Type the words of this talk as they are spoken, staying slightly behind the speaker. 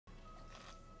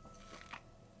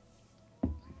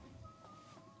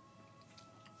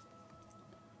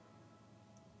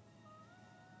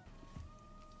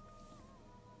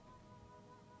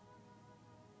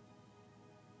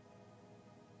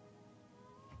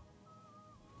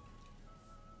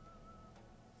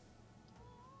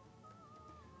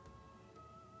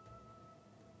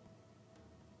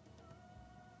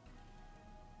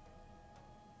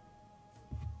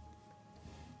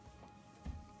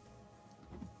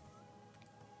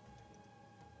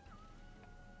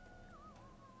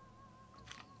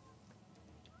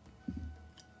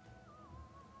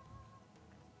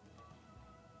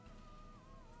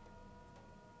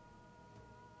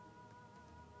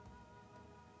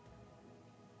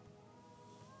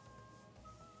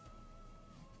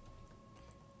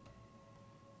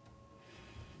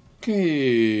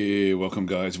Okay, welcome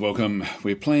guys, welcome.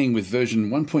 We're playing with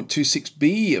version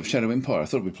 1.26b of Shadow Empire. I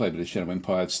thought we'd play a bit of Shadow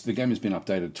Empire. The game has been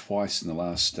updated twice in the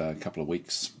last couple of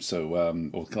weeks, or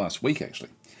last week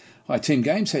actually. Hi Team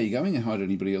Games, how you going? And hi to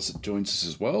anybody else that joins us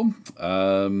as well.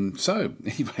 So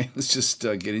anyway, let's just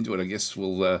get into it. I guess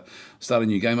we'll start a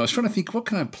new game. I was trying to think, what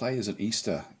can I play as an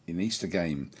Easter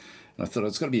game? And I thought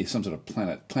it's got to be some sort of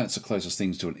planet. Planet's the closest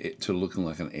things to looking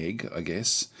like an egg, I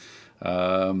guess.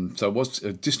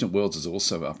 Distant Worlds is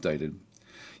also updated.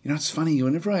 You know, it's funny.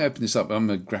 Whenever I open this up, I'm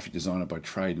a graphic designer by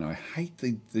trade, and I hate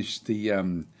the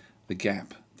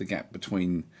gap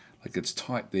between, like, it's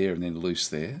tight there and then loose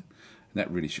there, and that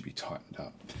really should be tightened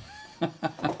up.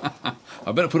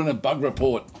 I better put in a bug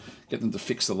report, get them to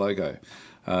fix the logo.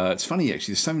 It's funny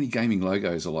actually. There's so many gaming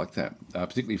logos are like that,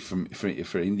 particularly for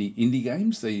indie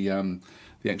games. The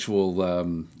actual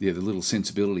the little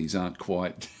sensibilities aren't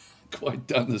quite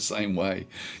done the same way.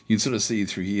 You can sort of see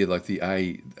through here, like the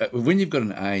A. When you've got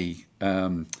an A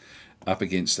up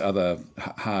against other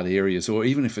hard areas, or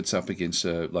even if it's up against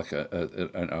an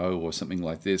O or something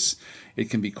like this, it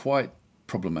can be quite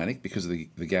problematic because of the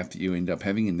gap that you end up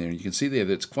having in there. And you can see there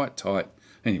that it's quite tight.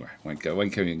 Anyway, won't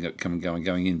come and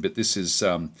going in. But this is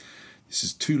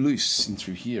too loose in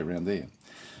through here around there.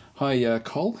 Hi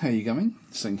Cole, how you going?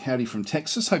 Saying howdy from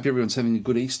Texas. Hope everyone's having a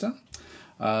good Easter.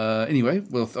 Anyway,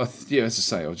 well, as I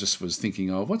say, I just was thinking,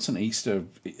 what's an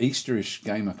Easterish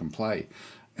game I can play?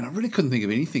 And I really couldn't think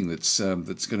of anything that's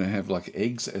going to have like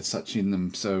eggs as such in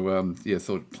them. So I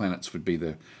thought planets would be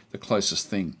the closest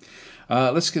thing.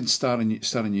 Let's start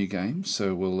a new game.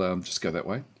 So we'll just go that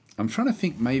way. I'm trying to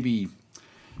think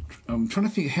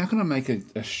how can I make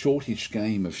a shortish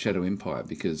game of Shadow Empire,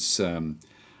 because I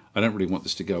don't really want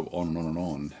this to go on and on and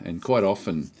on. And quite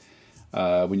often,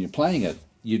 when you're playing it,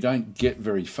 you don't get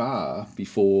very far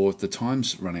before the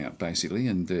times run out, basically,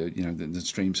 and the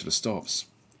stream sort of stops.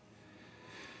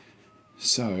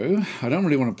 So I don't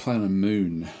really want to play on a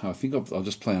moon. I think I'll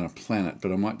just play on a planet,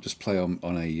 but I might just play on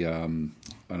an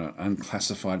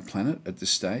unclassified planet at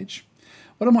this stage.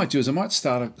 What I might do is I might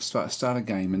start a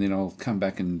game, and then I'll come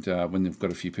back and when they've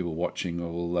got a few people watching,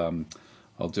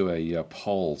 I'll do a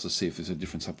poll to see if there's a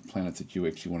different type of planet that you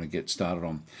actually want to get started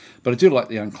on. But I do like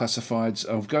the unclassifieds.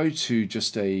 I'll go to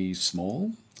just a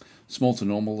small to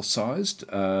normal sized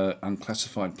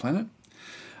unclassified planet.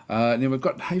 Now we've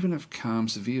got Haven of Calm,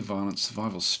 Severe Violence,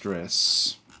 Survival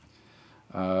Stress.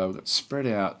 We've got Spread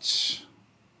Out.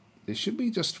 There should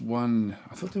be just one.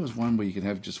 I thought there was one where you could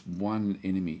have just one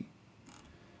enemy.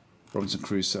 Robinson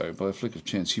Crusoe. By a flick of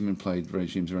chance, human-played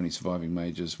regimes are only surviving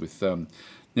majors. With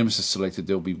Nemesis selected,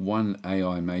 there'll be one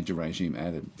AI major regime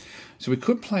added. So we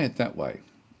could play it that way,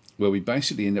 where we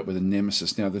basically end up with a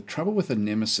Nemesis. Now, the trouble with a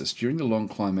Nemesis, during the long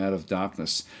climb out of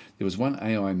darkness, there was one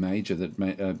AI major that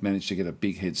managed to get a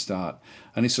big head start.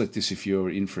 Only select this if you're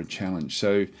in for a challenge.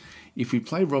 So if we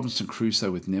play Robinson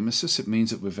Crusoe with Nemesis, it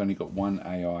means that we've only got one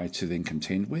AI to then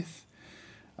contend with.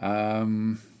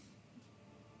 You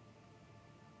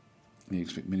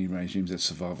expect many regimes that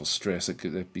survival stress,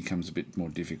 that becomes a bit more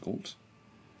difficult.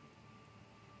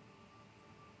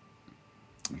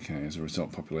 Okay, as a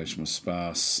result, population was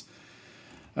sparse.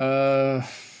 All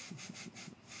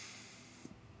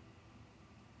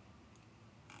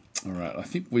right, I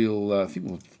think we'll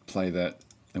play that,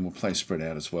 and we'll play Spread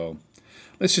Out as well.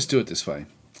 Let's just do it this way.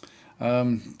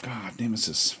 God,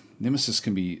 Nemesis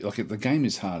can be like, the game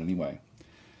is hard anyway.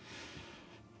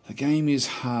 The game is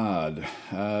hard.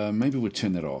 Maybe we'll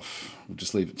turn that off. We'll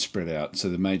just leave it Spread Out, so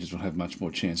the majors will have much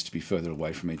more chance to be further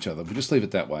away from each other. We'll just leave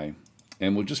it that way.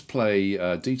 And we'll just play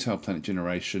Detailed Planet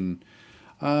Generation.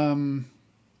 Let's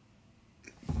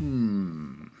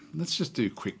just do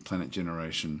Quick Planet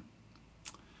Generation.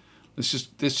 Let's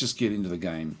just get into the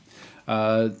game.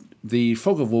 The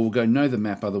Fog of War will go know the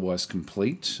map, otherwise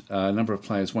complete. Number of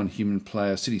players, one human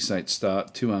player. City-state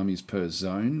start, 2 armies per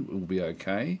zone will be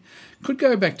okay. Could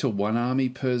go back to 1 army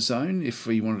per zone if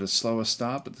we wanted a slower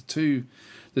start, but the two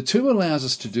allows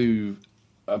us to do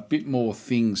a bit more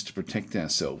things to protect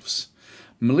ourselves.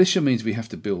 Militia means we have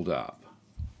to build up,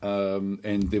 and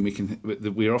then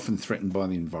we're often threatened by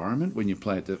the environment when you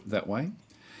play it that way.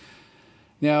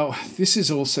 Now, this is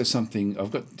also something,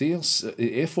 I've got Air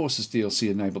Force's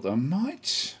DLC enabled. Do I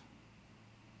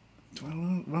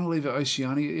want to leave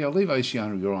Oceania? Yeah, I'll leave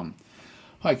Oceania on.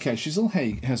 Hi, Cashizzle.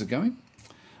 Hey, how's it going?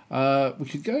 We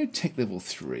could go tech level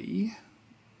 3.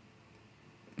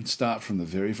 start from the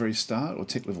very, very start, or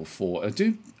tech level 4. I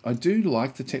do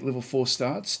like the tech level 4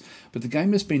 starts, but the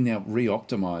game has been now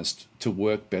re-optimized to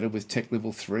work better with tech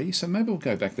level 3, so maybe we'll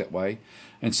go back that way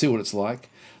and see what it's like.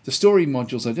 The story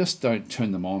modules, I just don't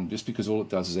turn them on, just because all it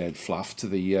does is add fluff to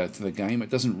the game.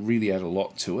 It doesn't really add a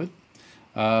lot to it.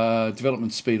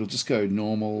 Development speed will just go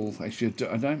normal. Actually,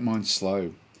 I don't mind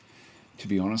slow, to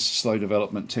be honest. Slow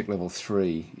development, tech level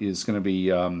 3 is going to be...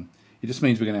 it just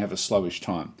means we're going to have a slowish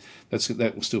time.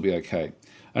 That will still be okay.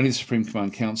 Only the Supreme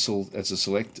Command Council as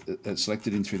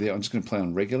selected in through there. I'm just going to play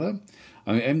on regular.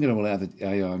 I am going to allow the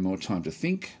AI more time to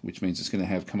think, which means it's going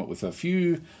to come up with a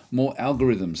few more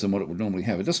algorithms than what it would normally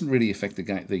have. It doesn't really affect the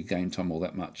game time all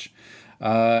that much.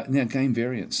 Now, game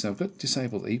variants. So I've got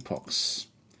disabled epochs.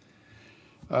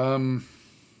 It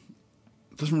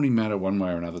doesn't really matter one way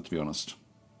or another, to be honest.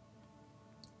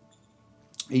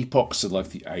 Epochs are like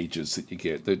the ages that you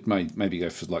get. That maybe go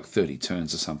for like 30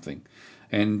 turns or something.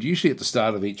 And usually at the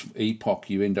start of each epoch,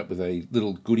 you end up with a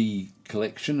little goodie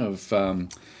collection of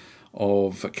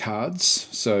cards.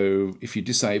 So if you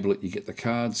disable it, you get the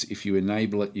cards. If you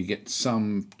enable it, you get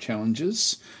some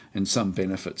challenges and some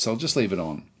benefits. I'll just leave it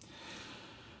on.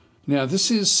 Now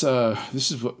this is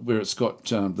where it's got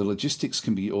the logistics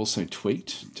can be also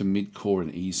tweaked to mid-core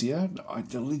and easier.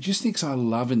 The logistics I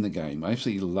love in the game. I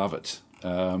absolutely love it.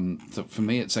 So for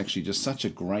me, it's actually just such a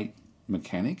great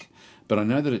mechanic, but I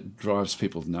know that it drives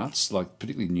people nuts, like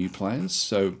particularly new players.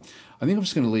 So I think I'm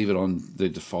just going to leave it on the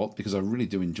default because I really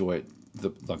do enjoy it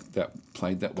that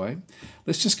played that way.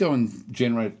 Let's just go and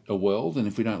generate a world, and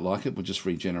if we don't like it, we'll just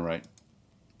regenerate.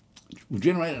 We'll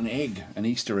generate an egg, an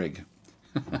Easter egg.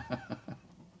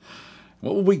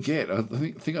 What will we get?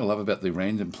 The thing I love about the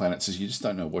random planets is you just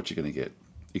don't know what you're going to get,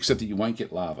 except that you won't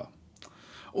get lava.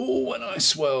 Oh, an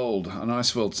ice world! An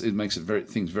ice world, it makes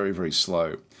things very, very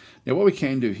slow. Now, what we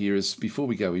can do here is, before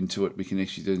we go into it, we can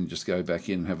actually then just go back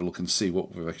in and have a look and see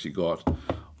what we've actually got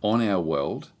on our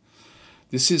world.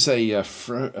 This is a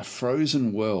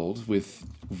frozen world with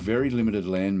very limited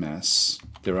landmass.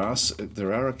 There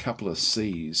are a couple of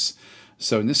seas.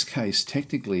 So in this case,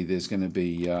 technically, there's going to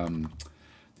be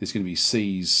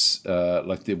seas.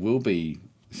 Like there will be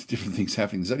different things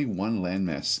happening. There's only one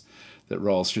landmass that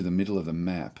rolls through the middle of the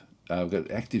map. We've got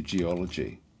active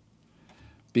geology,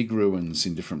 big ruins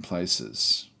in different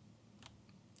places.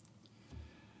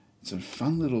 It's a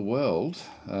fun little world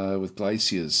with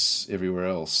glaciers everywhere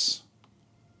else.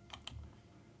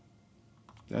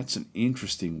 That's an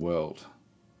interesting world.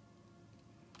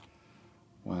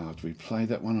 Wow, do we play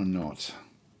that one or not?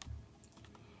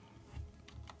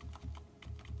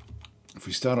 If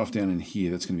we start off down in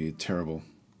here, that's going to be terrible.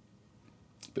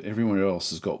 But everyone else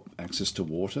has got access to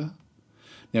water.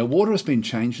 Now, water has been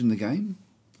changed in the game.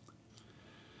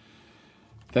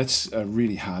 That's a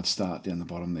really hard start down the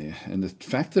bottom there. And the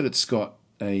fact that it's got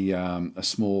a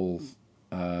small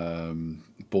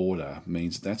border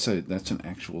means that's an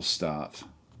actual start.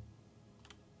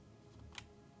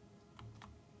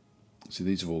 So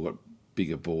these have all got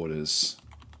bigger borders.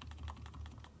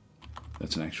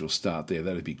 That's an actual start there.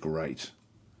 That'd be great.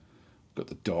 Got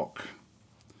the dock.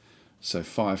 So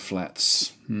 5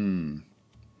 flats.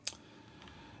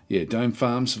 Yeah, dome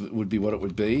farms would be what it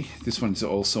would be. This one's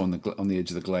also on the edge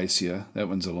of the glacier. That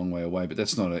one's a long way away, but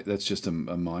that's not. That's just a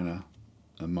minor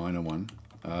one.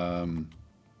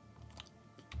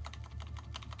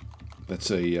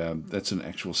 That's an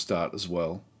actual start as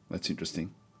well. That's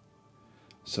interesting.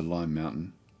 So Lime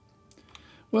Mountain.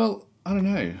 Well, I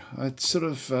don't know. It's sort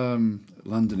of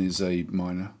London is a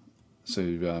minor,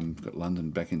 so got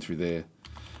London back in through there.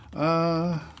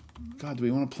 God, do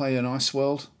we want to play an ice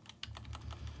world?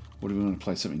 Or do we want to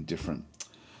play something different?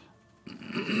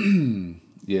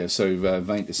 Yeah, so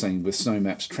Vaint is saying with snow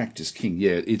maps, tracked is king.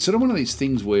 Yeah, it's sort of one of these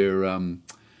things where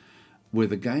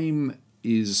the game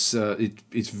is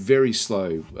it's very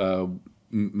slow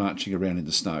marching around in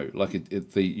the snow. Like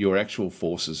your actual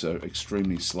forces are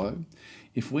extremely slow.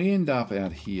 If we end up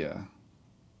out here,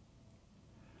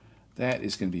 that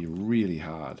is going to be really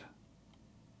hard.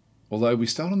 Although we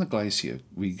start on the glacier,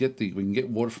 we can get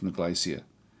water from the glacier.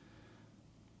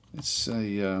 It's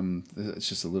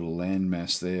just a little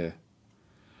landmass there.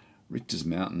 Richter's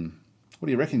Mountain. What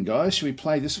do you reckon, guys? Should we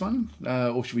play this one,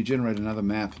 or should we generate another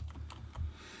map?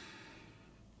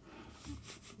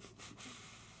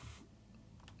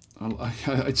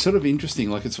 It's sort of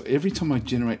interesting. Like it's every time I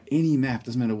generate any map,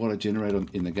 doesn't matter what I generate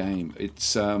in the game.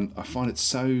 It's I find it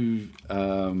so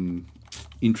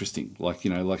interesting. Like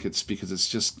it's because it's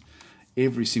just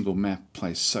every single map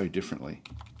plays so differently.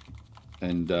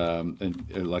 And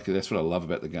like that's what I love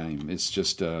about the game. It's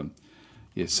just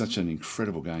such an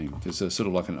incredible game. There's a sort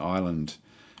of like an island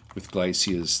with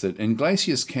glaciers, and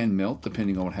glaciers can melt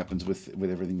depending on what happens with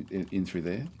everything in through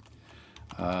there.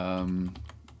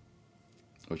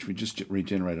 Which we just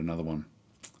regenerate another one.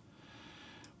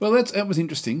 Well, that was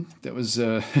interesting. That was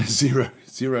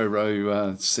zero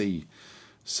row C.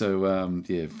 So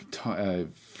yeah,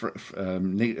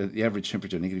 the average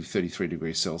temperature negative 33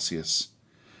 degrees Celsius.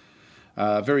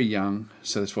 Very young,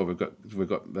 so that's why we've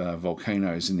got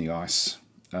volcanoes in the ice.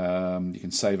 You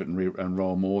can save it and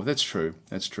roll more. That's true.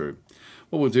 That's true.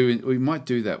 What we'll do, we might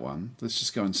do that one. Let's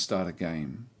just go and start a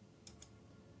game.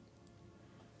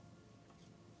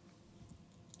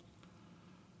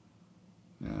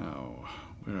 Now,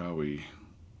 where are we?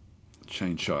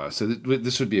 Changeshire. So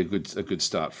this would be a good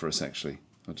start for us actually.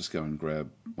 I'll just go and grab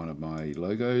one of my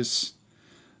logos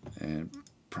and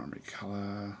primary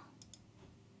color,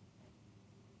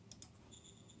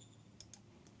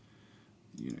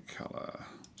 unit color.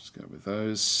 Just go with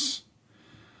those,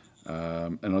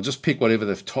 and I'll just pick whatever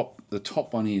the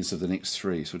top one is of the next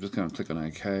three. So we'll just go and click on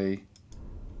OK.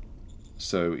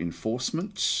 So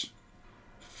enforcement,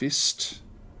 fist,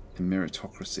 and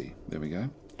meritocracy. There we go.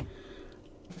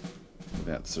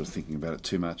 Without sort of thinking about it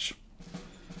too much.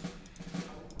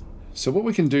 So what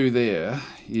we can do there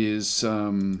is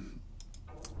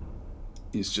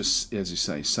just, as you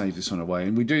say, save this one away.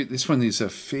 And we do, this one is a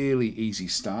fairly easy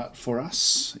start for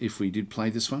us if we did play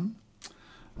this one.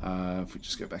 If we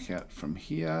just go back out from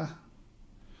here.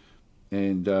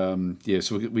 And yeah,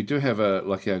 so we do have our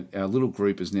little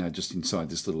group is now just inside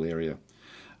this little area.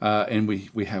 And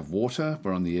we have water,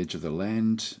 we're on the edge of the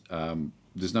land.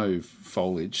 There's no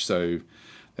foliage, so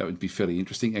that would be fairly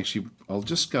interesting. Actually, I will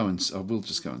just go and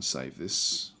save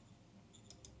this.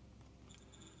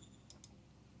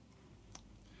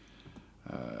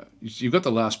 You've got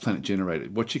the last planet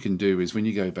generated. What you can do is when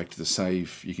you go back to the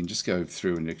save, you can just go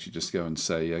through and actually just go and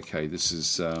say, okay, this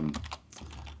is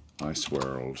Ice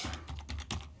World.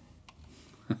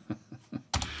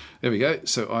 There we go.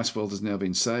 So Ice World has now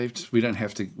been saved. We don't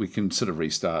have to, we can sort of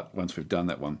restart once we've done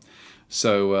that one.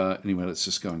 So anyway, let's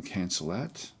just go and cancel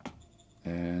that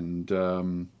and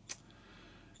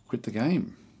quit the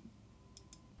game.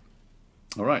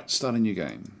 All right, start a new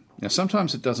game. Now,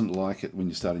 sometimes it doesn't like it when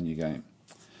you start a new game.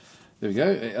 There we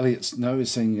go. Elliot Snow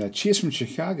is saying, cheers from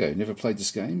Chicago. Never played this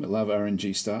game. I love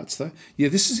RNG starts, though. Yeah,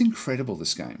 this is incredible,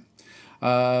 this game.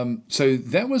 So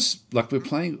that was, like, we're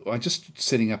playing, I just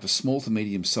setting up a small to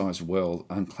medium-sized world,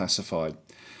 unclassified.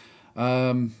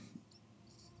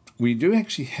 We do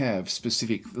actually have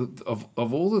specific, of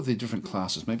all of the different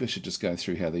classes, maybe I should just go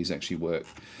through how these actually work.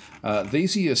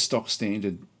 These are your stock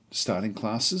standard starting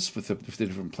classes with the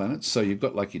different planets. So you've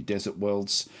got like your desert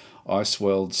worlds, ice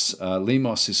worlds.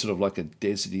 Limos is sort of like a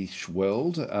desert-ish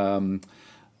world. So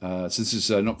this is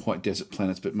not quite desert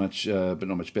planets, but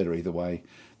not much better either way.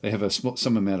 They have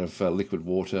some amount of liquid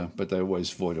water, but they're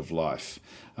always void of life.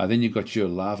 Then you've got your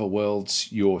lava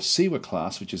worlds, your Siwa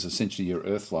class, which is essentially your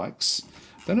Earth-likes.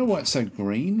 Don't know why it's so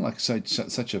green, like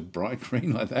such a bright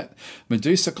green like that.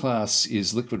 Medusa class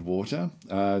is liquid water,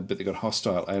 but they've got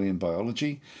hostile alien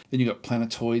biology. Then you've got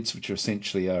planetoids, which are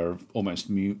essentially almost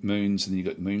moons, and then you've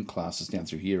got moon classes down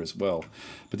through here as well.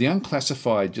 But the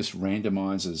unclassified just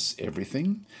randomizes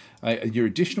everything. Your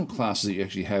additional classes that you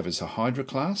actually have is a Hydra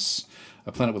class,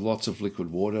 a planet with lots of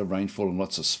liquid water, rainfall, and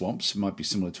lots of swamps. It might be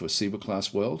similar to a Siwa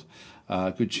class world.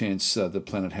 Good chance the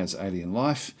planet has alien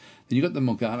life. Then you've got the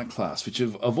Morgana class, which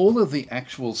of all of the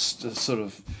actual sort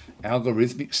of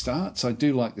algorithmic starts, I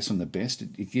do like this one the best.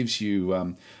 It gives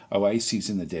you oases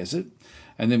in the desert.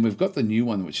 And then we've got the new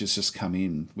one which has just come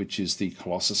in, which is the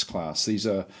Colossus class. These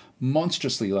are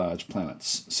monstrously large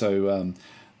planets. So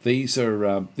these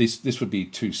are this would be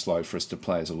too slow for us to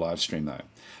play as a live stream though.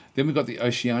 Then we've got the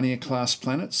Oceania class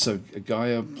planets, so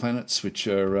Gaia planets, which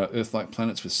are Earth-like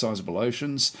planets with sizable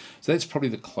oceans. So that's probably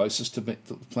the closest to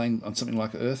playing on something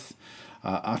like Earth.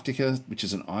 Arctica, which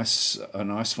is an ice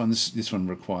one. This one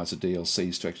requires a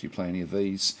DLCs to actually play any of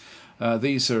these.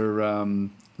 These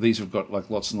have got like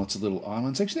lots and lots of little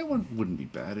islands. Actually, that one wouldn't be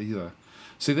bad either.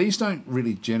 So these don't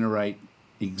really generate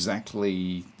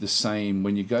exactly the same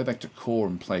when you go back to core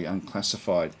and play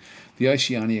unclassified. The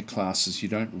Oceania classes you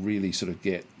don't really sort of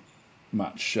get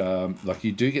much. Like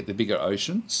you do get the bigger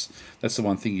oceans. That's the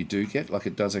one thing you do get. Like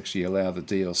it does actually allow the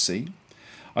DLC.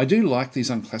 I do like these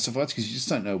unclassifieds because you just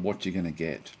don't know what you're going to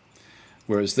get.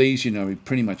 Whereas these, you know,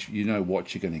 pretty much you know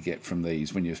what you're going to get from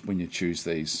these when you choose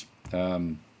these.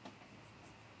 Yeah,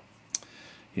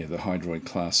 the Hydroid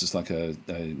class is like a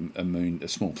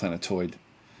small planetoid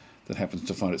that happens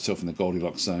to find itself in the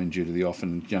Goldilocks zone due to the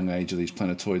often young age of these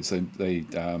planetoids. They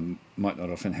might not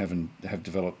often have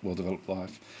well-developed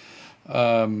life.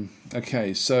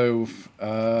 Okay, so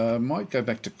might go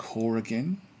back to core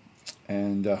again.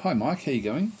 And hi, Mike, how you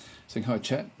going? Saying hi,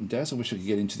 chat. And Daz, I wish I could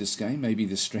get into this game. Maybe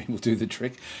this stream will do the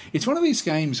trick. It's one of these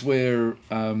games where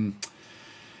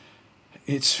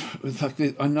it's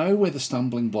like I know where the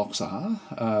stumbling blocks are,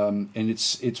 and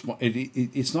it's not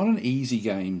an easy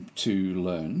game to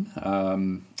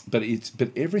learn. But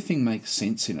everything makes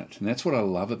sense in it, and that's what I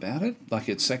love about it. Like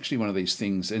it's actually one of these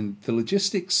things, and the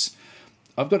logistics.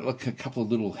 I've got like a couple of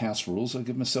little house rules I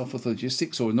give myself with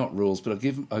logistics, or not rules, but I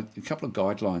give a couple of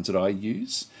guidelines that I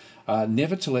use.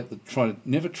 Never try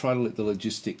to let the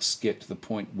logistics get to the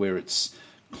point where it's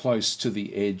close to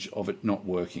the edge of it not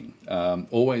working.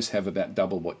 Always have about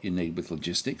double what you need with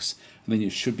logistics, and then you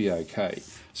should be okay.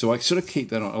 So I sort of keep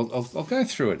that on. I'll go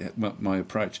through it. My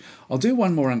approach. I'll do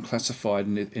one more unclassified,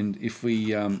 and if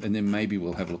we and then maybe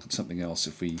we'll have a look at something else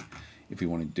if we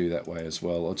want to do that way as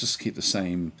well. I'll just keep the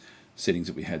same settings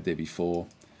that we had there before.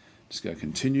 Just go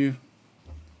continue.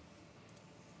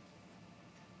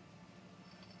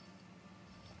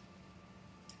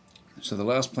 So the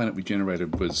last planet we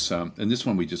generated was, and this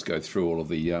one we just go through all of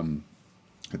the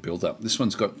build up. This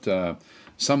one's got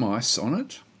some ice on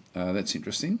it. That's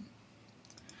interesting.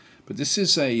 But this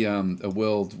is a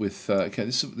world with okay.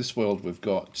 This world we've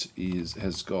got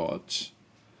has got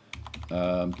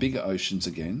bigger oceans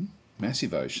again,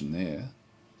 massive ocean there.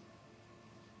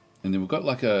 And then we've got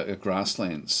like a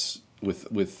grasslands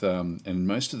with and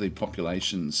most of the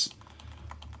populations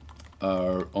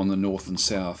are on the north and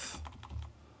south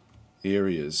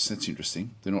areas. That's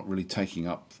interesting. They're not really taking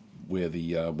up where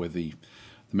the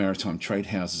maritime trade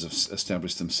houses have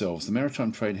established themselves. The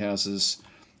maritime trade houses,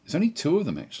 there's only 2 of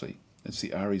them actually. That's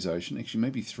the Ares Ocean. Actually,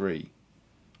 maybe 3.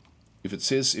 If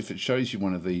it shows you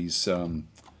one of these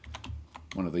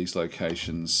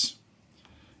locations.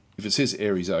 If it says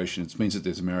Ares Ocean, it means that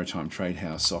there's a maritime trade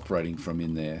house operating from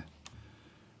in there,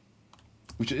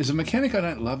 which is a mechanic I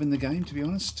don't love in the game, to be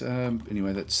honest.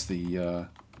 Anyway, that's the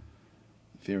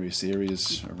various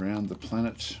areas around the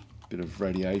planet. Bit of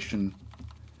radiation.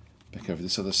 Back over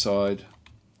this other side.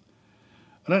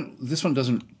 This one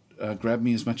doesn't grab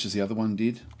me as much as the other one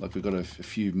did. Like we've got a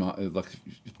few like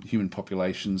human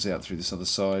populations out through this other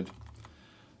side.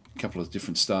 A couple of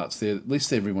different starts there. At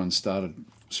least everyone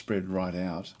spread right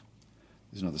out.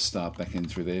 There's another start back in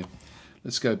through there.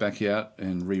 Let's go back out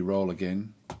and re-roll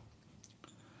again.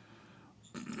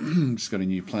 Just got a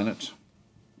new planet.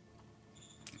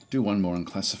 Do one more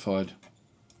unclassified.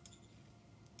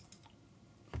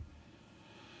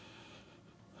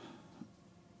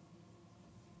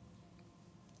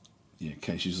 Yeah,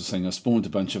 Casey's was saying I spawned a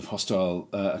bunch of hostile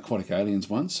aquatic aliens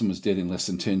once and was dead in less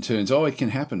than 10 turns. Oh, it can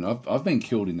happen. I've been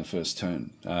killed in the first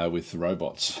turn with the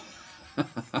robots.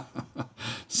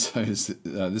 So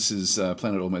this is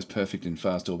planet almost perfect in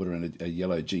fast orbit around a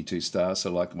yellow G2 star,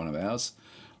 so like one of ours.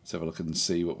 Let's have a look and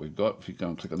see what we've got. If you go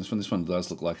and click on this one does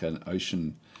look like an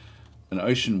ocean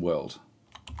world.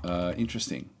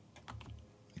 Interesting.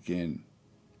 Again.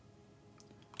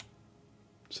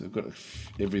 So we've got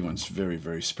everyone's very,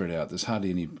 very spread out. There's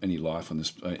hardly any life on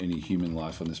this, any human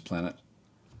life on this planet.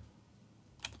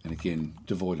 And again,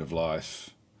 devoid of life.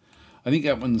 I think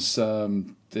that one's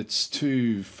that's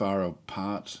too far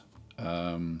apart.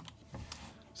 So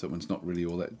that one's not really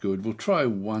all that good. We'll try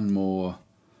one more.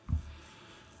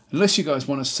 Unless you guys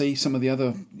want to see some of the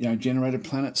other generated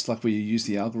planets, like where you use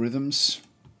the algorithms.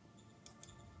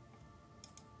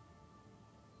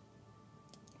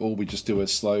 Or we just do a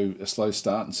slow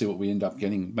start and see what we end up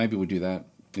getting. Maybe we'll do that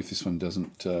if this one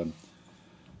doesn't. Oh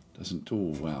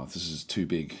wow, this is too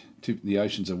big. The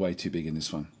oceans are way too big in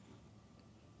this one.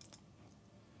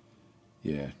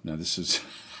 Yeah, no, this is.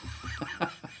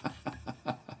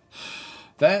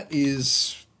 That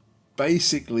is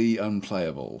basically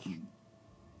unplayable.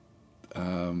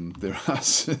 There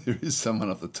is someone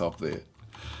up the top there.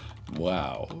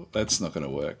 Wow, that's not going to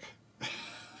work.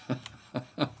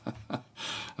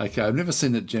 Okay, I've never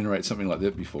seen it generate something like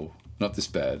that before. Not this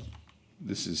bad.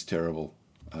 This is terrible.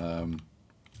 Yeah,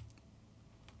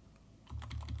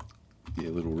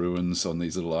 little ruins on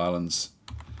these little islands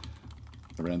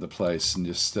around the place, and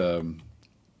just this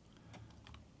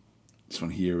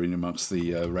one here in amongst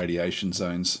the radiation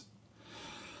zones.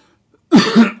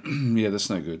 Yeah, that's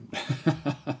no good.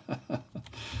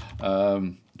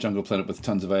 Jungle planet with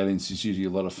tons of aliens is usually a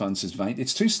lot of fun, says Vaint.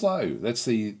 It's too slow. That's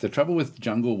the trouble with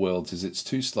jungle worlds, is it's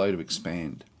too slow to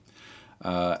expand.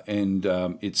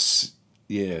 It's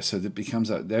so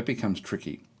that becomes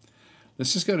tricky.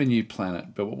 Let's just go to new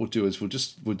planet, but what we'll do is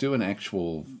we'll do an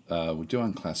actual we'll do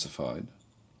unclassified.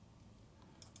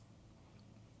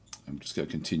 I'm just going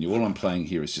to continue. All I'm playing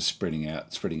here is just spreading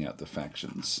out the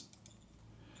factions.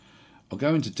 I'll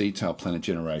go into detail planet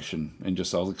generation and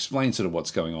I'll explain sort of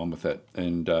what's going on with it,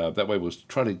 and that way we'll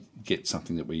try to get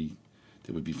something that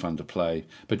would be fun to play.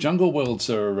 But jungle worlds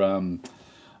are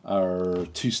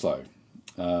too slow.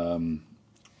 What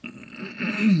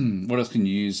else can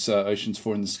you use oceans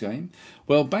for in this game?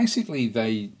 Well, basically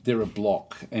they're a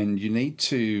block, and you need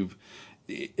to.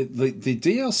 The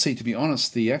DLC, to be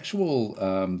honest, the actual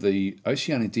the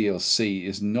Oceania DLC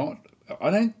is not. I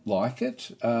don't like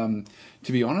it,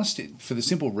 to be honest, for the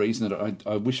simple reason that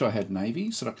I wish I had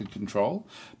navies that I could control,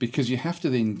 because you have to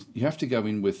go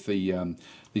in with the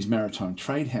these maritime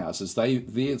trade houses.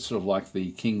 They're sort of like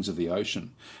the kings of the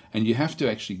ocean, and you have to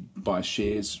actually buy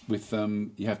shares with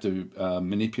them. You have to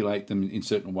manipulate them in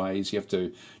certain ways. You have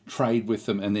to trade with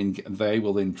them, and then they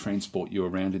will then transport you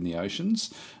around in the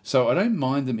oceans. So I don't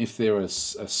mind them if they're a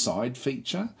side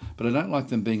feature, but I don't like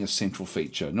them being a central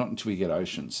feature. Not until we get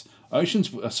oceans. Not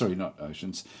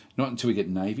until we get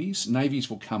navies. Navies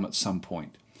will come at some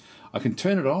point. I can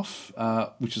turn it off,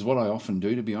 which is what I often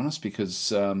do, to be honest,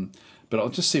 because. But I'll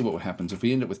just see what happens. If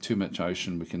we end up with too much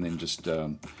ocean, we can then just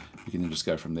go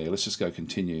from there. Let's just go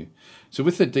continue. So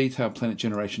with the detailed planet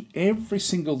generation, every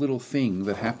single little thing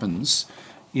that happens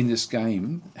in this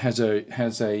game has a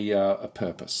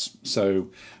purpose. So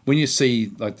when you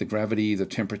see like the gravity, the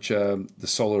temperature, the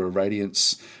solar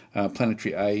irradiance,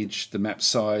 planetary age, the map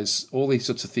size, all these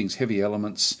sorts of things, heavy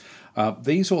elements,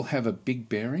 these all have a big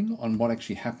bearing on what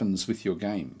actually happens with your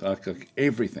game, like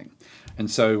everything. And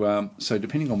so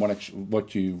depending on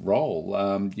what you roll,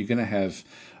 you're going to have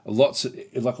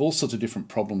all sorts of different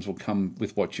problems will come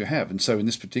with what you have. And so in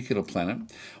this particular planet,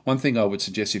 one thing I would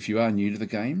suggest if you are new to the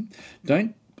game,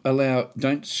 if you're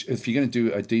going to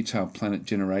do a detailed planet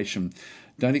generation,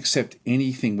 don't accept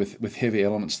anything with heavy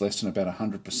elements less than about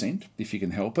 100% if you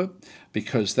can help it,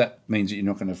 because that means that you're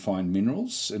not going to find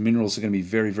minerals. And minerals are going to be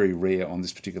very, very rare on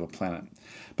this particular planet.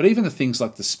 But even the things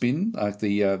like the spin, like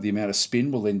the amount of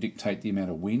spin will then dictate the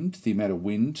amount of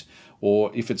wind. Or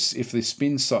if they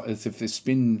spin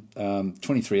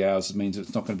 23 hours, it means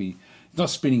it's not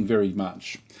spinning very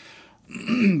much.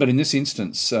 But in this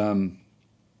instance,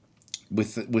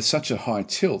 with such a high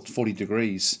tilt, 40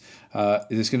 degrees,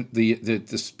 there's going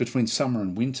this between summer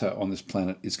and winter on this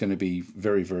planet is going to be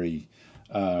very, very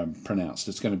pronounced.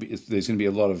 There's going to be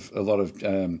a lot of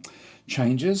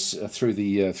changes through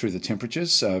the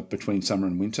temperatures between summer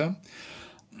and winter.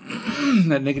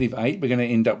 At -8, we're going to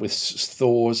end up with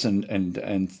thaws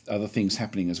and other things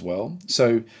happening as well.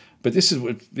 So, but this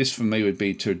for me would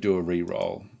be to do a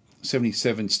re-roll.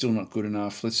 77 still not good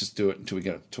enough. Let's just do it until we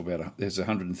get to about there's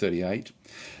 138.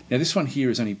 Now this one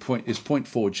here is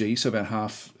 0.4 G, so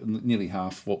about nearly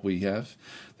half what we have.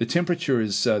 The temperature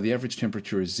is the average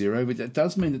temperature is 0, but that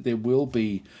does mean that there will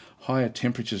be higher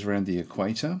temperatures around the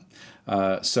equator.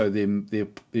 So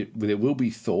there will be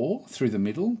thaw through the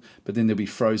middle, but then there'll be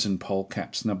frozen pole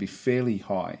caps, and they'll be fairly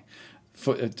high.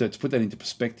 To put that into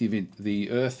perspective, the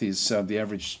Earth is the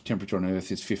average temperature on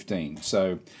Earth is 15.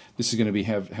 So this is going to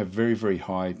have very, very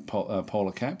high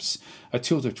polar caps, a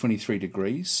tilt of 23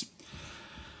 degrees.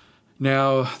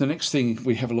 Now, the next thing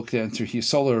we have a look down through here,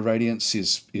 solar irradiance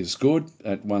is good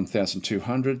at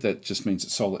 1,200. That just means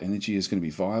that solar energy is going to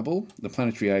be viable. The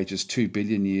planetary age is 2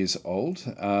 billion years old.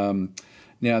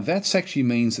 Now, that actually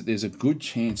means that there's a good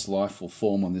chance life will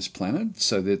form on this planet.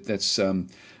 So that's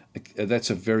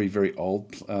a very, very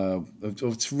old,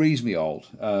 it's reasonably old,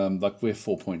 like we're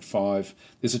 4.5.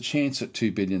 There's a chance at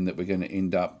 2 billion that we're going to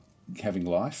end up having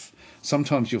life.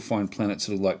 Sometimes you'll find planets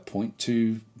that are like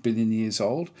 0.2 billion years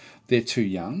old. They're too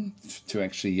young to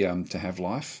actually to have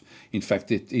life. In fact,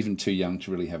 they're even too young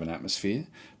to really have an atmosphere.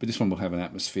 But this one will have an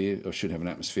atmosphere, or should have an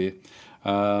atmosphere.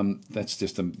 That's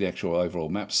just the actual overall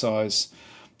map size.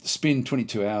 The spin,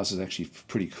 22 hours, is actually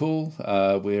pretty cool.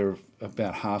 We're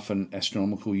about half an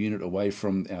astronomical unit away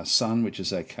from our sun, which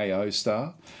is a KO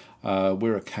star.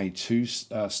 We're a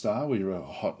K2 star. We're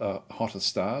a hotter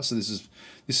star. So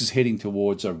this is heading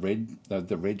towards a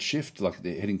the red shift, like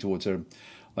they're heading towards a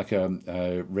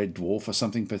red dwarf or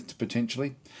something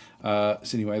potentially. So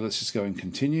anyway, let's just go and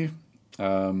continue.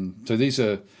 So these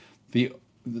are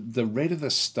the redder the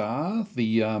star,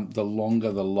 the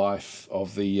longer the life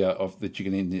of that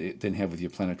you can then have with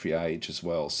your planetary age as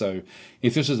well. So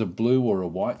if this is a blue or a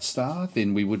white star,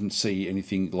 then we wouldn't see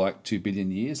anything like 2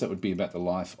 billion years. That would be about the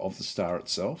life of the star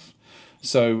itself.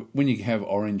 So when you have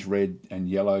orange, red, and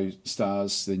yellow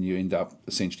stars, then you end up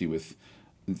essentially with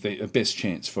the best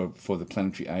chance for the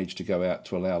planetary age to go out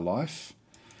to allow life.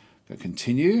 Go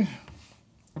continue.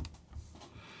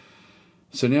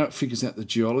 So now it figures out the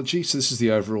geology. So this is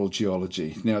the overall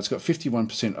geology. Now it's got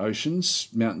 51% oceans,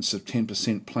 mountains of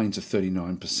 10%, plains of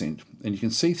 39%. And you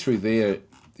can see through there,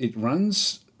 it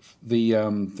runs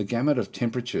the gamut of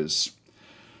temperatures.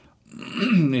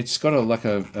 It's got like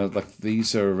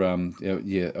these are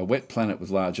a wet planet with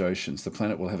large oceans. The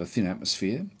planet will have a thin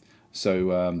atmosphere,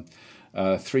 so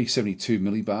 372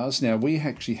 millibars. Now we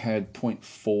actually had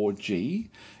 0.4 G.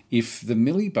 If the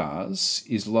millibars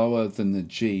is lower than the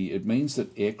G, it means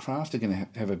that aircraft are going to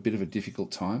have a bit of a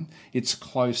difficult time. It's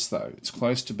close though. It's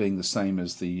close to being the same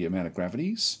as the amount of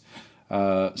gravities.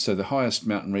 So the highest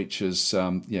mountain reaches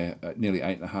nearly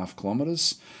 8.5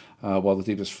 kilometres. While the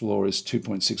deepest floor is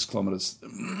 2.6 kilometres,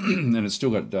 and it's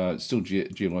still got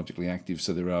geologically active,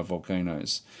 so there are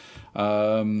volcanoes.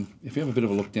 If you have a bit of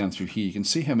a look down through here, you can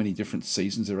see how many different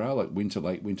seasons there are, like winter,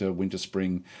 late winter, winter,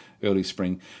 spring, early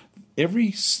spring.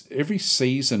 Every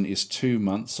season is 2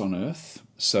 months on Earth,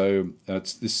 so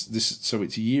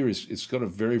its year it's got a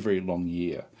very, very long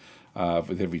year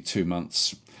with every 2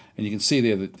 months. And you can see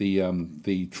there that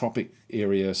the tropic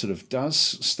area sort of does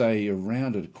stay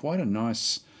around at quite a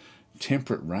nice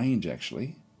temperate range,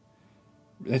 actually.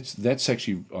 That's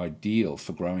actually ideal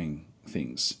for growing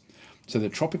things. So the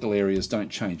tropical areas don't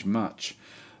change much.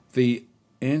 The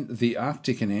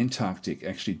Arctic and Antarctic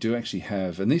actually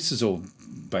have, and this is all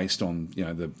based on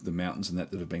the mountains and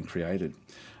that have been created.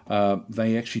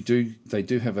 They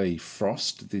do have a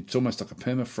frost. It's almost like a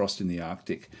permafrost in the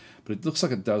Arctic, but it looks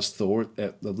like it does thaw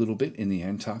a little bit in the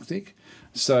Antarctic.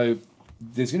 So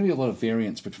there's going to be a lot of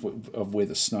variance of where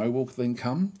the snow will then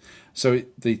come. So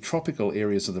the tropical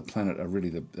areas of the planet are really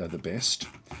the best.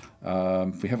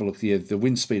 If we have a look here, the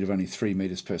wind speed of only 3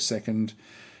 meters per second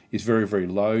is very, very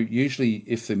low. Usually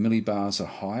if the millibars are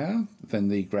higher than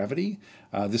the gravity,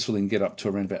 this will then get up to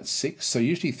around about 6. So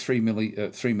usually 3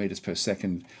 meters per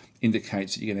second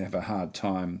indicates that you're going to have a hard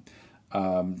time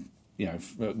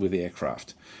with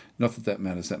aircraft. Not that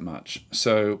matters that much.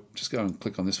 So just go and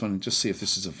click on this one and just see if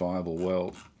this is a viable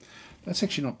world. That's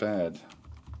actually not bad.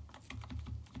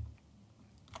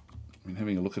 I mean,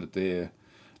 having a look at it there,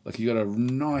 like you got a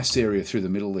nice area through the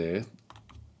middle there.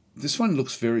 This one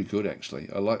looks very good,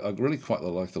 actually. I really quite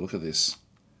like the look of this.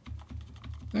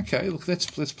 Okay, look, let's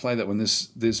play that one.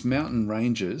 There's mountain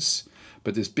ranges,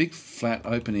 but there's big flat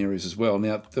open areas as well.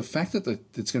 Now, the fact that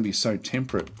it's going to be so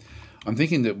temperate, I'm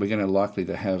thinking that we are likely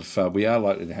to have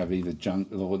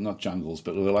either not jungles,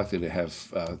 but we're likely to have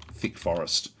thick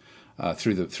forest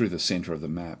through the centre of the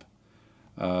map.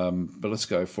 But let's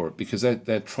go for it, because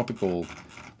that tropical,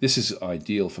 this is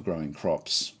ideal for growing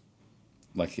crops.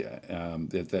 Like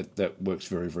that works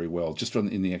very, very well just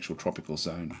in the actual tropical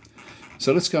zone.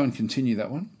 So let's go and continue that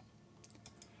one.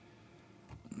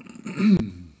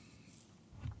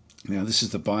 Now this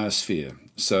is the biosphere.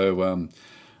 So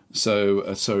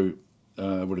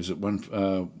what is it?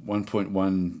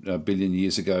 1.1 billion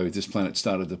years ago, this planet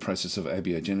started the process of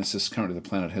abiogenesis. Currently, the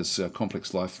planet has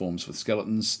complex life forms with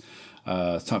skeletons.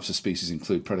 Types of species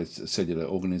include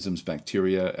protocellular organisms,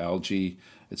 bacteria, algae,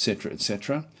 etc.,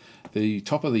 etc. The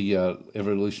top of the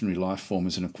evolutionary life form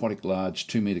is an aquatic large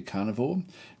 2-meter carnivore.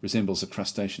 Resembles a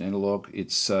crustacean analogue.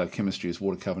 Its chemistry is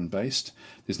water carbon based.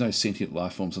 There's no sentient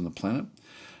life forms on the planet.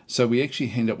 So we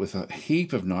actually end up with a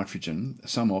heap of nitrogen,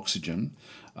 some oxygen,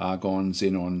 argon,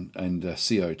 xenon, and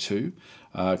CO2.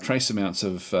 Trace amounts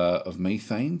of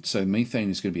methane. So methane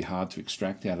is going to be hard to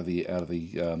extract out of the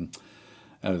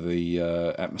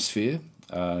atmosphere.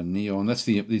 Neon.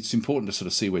 It's important to sort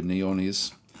of see where neon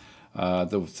is.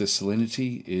 The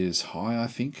salinity is high, I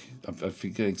think. I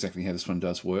forget exactly how this one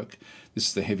does work. This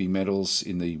is the heavy metals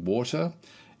in the water,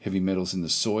 heavy metals in the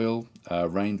soil.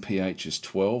 Rain pH is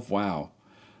 12. Wow.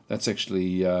 That's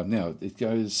actually, now it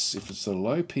goes, if it's a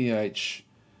low pH,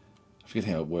 I forget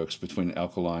how it works between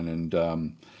alkaline and,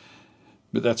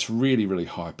 but that's really, really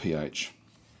high pH.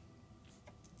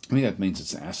 I mean, that means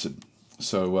it's acid.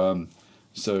 So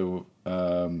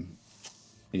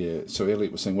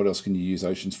Elliot was saying, what else can you use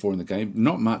oceans for in the game?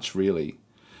 Not much, really.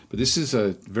 But this is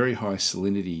a very high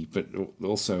salinity, but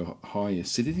also high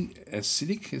acidity.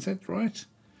 Acidic, is that right?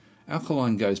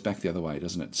 Alkaline goes back the other way,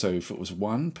 doesn't it? So if it was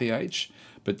 1 pH,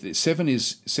 but 7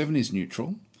 is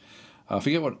neutral. I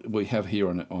forget what we have here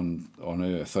on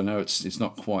Earth. I know it's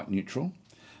not quite neutral.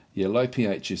 Yeah, low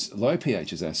pH is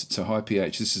acid. So high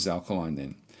pH, this is alkaline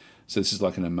then. So this is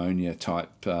like an ammonia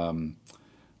type. Well,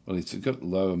 it's got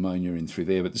low ammonia in through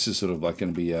there, but this is sort of like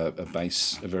going to be a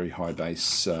very high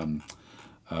base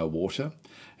water.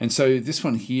 And so this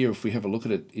one here, if we have a look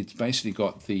at it, it's basically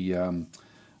got the.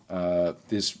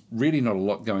 There's really not a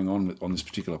lot going on this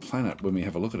particular planet when we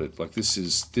have a look at it. Like this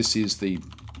is the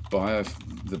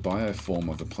bioform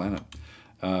of the planet.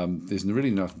 There's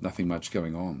really nothing much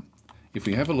going on. If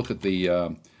we have a look at the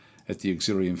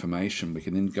auxiliary information, we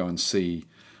can then go and see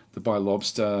the Buy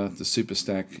Lobster, the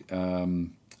Superstack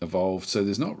evolved. So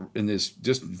there's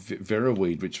just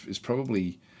Veroweed, which is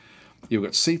probably, you've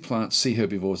got sea plants, sea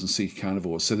herbivores, and sea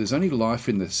carnivores. So there's only life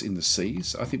in the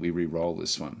seas. I think we re-roll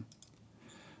this one.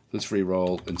 Let's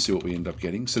re-roll and see what we end up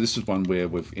getting. So this is one where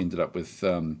we've ended up with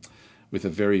a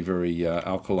very, very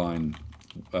alkaline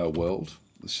world.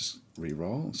 Let's just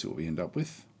re-roll and see what we end up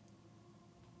with.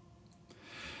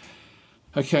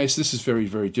 Okay, so this is very,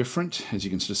 very different. As you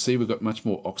can sort of see, we've got much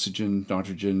more oxygen,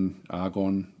 nitrogen,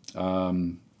 argon.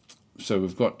 So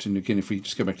we've got, and again, if we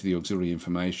just go back to the auxiliary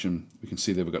information, we can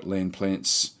see that we've got land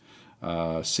plants,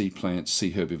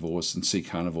 sea herbivores, and sea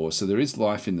carnivores. So there is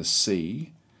life in the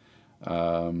sea,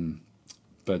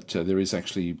 but there is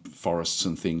actually forests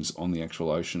and things on the actual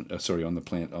ocean, on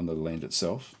the land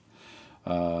itself.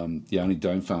 The only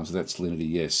dome farms, so that's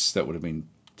salinity, yes, that would have been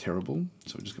terrible.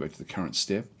 So we'll just go back to the current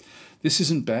step. This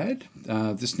isn't bad.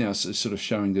 This now is sort of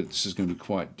showing that this is going to be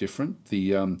quite different.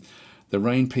 The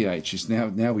rain pH is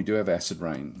now we do have acid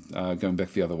rain, going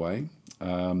back the other way.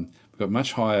 We've got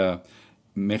much higher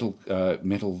metal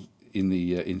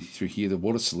in through here. The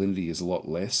water salinity is a lot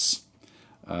less.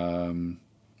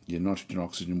 Nitrogen,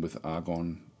 oxygen with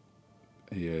argon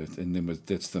here, and then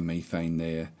that's the methane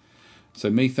there. So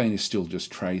methane is still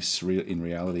just trace in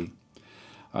reality.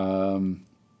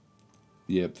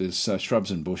 There's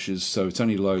shrubs and bushes, so it's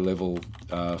only low level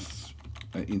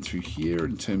in through here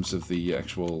in terms of the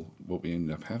actual what we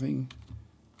end up having.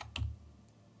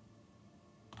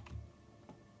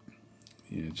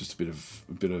 Yeah, just a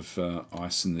bit of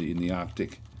ice in the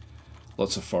Arctic.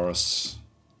 Lots of forests,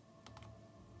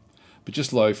 but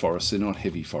just low forests. They're not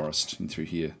heavy forest in through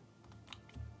here.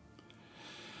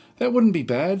 That wouldn't be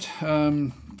bad.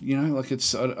 Like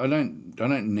it's I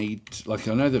don't need, like,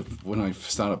 I know that when I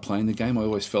started playing the game, I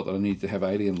always felt that I needed to have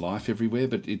alien life everywhere,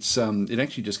 but it's it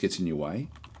actually just gets in your way.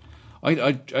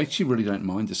 I actually really don't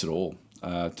mind this at all,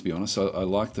 to be honest. I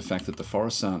like the fact that the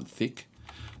forests aren't thick.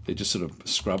 They're just sort of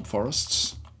scrub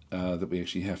forests that we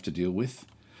actually have to deal with.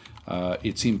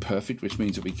 It's imperfect, which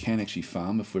means that we can actually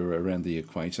farm if we're around the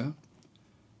equator.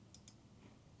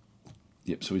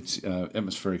 Yep, so it's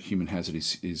atmospheric human hazard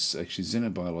is actually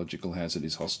xenobiological hazard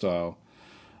is hostile.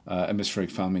 Atmospheric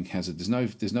farming hazard.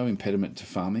 There's no impediment to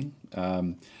farming.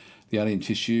 The alien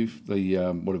tissue.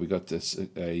 What have we got? This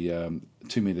a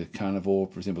 2-meter carnivore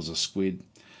resembles a squid.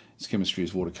 Its chemistry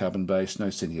is water carbon based.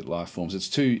 No sentient life forms. It's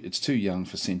too young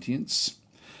for sentience.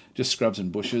 Just scrubs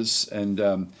and bushes,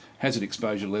 and hazard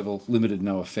exposure level limited,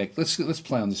 no effect. Let's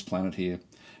play on this planet here.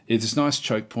 There's nice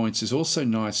choke points. There's also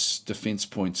nice defense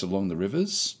points along the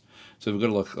rivers. So we've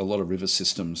got a lot of river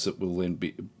systems that will then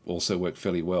also work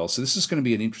fairly well. So this is going to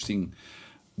be an interesting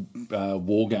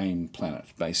war game planet,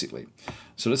 basically.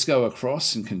 So let's go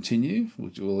across and continue.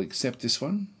 We'll accept this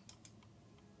one.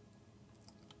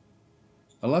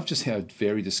 I love just how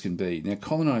varied this can be. Now,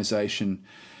 colonization.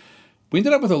 We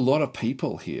ended up with a lot of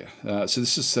people here. So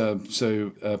this is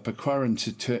Paquaran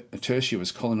to Tertia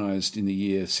was colonized in the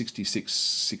year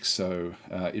 6660.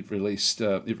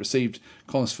 It received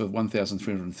colonists for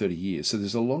 1,330 years. So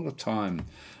there's a lot of time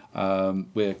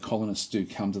where colonists do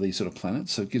come to these sort of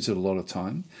planets. So it gives it a lot of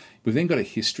time. We've then got a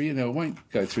history, and I won't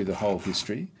go through the whole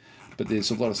history, but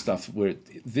there's a lot of stuff where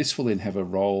this will then have a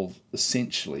role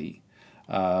essentially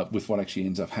with what actually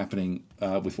ends up happening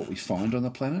with what we find on the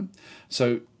planet.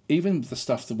 So even the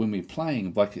stuff that when we're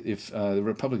playing, like if the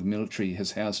Republic military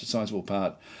has housed a sizable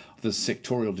part of the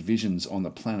sectorial divisions on the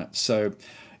planet. So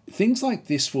things like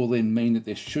this will then mean that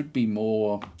there should be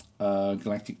more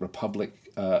Galactic Republic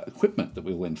equipment that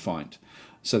we'll then find.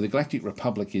 So the Galactic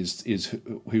Republic is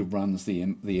who runs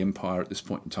the Empire at this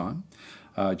point in time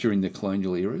during the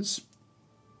colonial eras.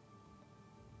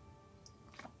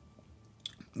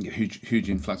 Huge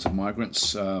influx of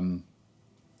migrants.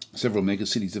 Several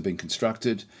megacities have been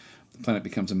constructed. The planet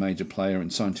becomes a major player in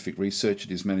scientific research.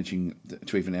 It is managing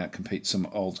to even outcompete some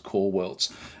old core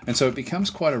worlds. And so it becomes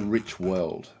quite a rich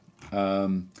world.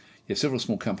 Several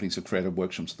small companies have created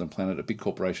workshops on the planet. A big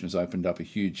corporation has opened up a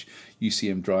huge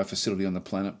UCM drive facility on the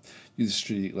planet. The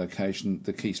strategic location,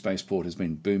 the key spaceport has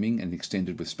been booming and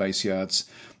extended with space yards.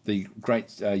 The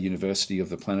great university of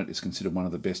the planet is considered one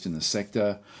of the best in the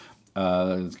sector.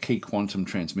 Key quantum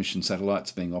transmission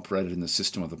satellites being operated in the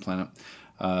system of the planet.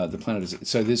 The planet is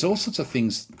so. There's all sorts of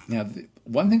things now.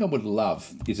 One thing I would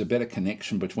love is a better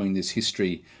connection between this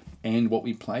history and what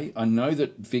we play. I know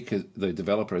that Vic, the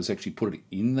developer, has actually put it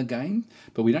in the game,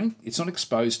 but we don't. It's not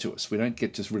exposed to us. We don't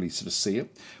get to really sort of see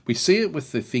it. We see it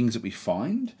with the things that we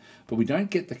find, but we don't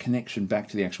get the connection back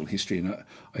to the actual history. And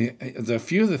a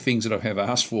few of the things that I have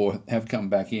asked for have come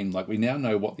back in. Like we now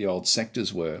know what the old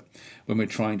sectors were when we're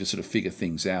trying to sort of figure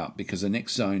things out, because the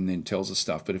next zone then tells us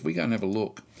stuff. But if we go and have a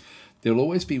look, there'll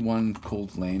always be one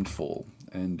called landfall.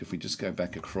 And if we just go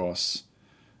back across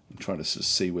and try to sort of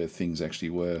see where things actually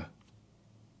were.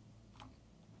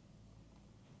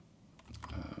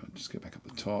 Just go back up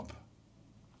the top.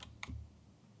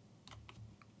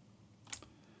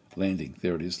 Landing,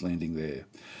 there it is, landing there.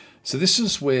 So this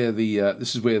is where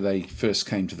they first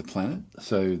came to the planet.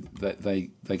 So that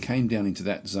they came down into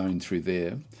that zone through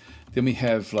there. Then we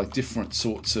have like different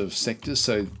sorts of sectors.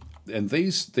 So and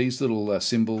these little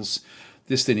symbols.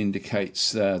 This then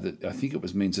indicates that I think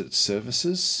means that it's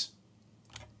services.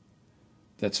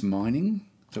 That's mining.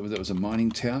 So that was a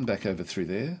mining town back over through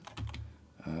there.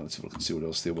 Let's have a look and see what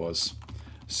else there was.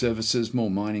 Services, more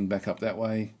mining back up that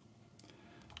way.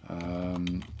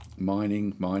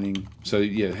 Mining. So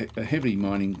yeah, heavy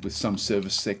mining with some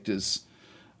service sectors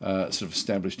sort of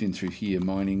established in through here.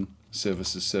 Mining,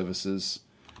 services.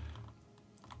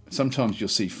 Sometimes you'll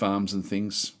see farms and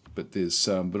things, but there's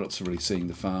we're not really seeing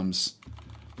the farms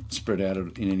spread out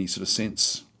in any sort of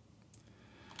sense.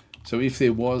 So if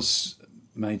there was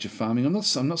major farming, I'm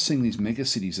not seeing these mega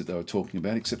cities that they were talking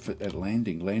about, except for at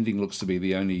Landing. Landing looks to be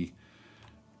the only.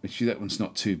 Actually, that one's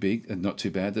not too big and not too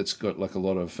bad. That's got like a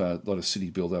lot of city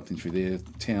build up in through there.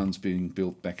 Towns being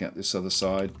built back out this other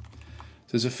side.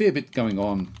 So there's a fair bit going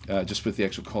on just with the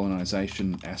actual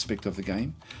colonisation aspect of the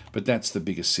game. But that's the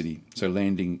biggest city. So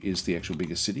Landing is the actual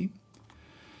biggest city.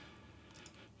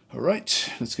 All right,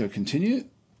 let's go continue.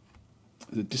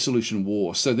 The Dissolution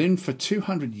War. So then for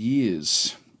 200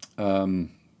 years,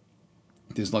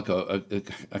 there's like a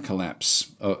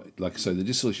collapse. So the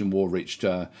Dissolution War reached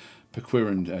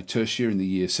Pequerin Tertia in the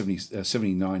year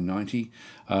 7990.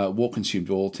 War consumed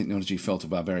all. Technology fell to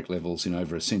barbaric levels in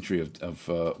over a century of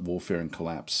warfare and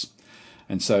collapse.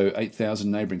 And so 8,000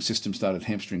 neighbouring systems started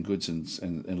hamstering goods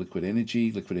and liquid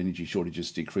energy. Liquid energy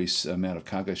shortages decreased the amount of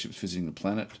cargo ships visiting the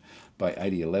planet by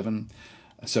 8011.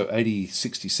 So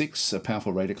 8066, a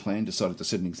powerful raider clan decided to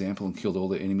set an example and killed all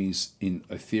their enemies in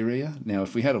Otheria. Now,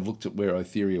 if we had looked at where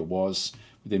Otheria was,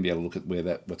 we'd then be able to look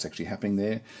at what's actually happening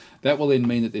there. That will then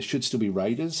mean that there should still be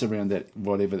raiders around that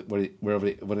whatever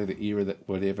era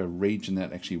whatever region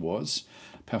that actually was.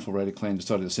 Powerful raider clan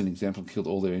decided to set an example and killed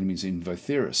all their enemies in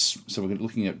Votheris. So we're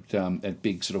looking at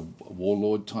big sort of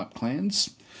warlord type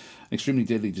clans. An extremely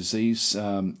deadly disease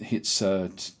hits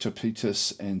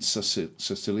Topetus and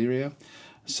Sicilia.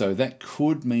 So that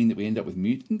could mean that we end up with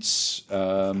mutants.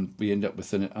 We end up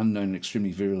with an unknown and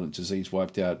extremely virulent disease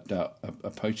wiped out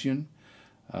Apotion.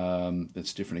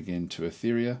 That's different again to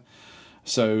Etheria.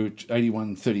 So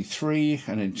 8133,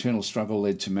 an internal struggle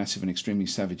led to massive and extremely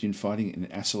savage infighting in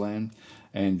Asalan.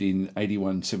 And in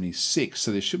 8176,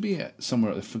 so there should be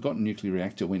somewhere a forgotten nuclear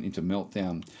reactor went into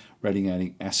meltdown,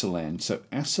 radiating Asalan. So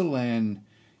Asalan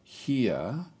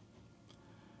here,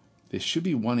 there should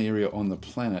be one area on the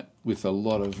planet with a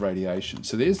lot of radiation.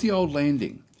 So there's the old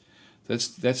Landing.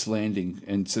 That's Landing.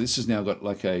 And so this has now got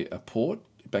like a port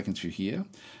back in through here.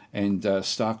 And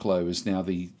Starklow is now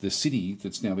the city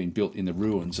that's now been built in the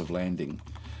ruins of Landing.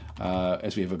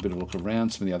 As we have a bit of a look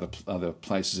around, some of the other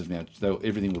places have now,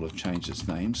 everything will have changed its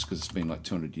names because it's been like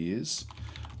 200 years.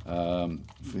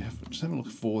 If we just have a look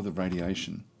for the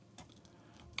radiation.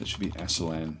 That should be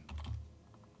Asalan.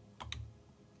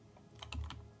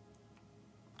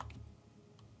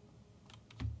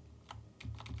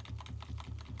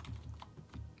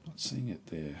 Not seeing it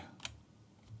there.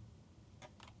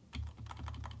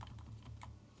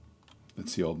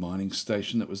 That's the old mining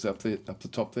station that was up there, up the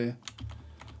top there.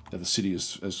 Now the city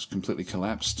has completely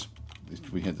collapsed.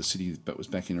 We had the city that was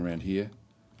back in around here.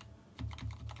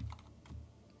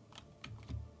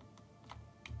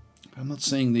 I'm not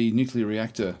seeing the nuclear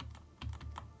reactor.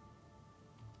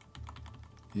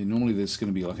 Yeah, normally there's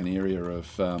going to be like an area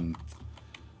of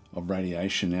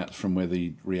radiation out from where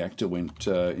the reactor went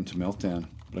into meltdown,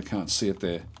 but I can't see it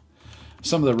there.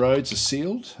 Some of the roads are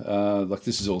sealed. Like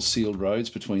this is all sealed roads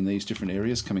between these different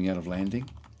areas coming out of Landing.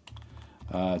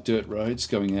 Dirt roads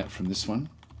going out from this one,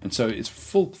 and so it's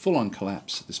full on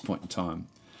collapse at this point in time.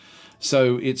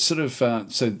 So it's sort of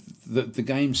so the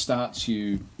game starts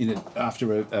you in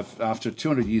after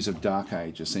 200 years of Dark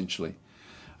Age essentially.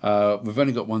 We've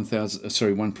only got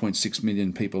 1.6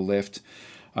 million people left.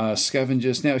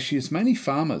 Scavengers. Now, it's mainly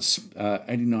farmers.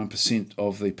 89%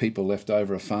 of the people left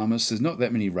over are farmers. There's not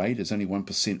that many raiders, only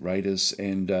 1% raiders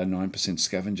and 9%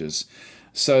 scavengers.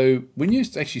 So when you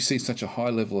actually see such a high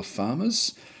level of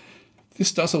farmers,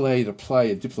 this does allow you to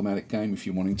play a diplomatic game if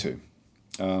you're wanting to.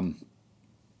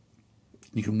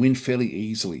 You can win fairly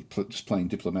easily just playing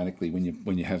diplomatically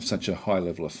when you have such a high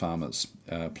level of farmers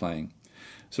playing.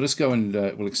 So let's go and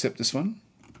we'll accept this one.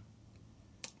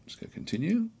 Let's go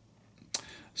continue.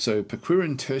 So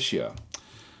Paquirin Tertia.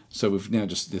 So we've now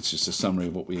that's just a summary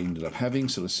of what we ended up having.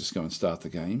 So let's just go and start the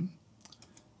game.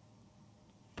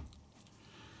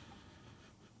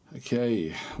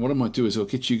 Okay, what I might do is I'll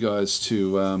get you guys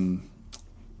to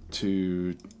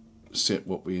set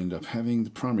what we end up having. The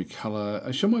primary colour,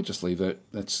 I might just leave that.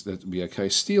 That'll be okay.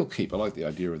 Steel Keep. I like the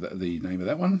idea of that, the name of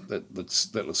that one. That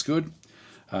looks good.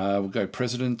 We'll go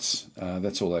President.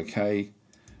 That's all okay.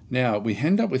 Now we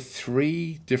end up with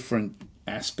 3 different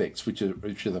aspects, which are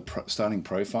the starting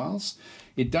profiles.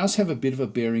 It does have a bit of a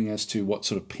bearing as to what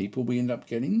sort of people we end up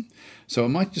getting. So I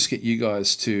might just get you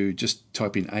guys to just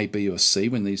type in A, B, or C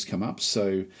when these come up.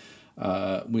 So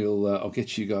I'll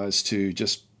get you guys to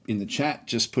just in the chat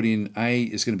just put in A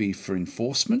is going to be for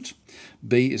enforcement,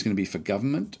 B is going to be for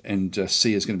government, and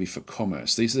C is going to be for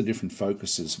commerce. These are the different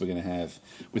focuses we're going to have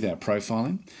with our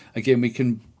profiling. Again, we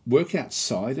can work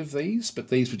outside of these, but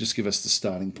these would just give us the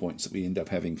starting points that we end up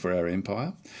having for our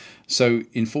empire. So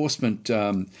enforcement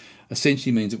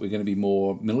essentially means that we're going to be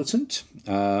more militant.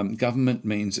 Government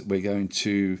means that we're going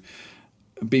to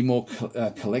be more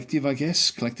collective, I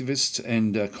guess, collectivist,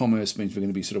 and commerce means we're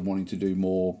going to be sort of wanting to do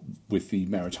more with the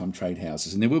maritime trade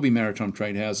houses. And there will be maritime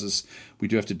trade houses we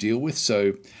do have to deal with.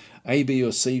 So A, B,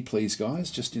 or C, please,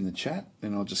 guys, just in the chat,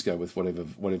 and I'll just go with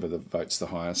whatever the vote's the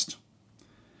highest.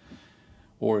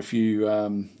 Or if you, I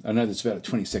know there's about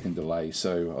a 20-second delay,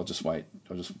 so I'll just wait.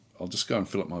 I'll just go and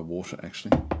fill up my water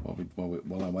actually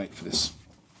while I wait for this.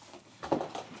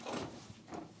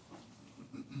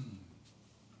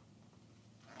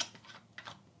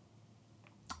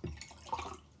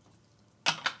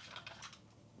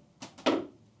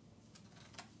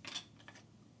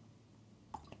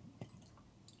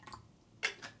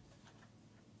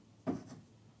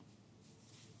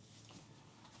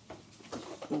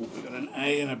 Oh, we've got an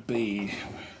A and a B,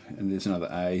 and there's another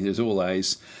A. There's all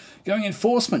A's. Going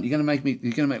enforcement. You're going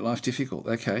to make life difficult.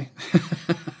 Okay,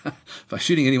 by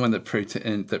shooting anyone that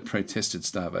protested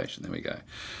starvation. There we go.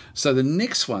 So the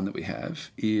next one that we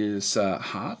have is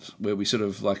Heart, where we sort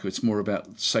of like it's more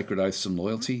about sacred oaths and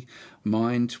loyalty.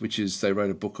 Mind, which is they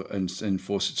wrote a book and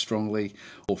enforced it strongly.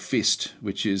 Or Fist,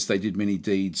 which is they did many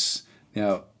deeds.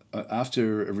 Now,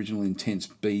 after original intent's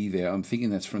B there, I'm thinking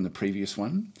that's from the previous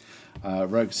one.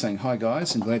 Rogue saying, hi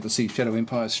guys, and glad to see Shadow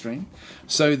Empire stream.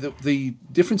 So the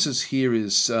differences here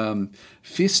is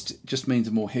Fist just means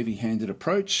a more heavy-handed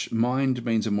approach. Mind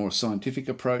means a more scientific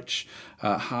approach.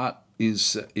 Heart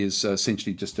is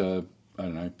essentially just a, I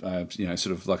don't know,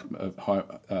 sort of like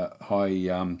a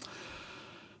high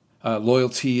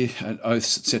loyalty and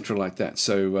oaths, etc., like that.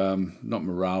 So not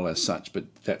morale as such, but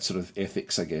that sort of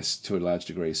ethics, I guess, to a large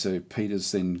degree. So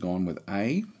Peter's then gone with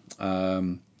A.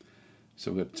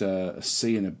 So we've got a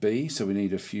C and a B. So we need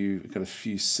got a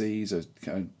few C's, a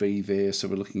B there. So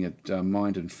we're looking at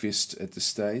Mind and Fist at this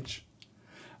stage.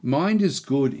 Mind is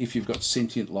good if you've got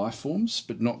sentient life forms,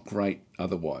 but not great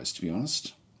otherwise, to be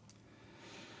honest.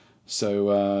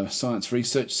 So science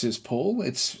research, says Paul.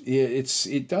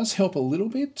 It does help a little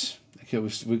bit. Okay,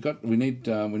 we need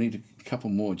a couple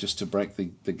more just to break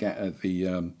the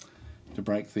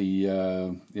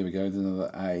there we go.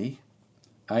 Another A.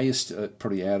 A is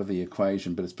probably out of the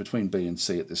equation, but it's between B and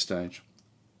C at this stage.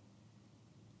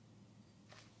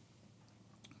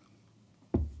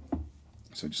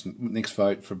 So just next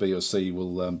vote for B or C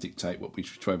will dictate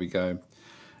which way we go.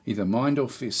 Either Mind or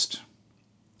Fist.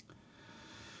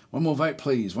 One more vote,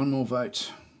 please. One more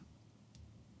vote.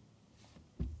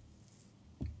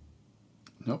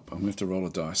 Nope, I'm going to have to roll a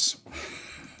dice.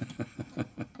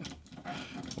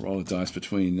 Roll a dice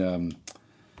between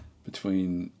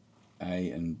between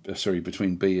B and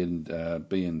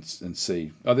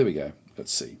C. Oh, there we go. Got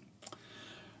C.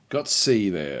 Got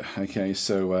C there. Okay,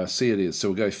 so C it is. So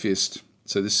we'll go Fist.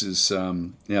 So this is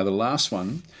now the last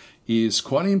one is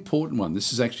quite an important one.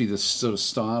 This is actually the sort of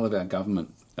style of our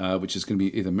government, which is going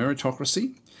to be either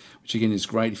meritocracy, which again is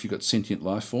great if you've got sentient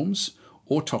life forms.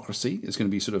 Autocracy is going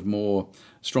to be sort of more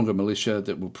stronger militia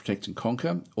that will protect and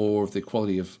conquer, or the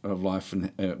quality of life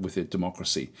and with it,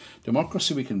 democracy.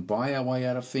 Democracy, we can buy our way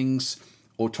out of things.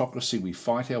 Autocracy, we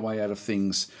fight our way out of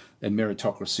things. And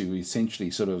meritocracy, we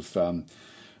essentially sort of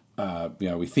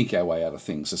we think our way out of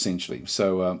things, essentially.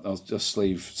 So I'll just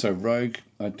leave. So Rogue,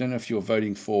 I don't know if you're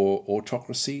voting for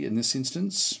autocracy in this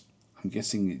instance. I'm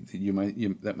guessing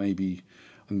that that may be.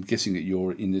 I'm guessing that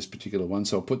you're in this particular one.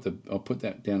 So I'll put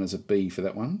that down as a B for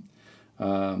that one.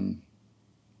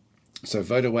 So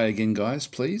vote away again, guys,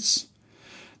 please.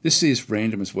 This is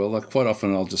random as well. Like quite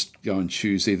often I'll just go and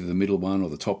choose either the middle one or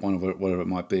the top one or whatever it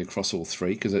might be across all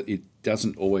three, because it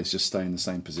doesn't always just stay in the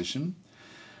same position.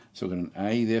 So we've got an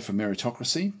A there for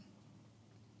meritocracy.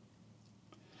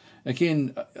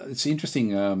 Again, it's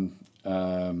interesting. Oh,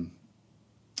 hang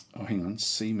on.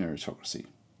 C meritocracy.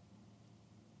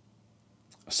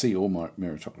 C or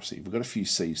meritocracy. We've got a few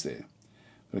C's there.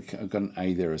 I've got an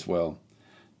A there as well.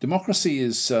 Democracy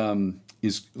is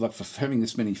like for having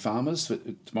this many farmers.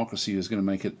 Democracy is going to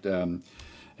make it an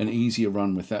easier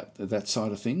run with that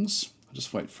side of things. I'll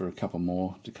just wait for a couple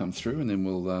more to come through, and then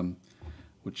we'll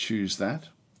choose that.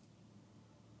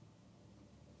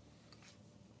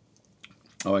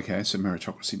 Oh, okay. So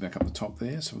meritocracy back up the top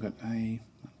there. So we've got A, 1,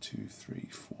 2, 3,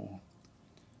 4.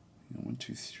 1,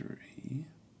 2, 3.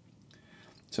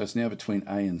 So it's now between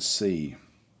A and C.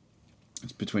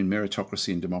 It's between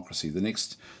meritocracy and democracy. The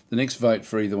next vote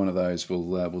for either one of those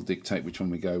will dictate which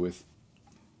one we go with,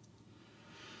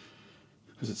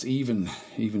 because it's even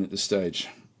at this stage.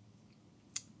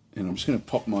 And I'm just going to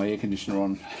pop my air conditioner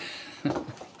on.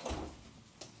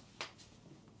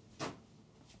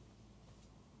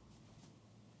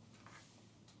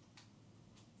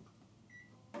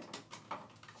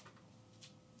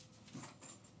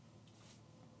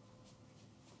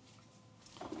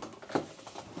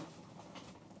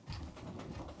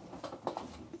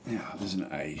 Yeah, there's an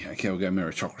A. Okay, we'll go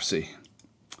meritocracy.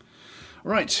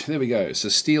 All right, there we go. So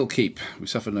Steel Keep. We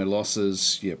suffered no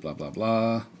losses. Yeah, blah, blah,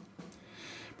 blah.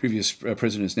 Previous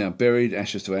president is now buried.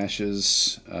 Ashes to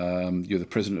ashes. You're the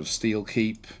president of Steel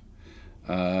Keep.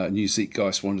 New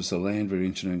Zeitgeist wanders the land. We're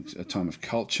entering a time of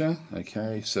culture.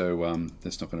 Okay, so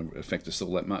that's not going to affect us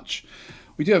all that much.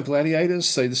 We do have gladiators,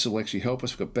 so this will actually help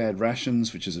us. We've got bad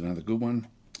rations, which is another good one.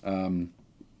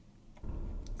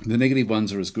 The negative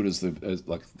ones are as good as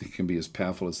like they can be as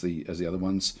powerful as the other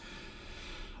ones.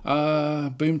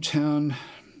 Boomtown.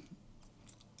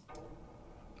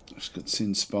 Just got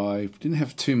Sin Spy. Didn't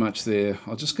have too much there.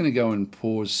 I'm just going to go and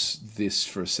pause this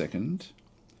for a second.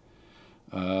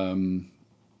 We'll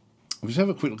just have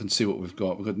a quick look and see what we've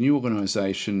got. We've got new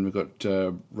organisation. We've got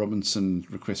Robinson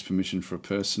requests permission for a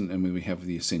person, and then we have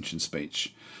the Ascension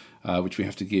speech, which we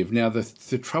have to give. Now,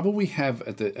 the trouble we have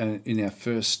at in our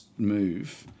first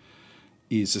move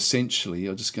is essentially,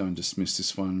 I'll just go and dismiss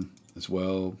this one as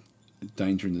well.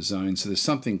 Danger in the zone. So there's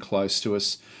something close to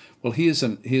us. Well, here's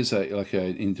an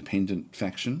independent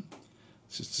faction.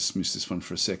 Let's just dismiss this one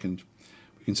for a second.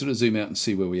 We can sort of zoom out and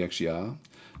see where we actually are.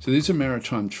 So there's a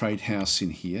maritime trade house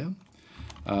in here.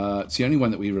 It's the only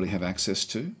one that we really have access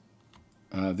to.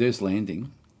 There's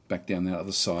landing back down the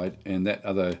other side, and that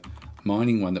other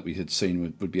mining one that we had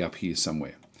seen would be up here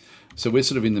somewhere. So we're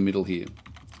sort of in the middle here,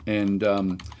 and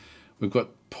we've got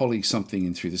Poly something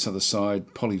in through this other side.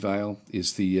 Polyvale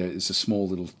is a small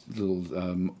little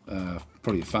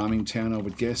probably a farming town, I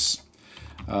would guess.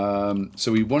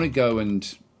 So we want to go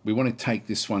and we want to take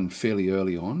this one fairly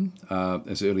early on,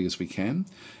 as early as we can,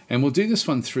 and we'll do this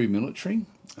one through military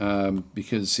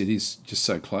because it is just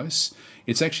so close.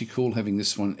 It's actually cool having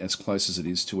this one as close as it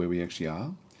is to where we actually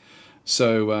are.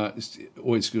 So it's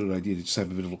always a good idea to just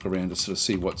have a bit of a look around to sort of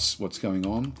see what's going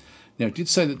on. Now, it did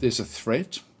say that there's a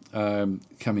threat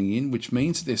coming in, which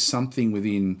means that there's something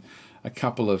within a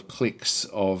couple of clicks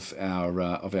of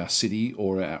our city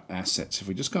or our assets. If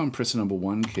we just go and press the number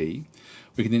 1 key,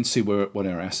 we can then see what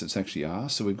our assets actually are.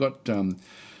 So we've got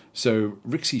so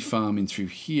Rixie Farm in through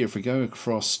here. If we go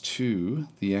across to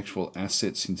the actual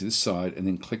assets into this side and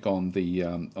then click on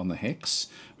the hex,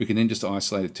 we can then just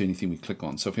isolate it to anything we click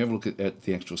on. So if we have a look at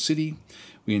the actual city,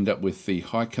 we end up with the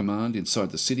High Command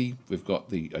inside the city. We've got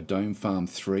the Dome Farm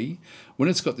 3. When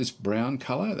it's got this brown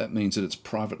colour, that means that it's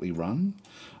privately run.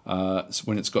 So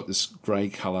when it's got this grey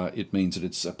colour, it means that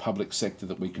it's a public sector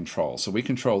that we control. So we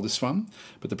control this one,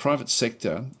 but the private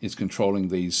sector is controlling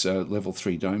these level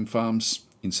 3 dome farms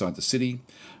inside the city.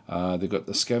 They've got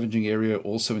the scavenging area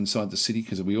also inside the city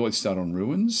because we always start on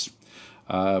ruins.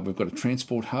 We've got a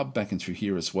transport hub back in through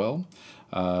here as well.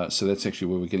 So that's actually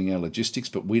where we're getting our logistics,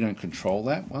 but we don't control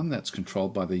that one. That's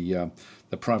controlled by the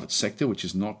private sector, which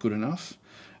is not good enough.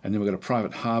 And then we've got a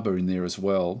private harbour in there as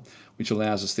well, which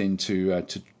allows us then to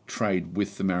trade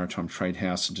with the Maritime Trade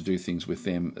House and to do things with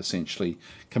them, essentially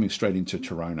coming straight into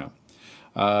Torona.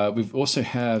 We also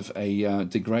have a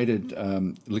degraded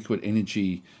liquid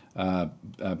energy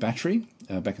battery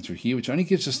back and through here, which only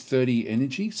gives us 30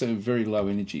 energy, so very low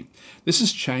energy. This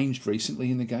has changed recently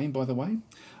in the game, by the way.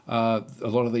 A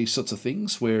lot of these sorts of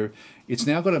things where it's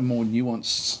now got a more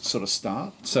nuanced sort of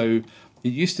start. So it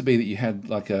used to be that you had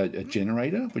like a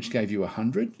generator, which gave you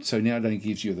 100. So now it only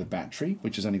gives you the battery,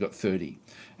 which has only got 30.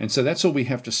 And so that's all we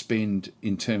have to spend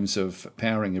in terms of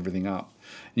powering everything up.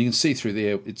 And you can see through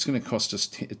there, it's going to cost us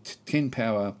 10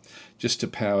 power just to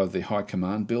power the high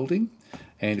command building.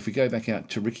 And if we go back out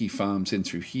to Ricky Farms and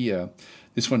through here,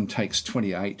 this one takes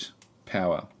 28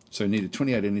 power. So needed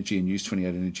 28 energy and use 28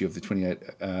 energy of the 28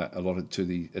 allotted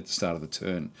to at the start of the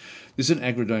turn. This is an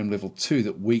Agrodome level 2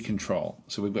 that we control.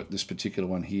 So we've got this particular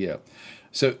one here.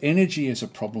 So energy is a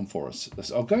problem for us.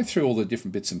 I'll go through all the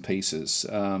different bits and pieces.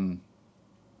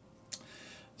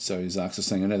 So Zarks is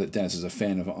saying, I know that Daz is a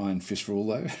fan of Iron Fist rule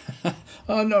though.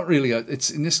 Oh, not really.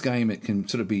 It's in this game, it can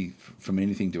sort of be from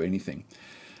anything to anything.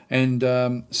 And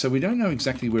so we don't know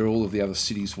exactly where all of the other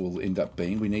cities will end up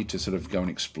being. We need to sort of go and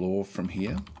explore from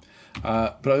here.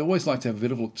 But I always like to have a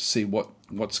bit of a look to see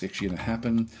what's actually going to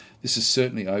happen. This is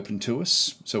certainly open to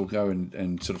us. So we'll go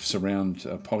and sort of surround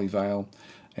Polyvale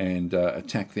and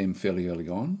attack them fairly early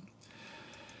on.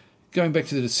 Going back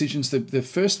to the decisions, the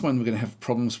first one we're going to have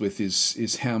problems with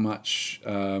is how much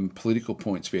political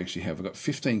points we actually have. We've got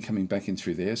 15 coming back in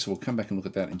through there, so we'll come back and look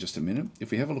at that in just a minute.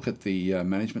 If we have a look at the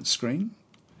management screen,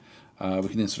 we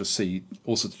can then sort of see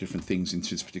all sorts of different things into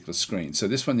this particular screen. So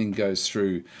this one then goes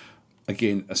through,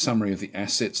 again, a summary of the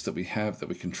assets that we have that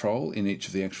we control in each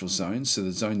of the actual zones. So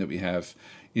the zone that we have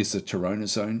is the Torona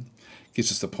zone.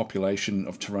 Gives us the population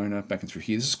of Torona back and through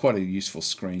here. This is quite a useful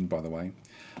screen, by the way.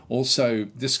 Also,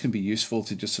 this can be useful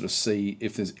to just sort of see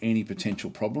if there's any potential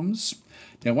problems.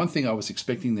 Now, one thing I was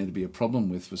expecting there to be a problem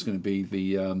with was going to be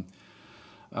the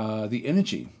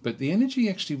energy. But the energy,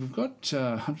 actually, we've got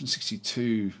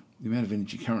 162, the amount of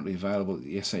energy currently available at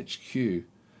the SHQ.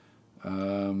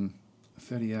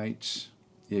 38,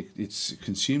 yeah, it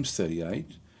consumes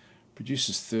 38,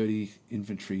 produces 30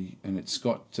 inventory, and it's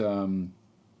got,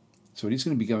 so it is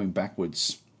going to be going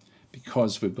backwards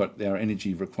because we've got our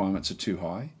energy requirements are too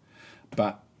high,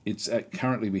 but it's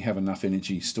currently we have enough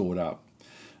energy stored up.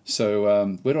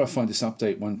 So where do I find this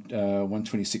update?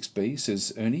 126B,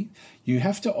 says Ernie. You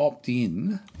have to opt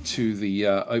in to the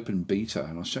open beta,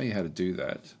 and I'll show you how to do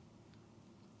that.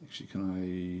 Actually,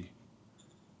 can I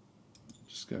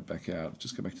just go back out?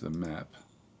 Just go back to the map.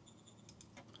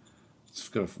 It's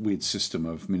got a weird system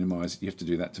of minimize. You have to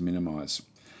do that to minimize.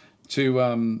 If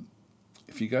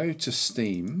you go to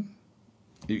Steam,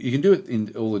 you can do it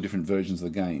in all the different versions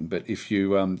of the game, but if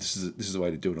you this is the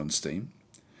way to do it on Steam.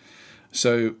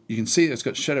 So you can see it's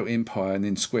got Shadow Empire and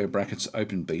then square brackets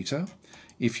open beta.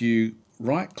 If you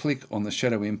right click on the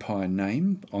Shadow Empire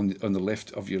name on the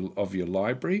left of your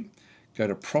library, go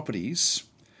to Properties,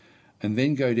 and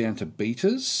then go down to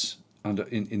Betas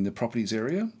in the Properties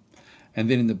area. And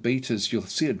then in the betas, you'll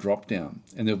see a drop down,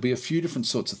 and there'll be a few different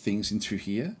sorts of things in through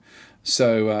here.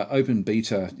 So open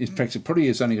beta, in fact, it probably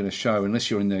is only going to show unless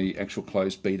you're in the actual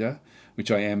closed beta, which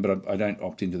I am, but I don't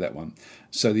opt into that one.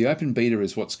 So the open beta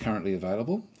is what's currently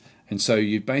available. And so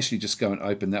you basically just go and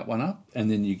open that one up,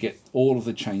 and then you get all of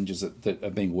the changes that are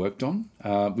being worked on,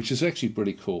 which is actually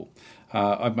pretty cool.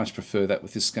 I'd much prefer that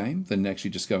with this game than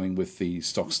actually just going with the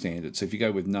stock standard. So if you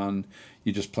go with none,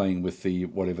 you're just playing with the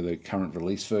whatever the current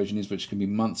release version is, which can be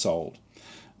months old.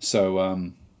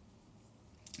 So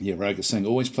yeah, Rogue is saying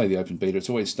always play the open beta. It's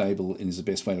always stable and is the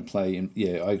best way to play. And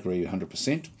yeah, I agree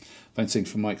 100%. I'm saying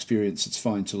from my experience, it's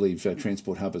fine to leave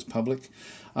Transport Hub as public.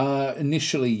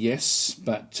 Initially, yes,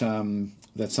 but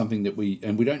that's something that we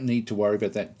don't need to worry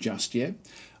about that just yet.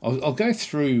 I'll go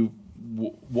through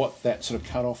what that sort of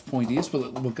cut-off point is,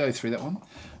 but we'll go through that one.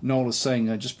 Noel is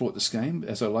saying, I just bought this game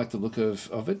as I like the look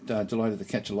of it. Delighted to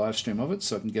catch a live stream of it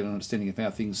so I can get an understanding of how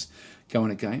things go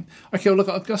in a game. Okay, well, look,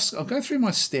 I'll go through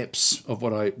my steps of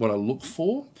what I look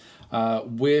for,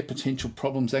 where potential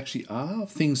problems actually are,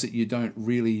 things that you don't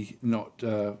really not...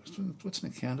 what's an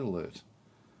account alert?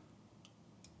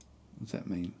 What does that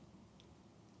mean?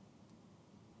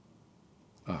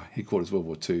 Oh, Headquarters World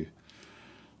War II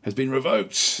has been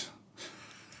revoked.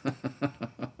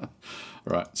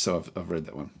 Right, so I've read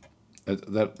that one.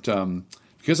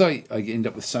 Because I end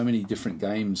up with so many different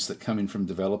games that come in from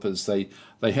developers, they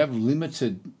have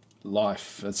limited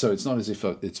life, and so it's not as if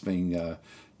it's being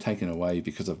taken away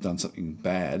because I've done something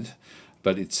bad.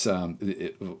 But it's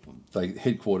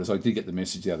Headquarters. I did get the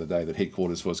message the other day that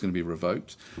Headquarters was going to be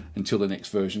revoked until the next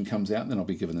version comes out, and then I'll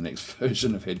be given the next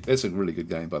version of Headquarters. That's a really good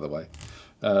game, by the way.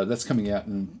 That's coming out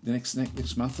in the next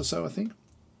month or so, I think.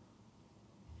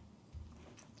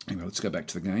 Anyway, let's go back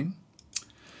to the game.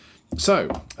 So,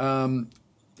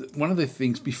 one of the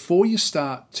things before you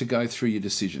start to go through your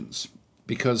decisions,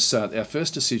 because our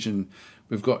first decision,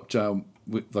 we've got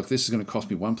like this is going to cost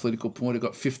me 1 political point. I've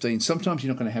got 15. Sometimes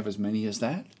you're not going to have as many as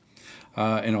that,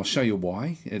 and I'll show you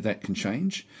why that can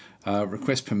change.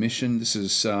 Request permission. This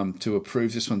is to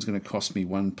approve. This one's going to cost me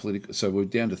 1 political. So we're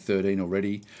down to 13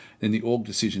 already. Then the org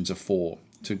decisions are 4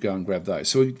 to go and grab those.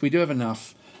 So we do have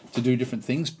enough to do different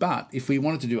things. But if we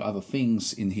wanted to do other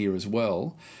things in here as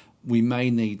well, we may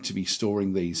need to be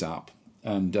storing these up.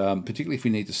 And particularly if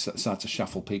we need to start to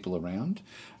shuffle people around.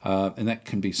 And that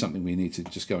can be something we need to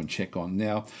just go and check on.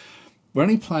 Now, we're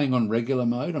only playing on regular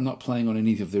mode. I'm not playing on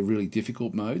any of the really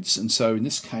difficult modes. And so in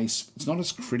this case, it's not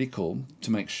as critical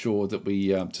to make sure that we,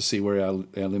 to see where our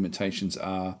limitations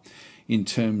are in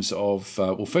terms of,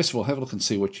 well, first of all, have a look and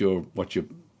see what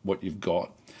you've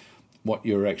got, what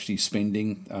you're actually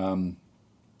spending.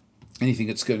 Anything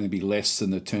that's going to be less than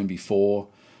the turn before.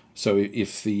 So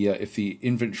if the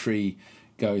inventory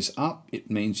goes up, it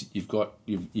means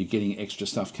you're getting extra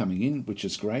stuff coming in, which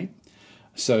is great.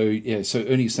 So yeah, so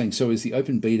Ernie's saying, so is the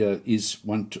open beta is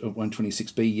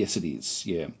 126B? Yes, it is.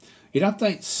 Yeah, it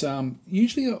updates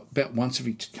usually about once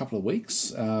every couple of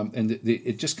weeks, and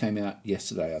it just came out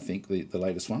yesterday, I think, the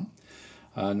latest one.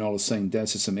 Noel is saying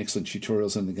Daz has some excellent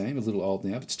tutorials in the game, a little old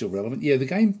now, but still relevant. Yeah,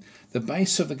 the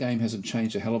base of the game hasn't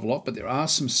changed a hell of a lot, but there are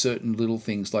some certain little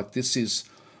things like there's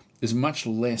much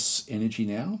less energy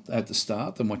now at the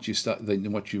start than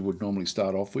what you would normally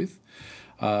start off with.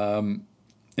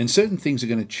 And certain things are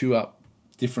going to chew up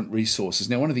different resources.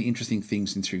 Now, one of the interesting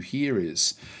things in through here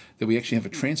is that we actually have a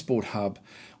transport hub,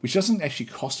 which doesn't actually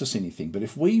cost us anything. But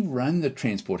if we run the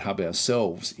transport hub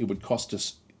ourselves, it would cost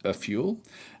us a fuel.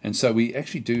 And so we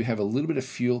actually do have a little bit of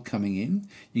fuel coming in.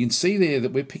 You can see there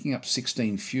that we're picking up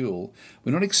 16 fuel.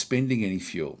 We're not expending any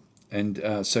fuel, and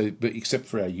but except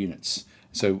for our units.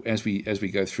 So as we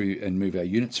go through and move our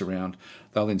units around,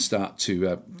 they'll then start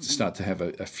to have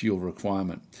a fuel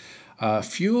requirement.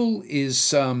 Fuel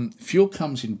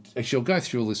comes in. Actually, I'll go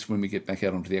through all this when we get back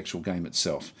out onto the actual game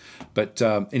itself. But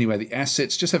anyway, the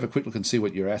assets. Just have a quick look and see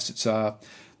what your assets are.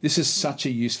 This is such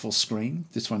a useful screen.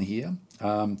 This one here.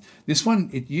 This one,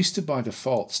 it used to by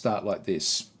default start like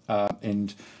this,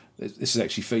 and this is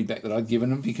actually feedback that I'd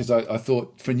given them because I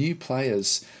thought for new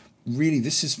players, really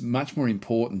this is much more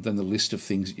important than the list of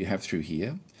things that you have through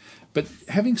here. But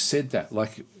having said that,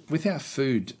 like with our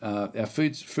food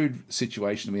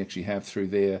situation we actually have through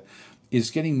there is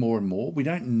getting more and more. We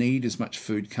don't need as much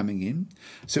food coming in.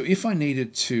 So if I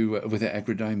needed to, with our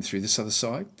agrodome through this other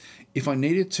side, if I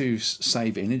needed to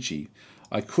save energy,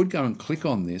 I could go and click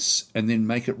on this and then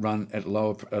make it run at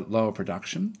lower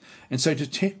production. And so to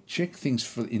check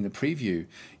things in the preview,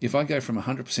 if I go from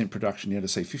 100% production now to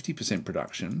say 50%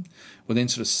 production, we'll then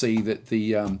sort of see that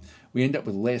we end up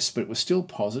with less, but we're still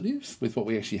positive with what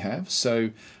we actually have. So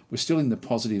we're still in the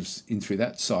positives in through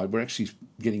that side. We're actually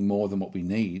getting more than what we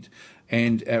need.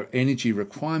 And our energy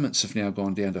requirements have now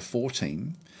gone down to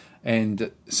 14. And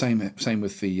same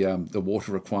with the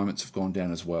water requirements have gone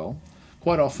down as well.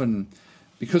 Quite often,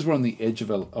 because we're on the edge of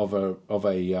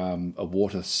a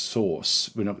water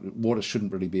source, water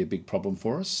shouldn't really be a big problem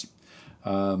for us.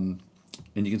 And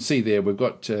you can see there we've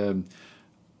got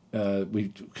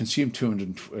we consumed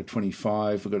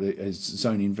 225. We've got a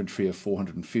zone inventory of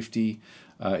 450.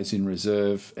 It's in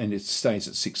reserve and it stays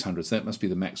at 600. So that must be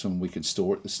the maximum we can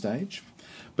store at this stage.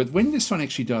 But when this one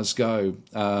actually does go,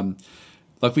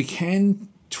 like we can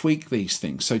tweak these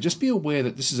things. So just be aware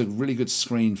that this is a really good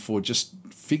screen for just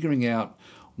figuring out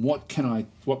what can I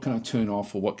turn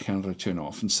off or what can't I turn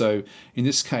off. And so in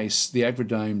this case, the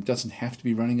agrodome doesn't have to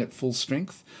be running at full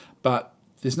strength, but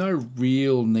there's no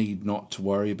real need not to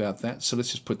worry about that. So let's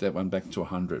just put that one back to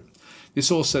 100. This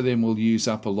also then will use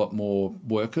up a lot more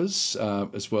workers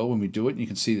as well when we do it. And you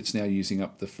can see it's now using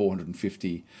up the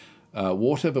 450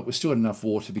 water, but we're still at enough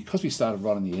water because we started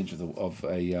right on the edge of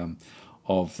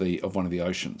one of the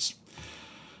oceans.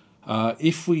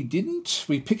 If we didn't,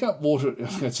 we pick up water.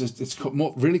 It's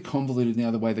really convoluted now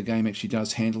the way the game actually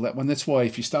does handle that one. That's why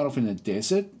if you start off in a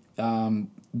desert,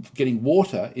 getting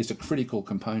water is a critical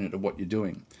component of what you're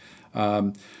doing.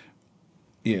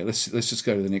 Yeah, let's just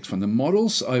go to the next one. The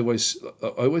models, I always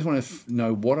want to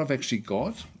know what I've actually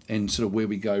got and sort of where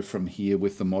we go from here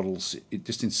with the models,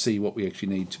 just to see what we actually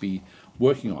need to be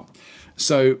working on.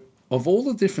 So of all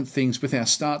the different things with our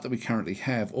start that we currently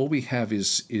have, all we have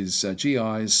is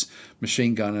GIs,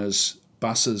 machine gunners,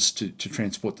 buses to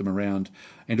transport them around,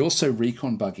 and also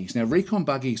recon buggies. Now, recon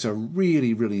buggies are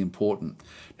really, really important.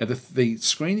 Now, the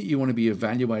screen that you want to be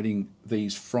evaluating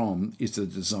these from is the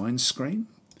design screen.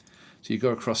 So you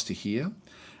go across to here,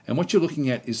 and what you're looking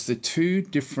at is the two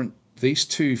different these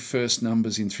two first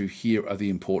numbers in through here are the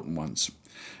important ones.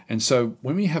 And so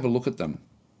when we have a look at them,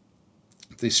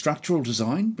 the structural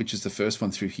design, which is the first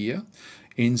one through here,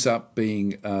 ends up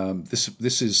being,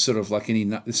 this is sort of like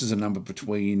this is a number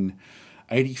between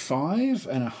 85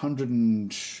 and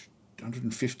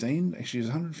 115. Actually, is it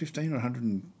 115 or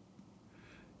 100?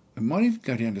 It might even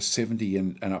go down to 70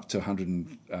 and up to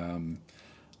 100.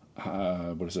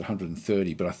 What is it,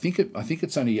 130? But I think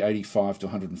it's only 85 to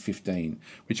 115,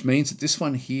 which means that this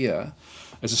one here,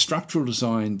 as a structural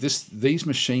design, these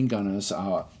machine gunners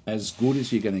are as good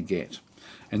as you're going to get.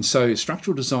 And so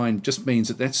structural design just means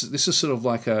that this is sort of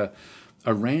like a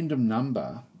random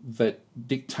number that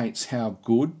dictates how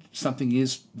good something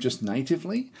is just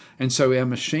natively. And so our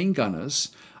machine gunners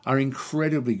are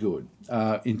incredibly good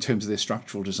in terms of their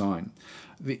structural design.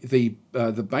 The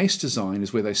base design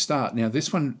is where they start. Now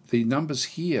this one, the numbers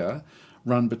here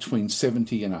run between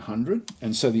 70 and 100,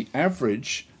 and so the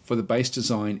average for the base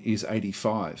design is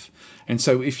 85. And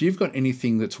so if you've got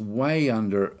anything that's way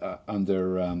under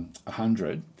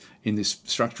 100 in this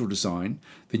structural design,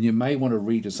 then you may want to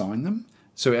redesign them.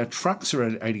 So our trucks are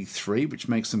at 83, which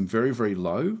makes them very, very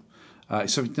low.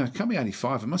 So no, it can't be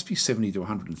 85. It must be 70 to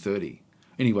 130.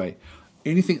 Anyway,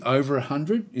 anything over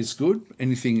 100 is good.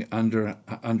 Anything under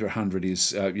 100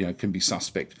 is can be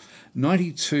suspect.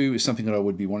 92 is something that I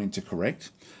would be wanting to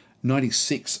correct.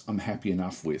 96 I'm happy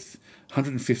enough with.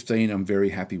 115 I'm very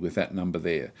happy with that number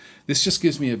there. This just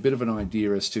gives me a bit of an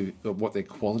idea as to what their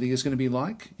quality is going to be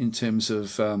like in terms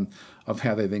of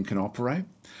how they then can operate.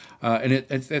 And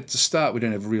at the start we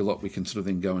don't have a real lot we can sort of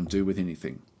then go and do with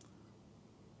anything.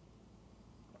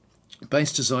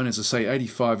 Base design, as I say,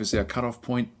 85 is our cutoff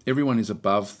point. Everyone is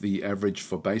above the average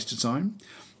for base design.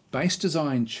 Base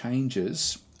design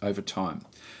changes over time.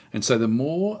 And so the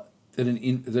more that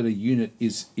a unit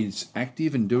is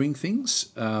active and doing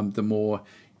things, the more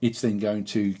it's then going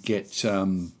to get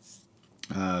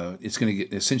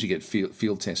essentially get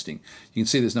field testing. You can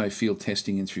see there's no field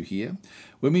testing in through here.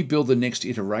 When we build the next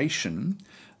iteration,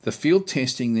 the field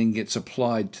testing then gets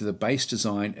applied to the base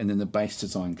design, and then the base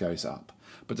design goes up.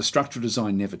 But the structural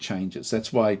design never changes.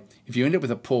 That's why if you end up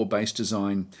with a poor base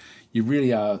design, you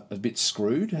really are a bit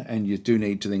screwed, and you do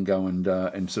need to then go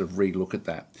and sort of relook at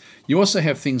that. You also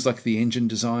have things like the engine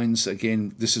designs.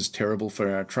 Again, this is terrible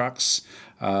for our trucks,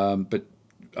 but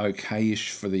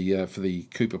okay-ish for the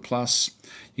Cooper Plus.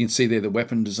 You can see there the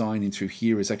weapon design in through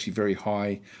here is actually very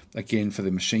high, again, for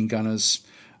the machine gunners.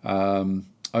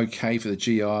 Okay for the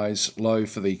GIs, low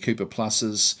for the Cooper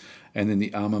Pluses, and then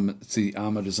the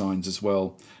armor designs as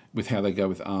well, with how they go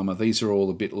with armor. These are all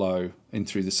a bit low in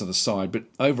through this other side, but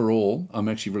overall, I'm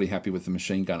actually really happy with the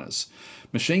machine gunners.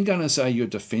 Machine gunners are your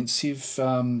defensive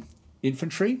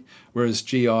infantry, whereas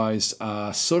GIs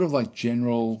are sort of like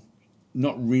general,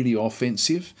 not really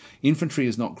offensive. Infantry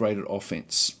is not great at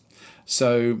offense.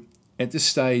 So at this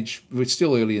stage, we're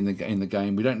still early in the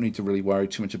game. We don't need to really worry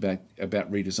too much about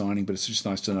redesigning, but it's just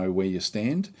nice to know where you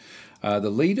stand. The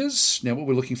leaders, now what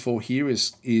we're looking for here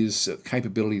is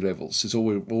capability levels, is all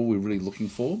we're really looking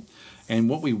for. And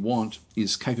what we want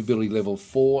is capability level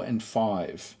 4 and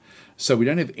 5. So we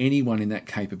don't have anyone in that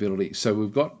capability. So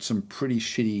we've got some pretty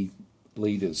shitty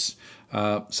leaders.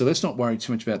 So let's not worry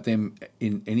too much about them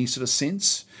in any sort of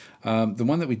sense. The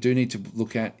one that we do need to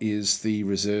look at is the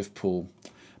reserve pool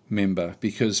member,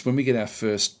 because when we get our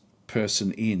first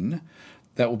person in,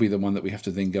 that will be the one that we have to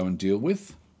then go and deal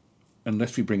with,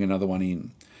 unless we bring another one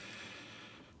in.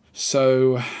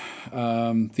 So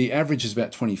the average is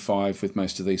about 25 with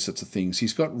most of these sorts of things.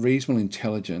 He's got reasonable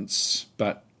intelligence,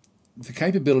 but the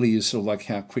capability is sort of like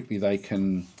how quickly they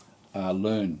can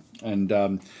learn. And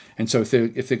so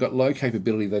if they've got low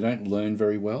capability, they don't learn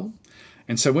very well.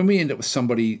 And so when we end up with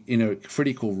somebody in a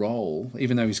critical role,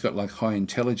 even though he's got like high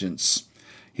intelligence,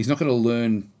 he's not going to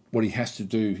learn what he has to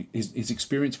do. His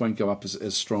experience won't go up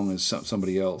as strong as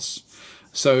somebody else.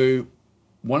 So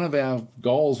one of our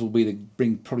goals will be to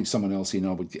bring probably someone else in,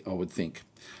 I would think.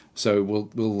 So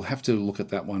we'll have to look at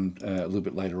that one a little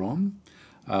bit later on.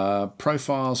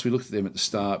 Profiles, we looked at them at the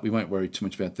start. We won't worry too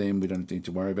much about them. We don't need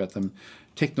to worry about them.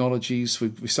 Technologies,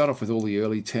 we start off with all the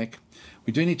early tech.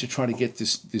 We do need to try to get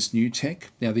this new tech.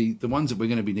 Now, the ones that we're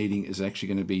going to be needing is actually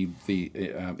going to be the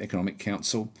Economic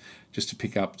Council, just to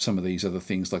pick up some of these other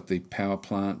things like the power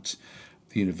plant,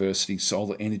 the university.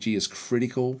 Solar energy is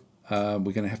critical. We're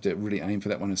going to have to really aim for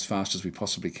that one as fast as we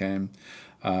possibly can.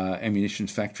 Ammunition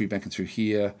factory back and through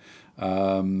here.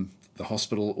 The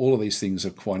hospital, all of these things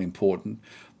are quite important.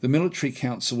 The military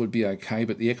council would be okay,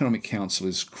 but the economic council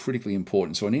is critically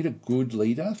important. So I need a good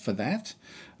leader for that.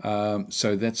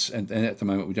 So that's, and at the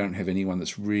moment we don't have anyone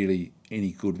that's really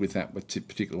any good with that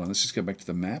particular one. Let's just go back to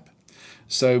the map.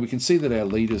 So we can see that our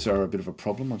leaders are a bit of a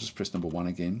problem. I'll just press number 1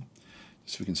 again,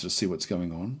 so we can sort of see what's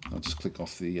going on. I'll just click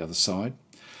off the other side.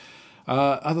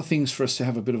 Other things for us to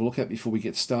have a bit of a look at before we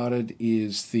get started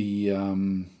is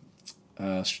the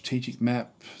strategic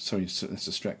map. Sorry, so that's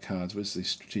the strat cards. Where's the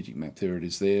strategic map? There it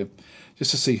is there.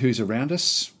 Just to see who's around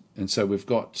us. And so we've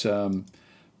got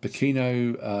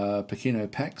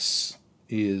Pekino Pax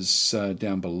is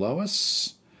down below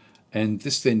us. And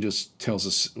this then just tells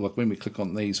us, like when we click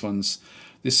on these ones,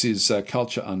 this is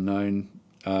culture unknown.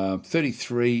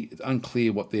 33,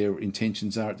 unclear what their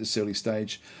intentions are at this early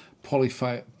stage.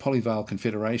 Polyvale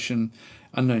Confederation,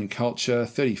 unknown culture.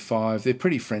 35, they're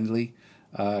pretty friendly.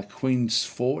 Queen's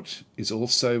Fort is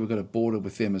also, we've got a border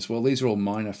with them as well. These are all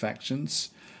minor factions.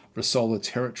 Rasola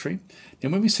territory.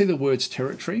 And when we see the words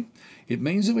territory, it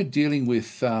means that we're dealing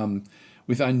with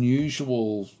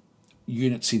unusual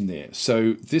units in there.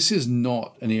 So this is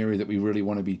not an area that we really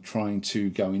want to be trying to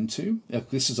go into.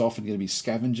 This is often going to be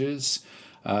scavengers,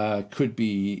 could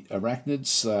be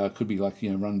arachnids, could be like,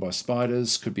 run by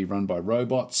spiders, could be run by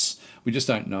robots. We just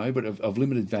don't know, but of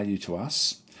limited value to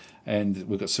us. And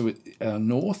we've got, so our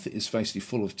north is basically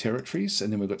full of territories,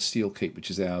 and then we've got Steel Keep, which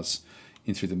is ours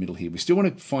in through the middle here. We still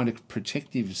want to find a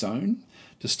protective zone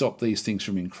to stop these things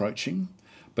from encroaching,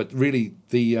 but really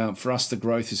for us the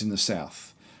growth is in the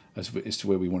south as to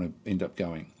where we want to end up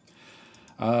going.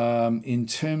 In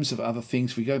terms of other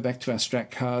things, we go back to our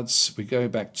strat cards, we go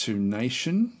back to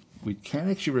nation. We can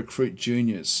actually recruit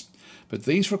juniors, but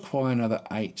these require another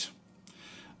 8.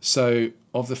 So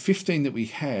of the 15 that we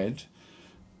had,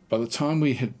 by the time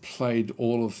we had played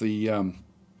all of the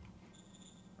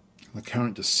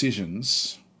current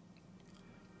decisions,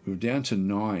 we were down to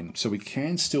 9. So we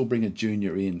can still bring a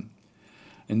junior in.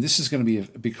 And this is going to be,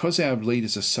 because our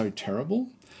leaders are so terrible,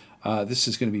 this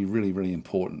is going to be really, really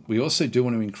important. We also do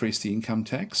want to increase the income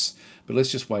tax, but let's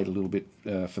just wait a little bit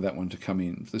for that one to come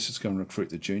in. Let's just go and recruit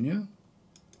the junior.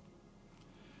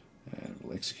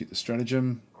 We'll execute the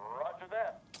stratagem. Roger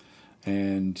that.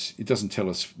 And it doesn't tell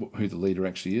us who the leader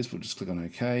actually is. We'll just click on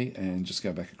OK and just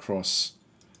go back across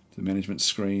to the management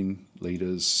screen,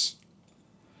 leaders.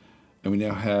 And we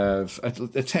now have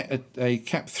a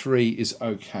cap 3 is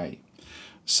OK.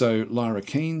 So Lyra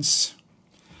Keynes,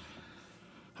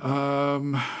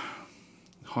 high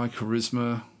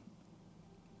charisma,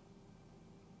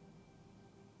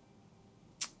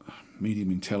 medium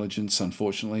intelligence,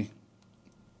 unfortunately.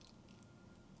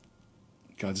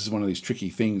 God, this is one of these tricky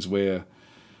things where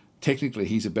technically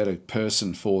he's a better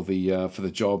person for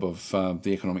the job of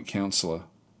the economic counsellor.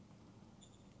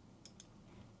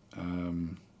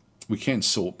 We can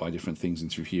sort by different things in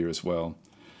through here as well.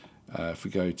 If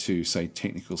we go to, say,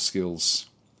 technical skills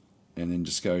and then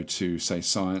just go to, say,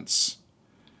 science,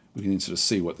 we can then sort of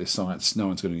see what their science, no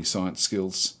one's got any science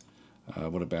skills.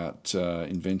 What about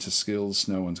inventor skills?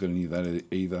 No one's got any of that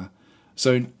either.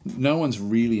 So no one's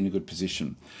really in a good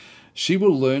position. She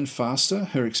will learn faster.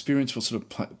 Her experience will sort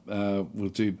of will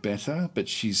do better, but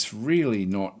she's really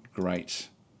not great.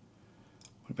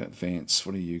 What about Vance?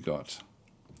 What do you got?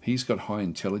 He's got high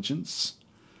intelligence.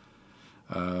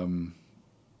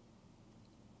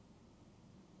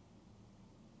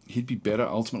 He'd be better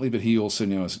ultimately, but he also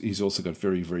now he's also got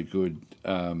very, very good.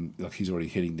 Like he's already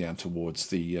heading down towards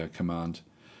the command.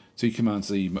 So he commands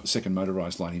the 2nd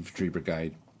Motorised Light Infantry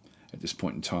Brigade at this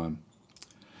point in time.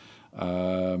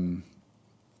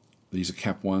 These are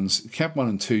cap 1s. Cap 1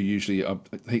 and 2 usually are,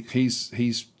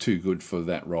 he's too good for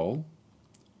that role.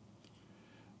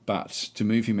 But to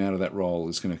move him out of that role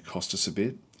is going to cost us a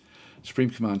bit. Supreme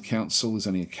Command Council is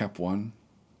only a cap 1.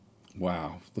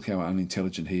 Wow, look how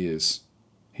unintelligent he is.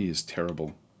 He is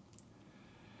terrible.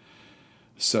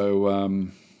 So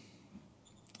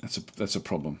that's a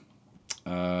problem.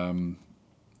 The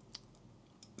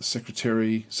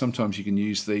secretary, sometimes you can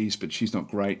use these, but she's not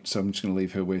great, so I'm just going to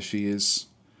leave her where she is.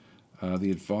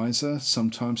 The advisor,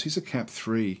 sometimes he's a cap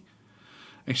 3.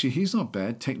 Actually, he's not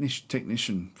bad.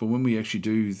 Technician, for when we actually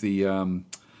do the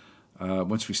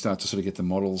once we start to sort of get the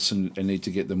models and need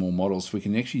to get the more models, we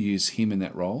can actually use him in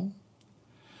that role.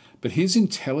 But his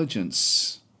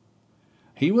intelligence,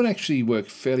 he would actually work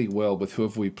fairly well with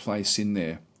whoever we place in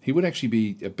there. He would actually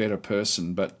be a better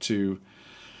person, but to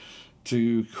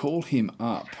call him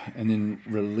up and then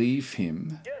relieve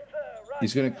him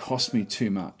is going to cost me too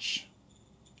much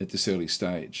at this early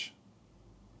stage.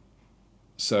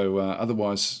 So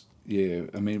otherwise, yeah,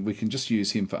 I mean, we can just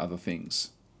use him for other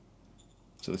things.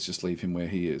 So let's just leave him where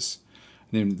he is.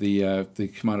 And then the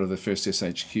commander of the 1st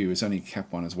SHQ is only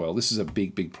cap 1 as well. This is a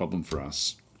big, big problem for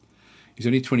us. He's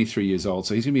only 23 years old,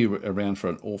 so he's going to be around for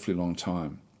an awfully long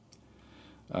time.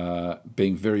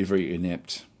 Being very, very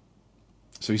inept.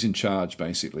 So he's in charge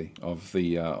basically of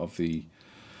the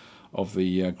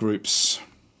groups.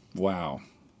 Wow,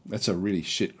 that's a really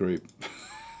shit group.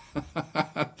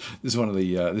 This is one of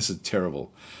the. This is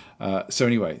terrible. So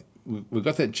anyway, we've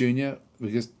got that junior.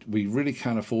 We really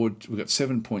can't afford. We've got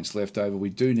 7 points left over. We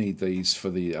do need these for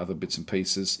the other bits and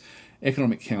pieces.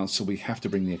 Economic Council. We have to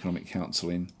bring the Economic Council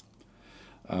in.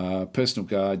 Personal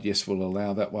Guard. Yes, we'll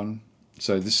allow that one.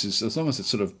 So this is, as long as it's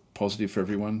sort of positive for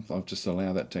everyone, I'll just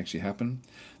allow that to actually happen.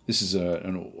 This is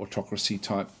an autocracy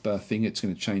type thing. It's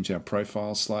going to change our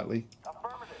profile slightly.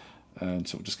 And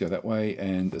so we'll just go that way.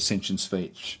 And Ascension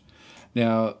Speech.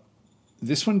 Now,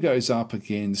 this one goes up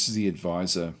again. This is the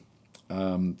advisor.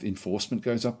 Enforcement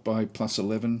goes up by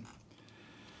 +11.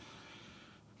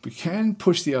 We can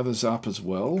push the others up as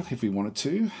well if we wanted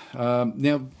to.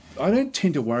 Now, I don't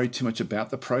tend to worry too much about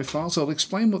the profiles. I'll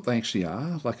explain what they actually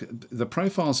are. Like, the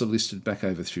profiles are listed back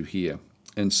over through here.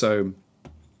 And so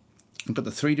I've got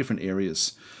the 3 different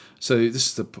areas. So this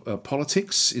is the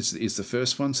politics is the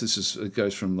first one. So it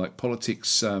goes from like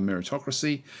politics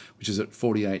meritocracy, which is at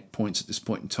 48 points at this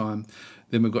point in time.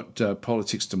 Then we've got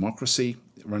politics democracy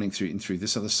running through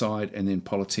this other side, and then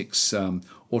politics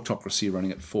autocracy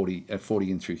running at 40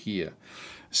 in through here.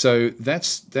 So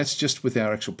that's just with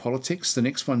our actual politics. The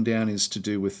next one down is to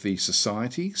do with the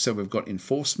society. So we've got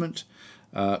enforcement,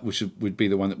 which would be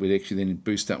the one that we'd actually then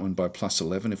boost that one by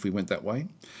 +11 if we went that way.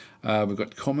 We've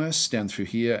got commerce down through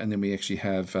here, and then we actually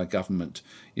have government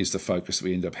is the focus that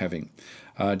we end up having.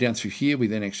 Down through here, we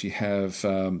then actually have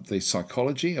the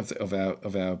psychology of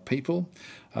our people.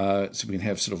 So we can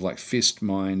have sort of like fist,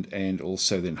 mind, and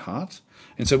also then heart.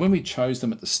 And so when we chose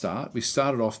them at the start, we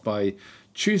started off by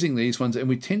choosing these ones, and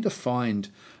we tend to find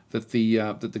that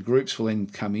the groups will then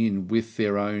come in with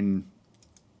their own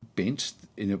bent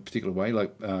in a particular way.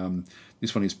 Like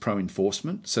this one is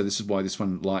pro-enforcement, so this is why this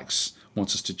one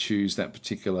wants us to choose that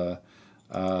particular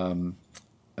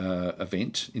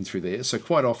event in through there. So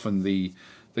quite often the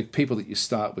people that you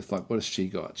start with, like, what has she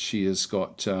got? She has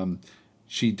got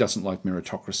she doesn't like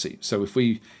meritocracy. So if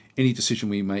any decision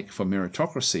we make for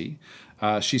meritocracy,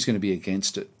 she's going to be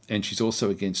against it, and she's also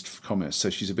against commerce. So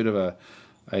she's a bit of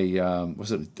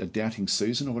a doubting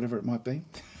Susan or whatever it might be.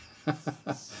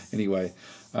 Anyway,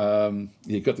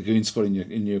 you've got the goon squad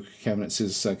in your cabinet,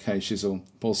 says Kay Shizzle.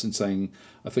 Paulson saying,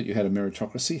 I thought you had a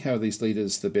meritocracy. How are these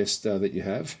leaders the best that you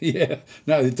have? Yeah,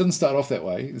 no, it doesn't start off that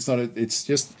way. It's not. It's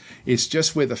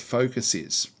just where the focus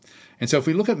is. And so if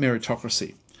we look at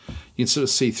meritocracy, you can sort of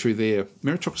see through there,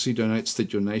 meritocracy denotes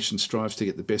that your nation strives to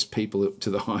get the best people to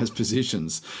the highest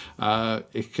positions.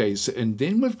 Okay, so, and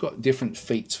then we've got different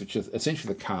feats, which are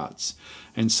essentially the cards.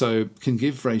 And so can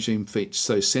give regime feats.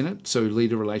 So Senate, so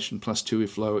leader relation +2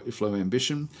 if low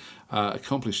ambition.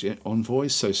 Accomplished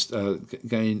envoys, so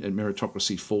gain at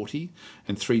meritocracy 40,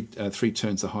 and three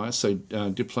turns the highest. So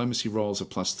diplomacy roles are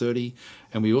 +30,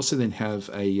 and we also then have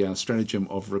a stratagem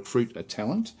of recruit a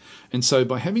talent. And so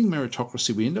by having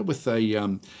meritocracy, we end up with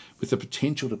the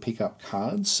potential to pick up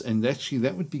cards, and actually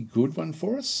that would be a good one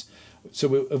for us. So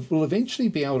we'll eventually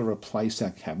be able to replace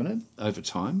our cabinet over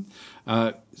time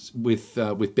with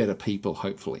better people,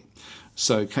 hopefully.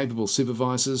 So capable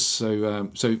supervisors.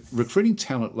 So recruiting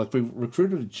talent, like we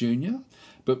recruited a junior,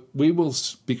 but we will,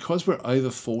 because we're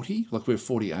over 40, like we're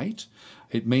 48,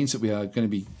 it means that we are going to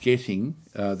be getting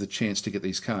the chance to get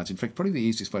these cards. In fact, probably the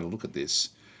easiest way to look at this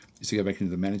is to go back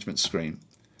into the management screen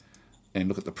and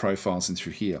look at the profiles in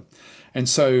through here. And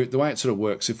so the way it sort of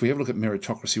works, if we have a look at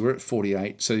meritocracy, we're at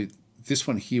 48. So this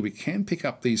one here, we can pick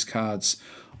up these cards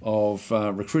of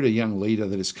recruit a young leader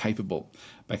that is capable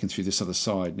back in through this other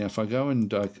side. Now, if I go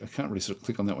and I can't really sort of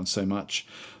click on that one so much.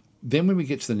 Then when we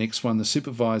get to the next one, the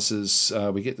supervisors,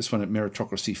 we get this one at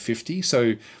meritocracy 50.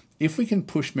 So if we can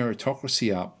push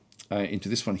meritocracy up into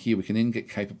this one here, we can then get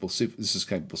capable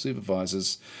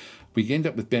supervisors. We end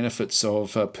up with benefits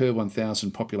of per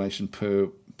 1,000 population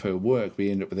per work. We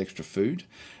end up with extra food,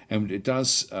 and it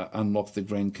does unlock the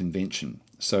Grand Convention.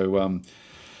 So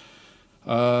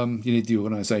you need the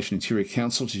Organisation Interior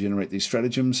Council to generate these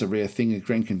stratagems. A rare thing, a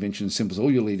Grand Convention assembles all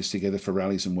your leaders together for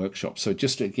rallies and workshops. So it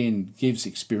just, again, gives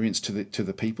experience to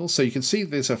the people. So you can see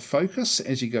there's a focus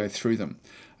as you go through them.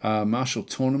 Martial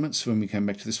tournaments, when we come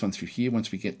back to this one through here,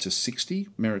 once we get to 60,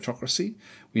 meritocracy,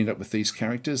 we end up with these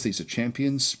characters. These are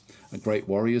champions, great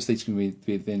warriors. These can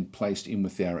be then placed in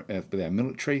with our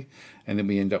military. And then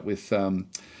we end up with...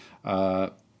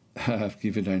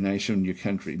 give a donation, your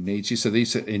country needs you. So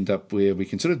these end up where we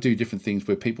can sort of do different things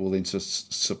where people will then sort of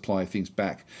supply things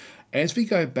back. As we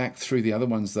go back through the other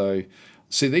ones though,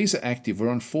 see these are active. We're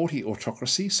on 40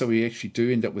 autocracy, so we actually do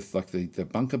end up with like the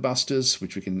bunker busters,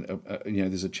 which we can,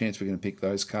 there's a chance we're going to pick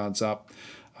those cards up.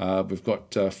 We've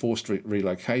got forced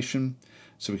relocation,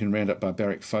 so we can round up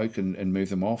barbaric folk and move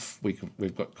them off.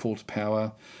 We've got call to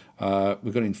power.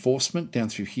 We've got enforcement down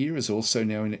through here is also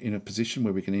now in a position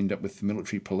where we can end up with the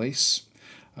military police.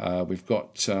 We've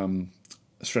got a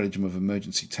stratagem of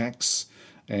emergency tax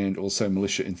and also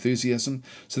militia enthusiasm.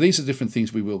 So these are different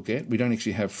things we will get. We don't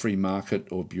actually have free market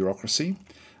or bureaucracy.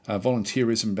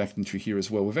 Volunteerism back in through here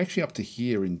as well. We've actually up to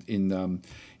here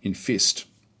in Fist,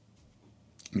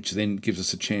 which then gives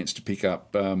us a chance to pick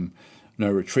up no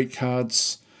retreat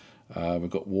cards. We've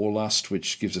got Warlust,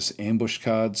 which gives us ambush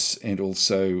cards, and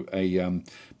also a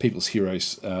People's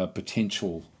Heroes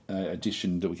potential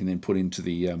addition that we can then put into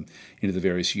the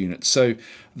various units. So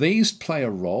these play a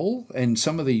role, and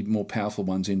some of the more powerful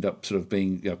ones end up sort of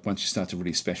being, once you start to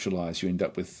really specialise, you end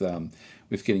up with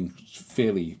getting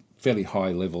fairly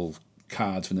high level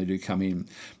cards when they do come in.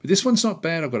 But this one's not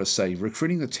bad, I've got to say.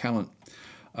 Recruiting the talent.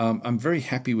 I'm very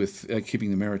happy with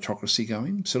keeping the meritocracy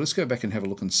going. So let's go back and have a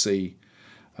look and see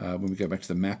when we go back to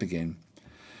the map again.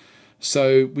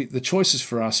 So the choices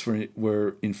for us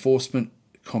were enforcement,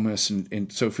 commerce,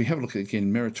 and so if we have a look at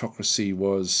again, meritocracy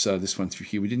was this one through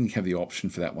here. We didn't have the option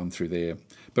for that one through there.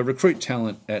 But recruit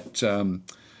talent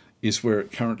is where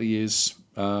it currently is.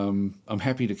 I'm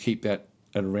happy to keep that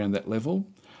at around that level.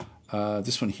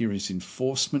 This one here is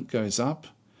enforcement goes up.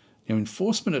 Now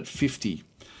enforcement at 50.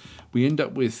 We end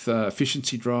up with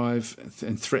efficiency drive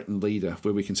and threatened leader,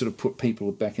 where we can sort of put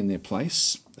people back in their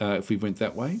place if we went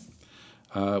that way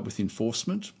with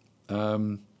enforcement.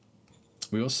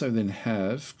 We also then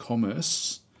have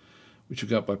commerce, which will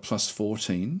go up by plus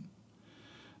 14.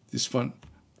 This one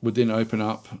would then open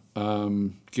up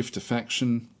gift to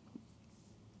faction.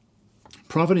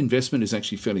 Private investment is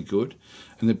actually fairly good,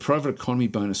 and the private economy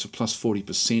bonus of plus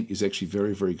 40% is actually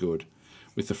very, very good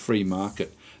with the free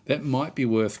market. That might be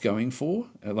worth going for,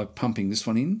 like pumping this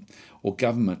one in, or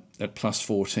government at plus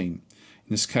 14. In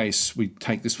this case, we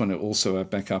take this one also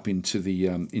back up into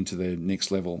the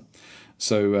next level.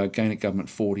 So gain at government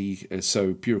 40,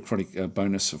 so bureaucratic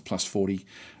bonus of plus 40,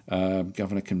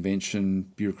 governor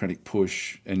convention, bureaucratic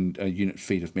push, and a unit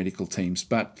feed of medical teams.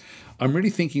 But I'm really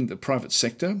thinking the private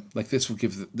sector, like this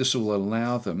will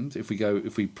allow them, if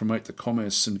we promote the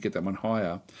commerce and get that one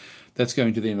higher, that's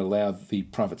going to then allow the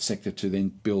private sector to then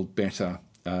build better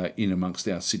in amongst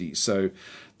our cities. So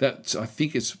that I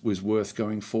think was worth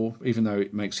going for, even though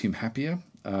it makes him happier.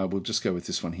 We'll just go with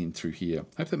this one in through here.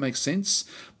 Hope that makes sense.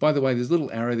 By the way, there's a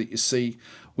little arrow that you see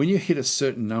when you hit a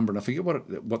certain number, and I forget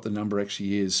what the number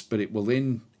actually is, but it will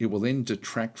then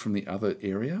detract from the other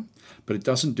area, but it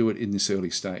doesn't do it in this early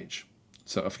stage.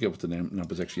 So I forget what the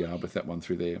numbers actually are with that one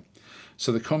through there.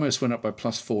 So the commerce went up by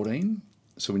plus 14.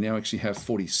 So we now actually have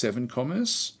 47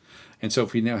 commerce. And so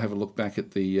if we now have a look back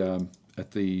at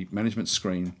the management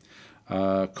screen,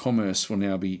 commerce will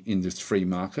now be in this free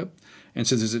market. And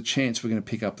so there's a chance we're going to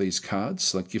pick up these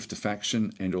cards like gift to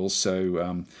faction and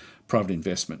also private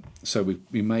investment. So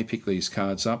we may pick these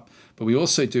cards up, but we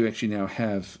also do actually now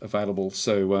have available.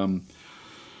 So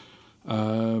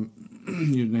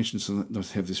your nation does not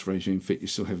have this regime fit. You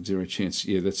still have zero chance.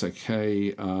 Yeah, that's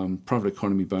okay. Private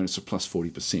economy bonus of plus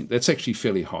 40%. That's actually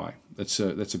fairly high. That's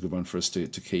a good one for us to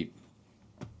keep.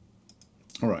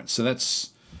 All right, so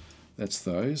that's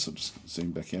those. I'll just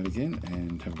zoom back out again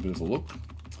and have a bit of a look.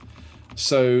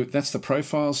 So that's the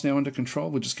profiles now under control.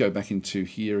 We'll just go back into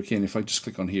here again. If I just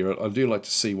click on here, I do like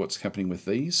to see what's happening with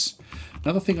these.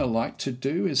 Another thing I like to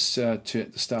do is at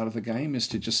the start of the game is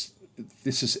to just,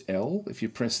 this is L. If you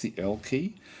press the L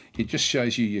key, it just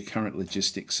shows you your current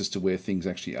logistics as to where things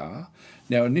actually are.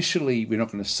 Now, initially, we're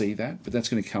not going to see that, but that's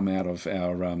going to come out of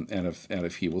our out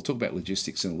of here. We'll talk about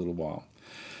logistics in a little while.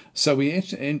 So we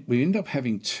end up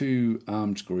having two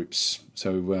armed groups.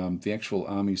 So the actual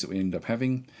armies that we end up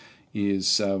having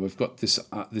is we've got this.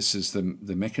 This is the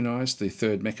mechanized, the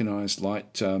 3rd mechanized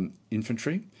light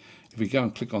infantry. If we go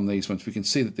and click on these ones, we can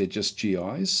see that they're just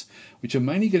GIs, which are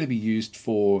mainly going to be used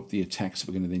for the attacks that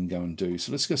we're going to then go and do.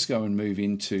 So let's just go and move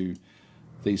into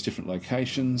these different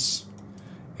locations.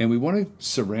 And we want to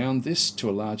surround this to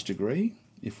a large degree,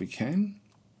 if we can.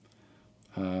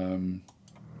 Now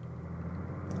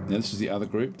this is the other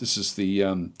group. This is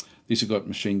the, these have got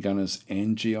machine gunners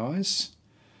and GIs.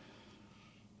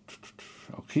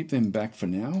 I'll keep them back for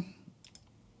now.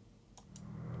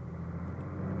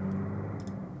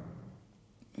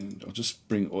 And I'll just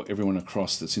bring everyone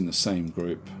across that's in the same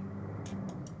group.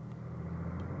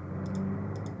 There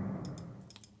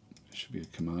should be a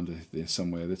commander there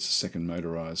somewhere. That's the 2nd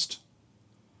motorized.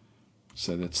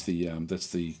 So that's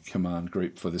the command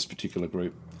group for this particular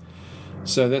group.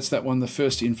 So that's that one. The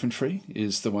 1st infantry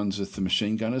is the ones with the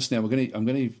machine gunners. Now I'm going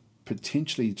to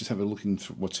potentially just have a look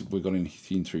into what we've got in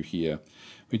through here.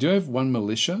 We do have one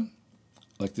militia.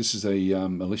 Like this is a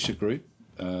militia group.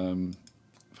 If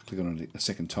I click on it a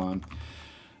second time.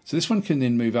 So this one can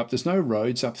then move up. There's no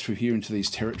roads up through here into these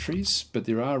territories, but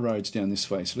there are roads down this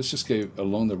way. So let's just go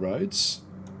along the roads.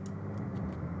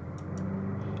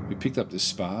 We picked up this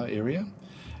spa area.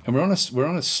 And we're on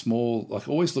a small, like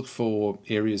always look for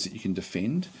areas that you can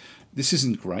defend. This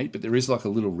isn't great, but there is like a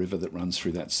little river that runs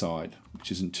through that side, which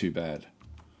isn't too bad.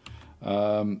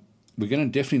 We're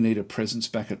going to definitely need a presence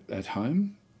back at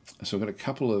home. So I've got a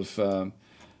couple of, I've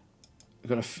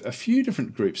got a few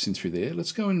different groups in through there.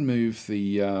 Let's go and move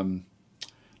the,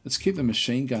 let's keep the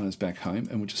machine gunners back home,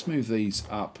 and we'll just move these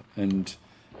up, and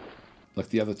like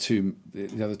the other two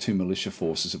militia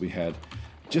forces that we had,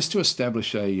 just to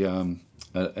establish an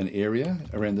area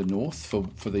around the north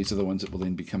for these are the ones that will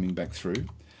then be coming back through.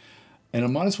 And I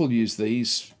might as well use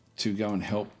these to go and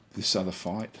help this other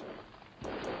fight.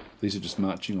 These are just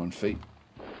marching on feet.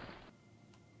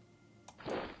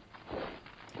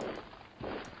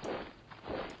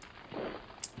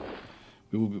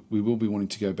 We will be wanting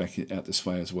to go back out this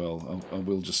way as well. I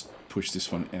will just push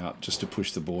this one out just to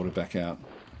push the border back out.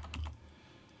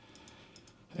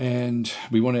 And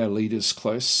we want our leaders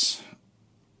close.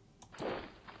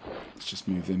 Let's just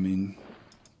move them in.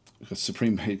 We've got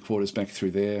Supreme Headquarters back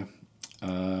through there.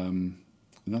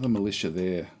 Another militia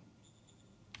there.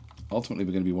 Ultimately,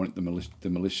 we're going to be wanting the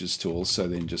militias to also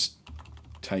then just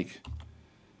take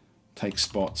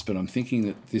spots. But I'm thinking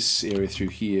that this area through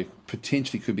here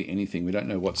potentially could be anything. We don't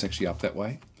know what's actually up that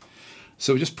way.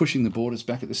 So we're just pushing the borders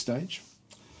back at this stage.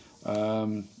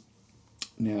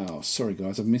 Now, sorry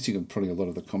guys, I'm missing probably a lot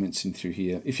of the comments in through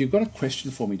here. If you've got a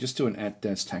question for me, just do an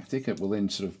 @DazTactic. It will then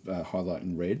sort of highlight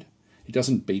in red. It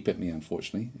doesn't beep at me,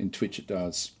 unfortunately. In Twitch it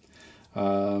does.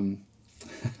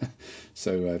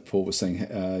 So Paul was saying,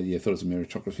 yeah, thought it was a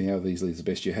meritocracy. How are these leaders the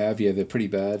best you have? Yeah, they're pretty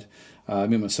bad.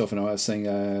 Me, myself, and I was saying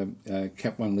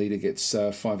Cap 1 leader gets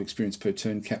 5 experience per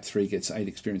turn. Cap 3 gets 8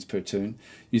 experience per turn.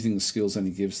 Using the skills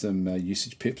only gives them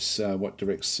usage pips, what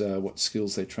directs what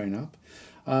skills they train up.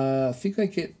 I think they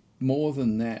get more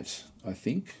than that, I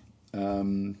think. I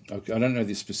don't know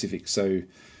the specifics, so,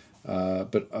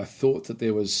 but I thought that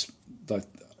there was, like,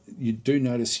 you do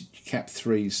notice Cap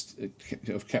 3s,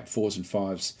 of Cap 4s and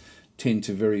 5s tend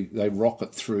to they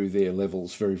rocket through their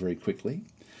levels very, very quickly.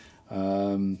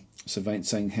 So Vaint's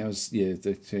saying,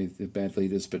 the bad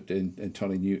leaders, but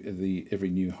entirely new, every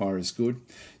new hire is good.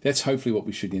 That's hopefully what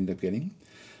we should end up getting.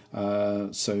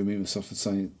 So me myself is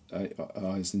saying,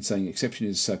 exception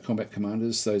is combat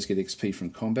commanders. Those get XP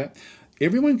from combat.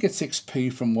 Everyone gets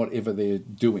XP from whatever they're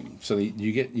doing. So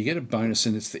you get a bonus,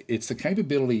 and it's the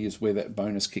capability is where that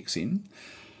bonus kicks in.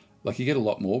 Like you get a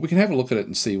lot more. We can have a look at it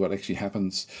and see what actually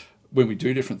happens when we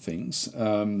do different things.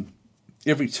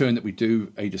 Every turn that we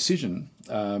do a decision,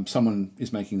 someone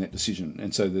is making that decision,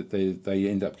 and so that they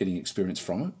end up getting experience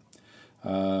from it.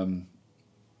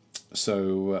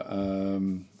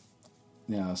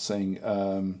 Now saying.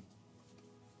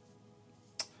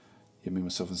 Yeah, me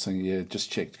myself and saying, yeah, just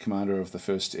checked. Commander of the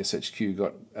first SHQ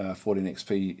got 14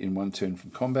 XP in 1 turn from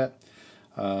combat.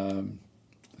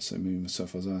 So me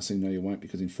myself, I was asking, no, you won't,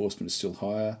 because enforcement is still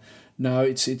higher. No,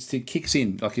 it kicks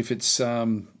in. Like if it's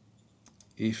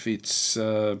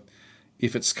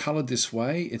coloured this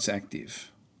way, it's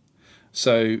active.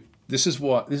 So this is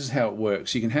how it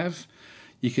works. You can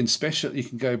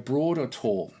go broad or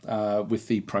tall with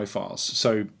the profiles.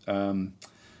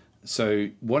 So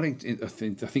what I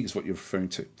think is what you're referring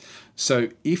to. So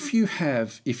it's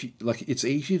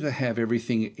easier to have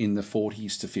everything in the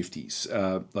 40s to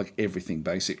 50s, like everything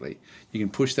basically. You can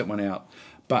push that one out,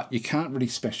 but you can't really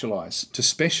specialize. To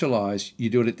specialize, you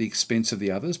do it at the expense of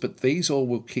the others, but these all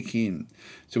will kick in.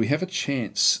 So we have a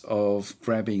chance of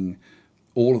grabbing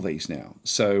all of these now.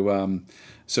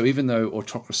 So even though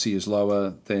autocracy is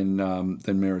lower than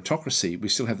meritocracy, we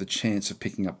still have the chance of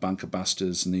picking up bunker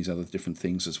busters and these other different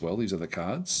things as well, these other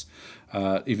cards,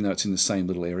 even though it's in the same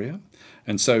little area.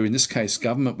 And so in this case,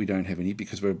 government, we don't have any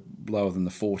because we're lower than the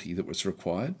 40 that was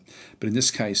required. But in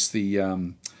this case, we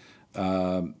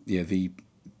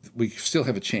still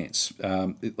have a chance.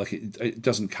 It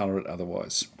doesn't colour it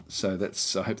otherwise. So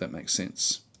I hope that makes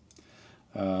sense.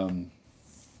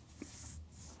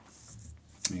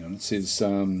 Hang on, it says,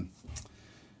 no,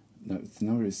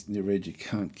 it's the red, you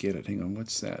can't get it. Hang on,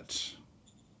 what's that?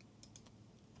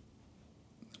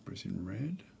 Numbers in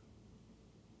red.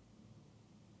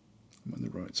 I'm on the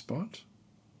right spot.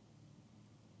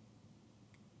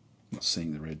 Not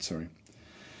seeing the red, sorry.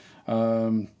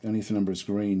 Only if the number is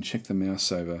green, check the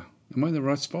mouse over. Am I in the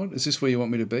right spot? Is this where you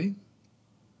want me to be?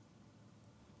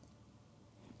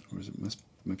 Or is it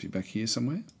might be back here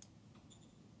somewhere?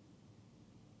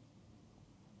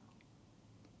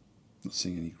 Not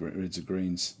seeing any reds or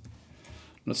greens.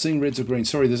 Not seeing reds or greens.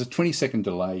 Sorry, there's a 20-second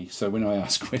delay. So when I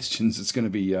ask questions, it's going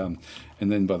to be, and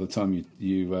then by the time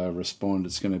you respond,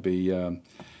 it's going to be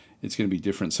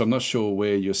different. So I'm not sure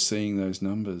where you're seeing those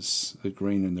numbers, the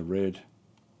green and the red.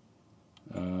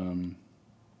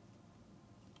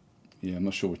 Yeah, I'm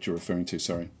not sure what you're referring to.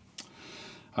 Sorry,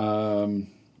 not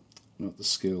the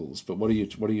skills, but what are you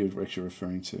actually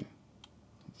referring to? The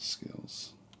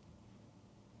skills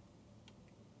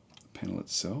panel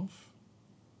itself.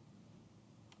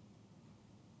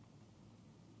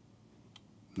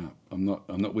 No, I'm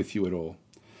not with you at all.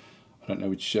 I don't know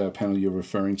which panel you're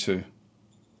referring to. Do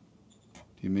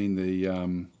you mean the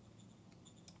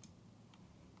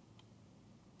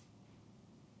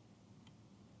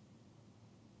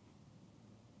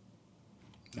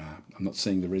Nah, I'm not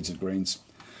seeing the reds or greens.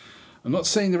 I'm not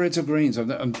seeing the reds or greens.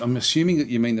 I'm assuming that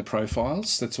you mean the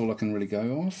profiles. That's all I can really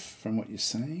go off from what you're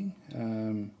saying.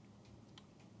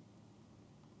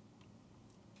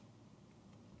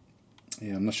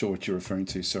 Yeah, I'm not sure what you're referring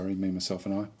to. Sorry, me, myself,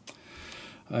 and I.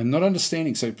 I'm not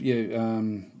understanding. So yeah,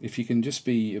 if you can just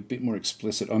be a bit more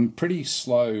explicit. I'm pretty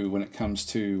slow when it comes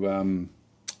to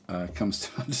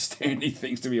understanding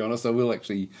things. To be honest,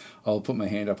 I'll put my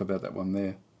hand up about that one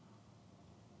there.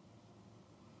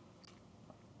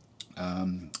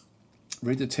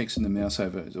 Read the text in the mouse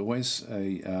over. It's always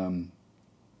it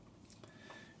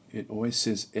always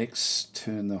says X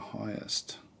turn the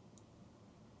highest.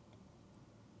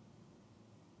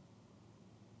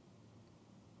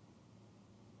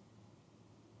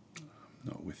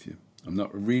 I'm not with you. I'm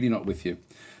really not with you.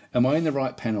 Am I in the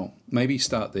right panel? Maybe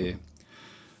start there.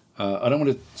 I don't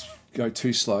want to go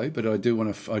too slow, but I do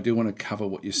want to cover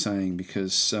what you're saying,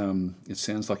 because it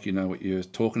sounds like you know what you're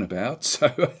talking about. So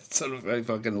sort of, if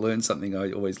I can learn something,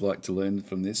 I always like to learn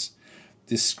from this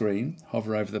screen.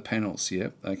 Hover over the panels.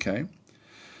 Yep. Okay.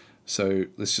 So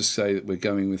let's just say that we're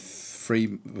going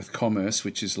with commerce,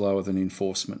 which is lower than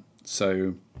enforcement.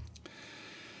 So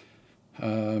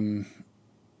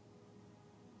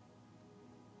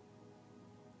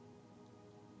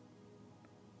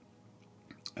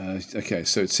okay,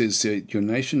 so it says your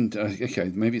nation,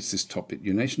 okay, maybe it's this top bit.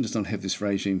 Your nation does not have this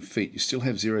regime feat. You still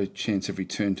have 0 chance every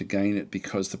turn to gain it,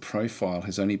 because the profile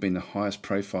has only been the highest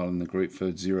profile in the group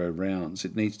for 0 rounds.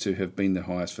 It needs to have been the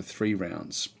highest for 3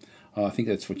 rounds. Oh, I think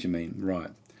that's what you mean, right.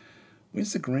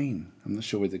 Where's the green? I'm not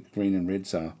sure where the green and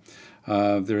reds are.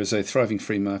 There is a thriving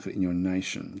free market in your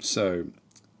nation. So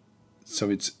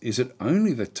is it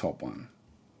only the top one?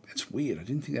 That's weird. I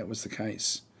didn't think that was the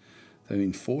case. The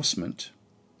enforcement...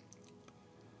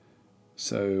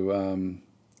 So you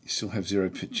still have 0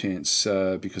 chance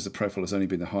because the profile has only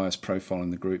been the highest profile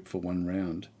in the group for 1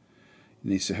 round. It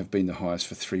needs to have been the highest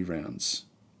for 3 rounds.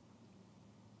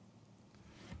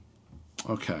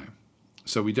 Okay,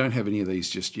 so we don't have any of these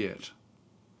just yet.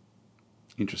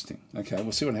 Interesting. Okay,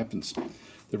 we'll see what happens.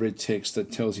 The red text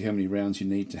that tells you how many rounds you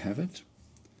need to have it.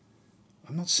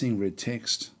 I'm not seeing red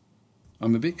text.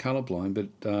 I'm a bit colourblind, but...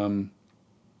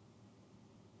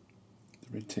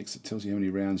 red text that tells you how many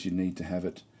rounds you need to have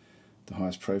it, the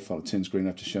highest profile. It turns green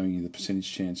after showing you the percentage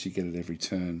chance you get it every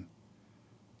turn.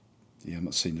 Yeah, I'm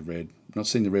not seeing the red. I'm not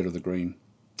seeing the red or the green.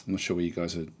 I'm not sure where you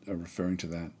guys are referring to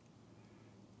that.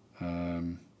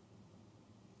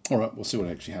 All right, we'll see what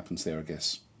actually happens there, I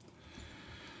guess.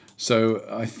 So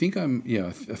I think I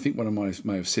think what I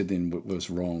may have said then was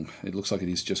wrong. It looks like it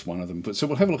is just one of them. But so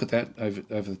we'll have a look at that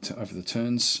over the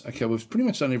turns. Okay, we've pretty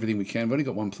much done everything we can. We've only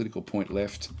got one political point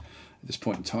left at this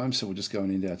point in time, so we'll just go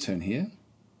and end our turn here.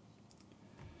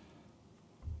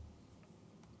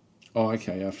 Oh,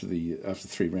 okay. After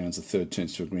 3 rounds, the third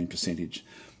turns to a green percentage.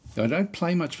 I don't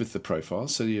play much with the profile,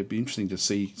 so it'd be interesting to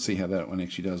see how that one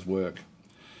actually does work.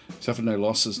 Suffered no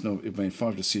losses. No, it made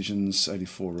 5 decisions.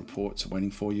 84 reports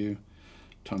waiting for you.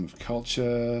 Time of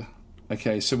culture.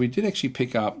 Okay, so we did actually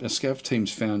pick up. Our scout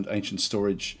teams found ancient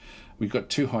storage. We've got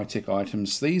 2 high-tech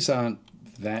items. These aren't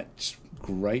that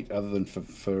great, other than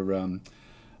and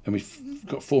we've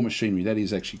got 4 machinery. That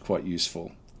is actually quite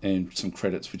useful, and some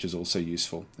credits, which is also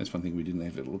useful. That's one thing we didn't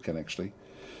have a look at actually.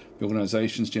 The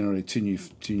organisations generated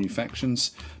two new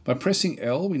factions. By pressing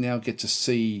L, we now get to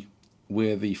see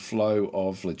where the flow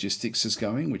of logistics is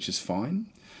going, which is fine.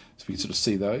 So we can sort of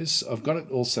see those. I've got it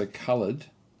also coloured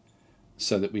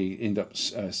so that we end up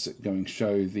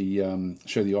show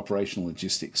the operational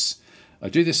logistics. I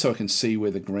do this so I can see where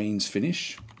the greens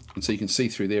finish. And so you can see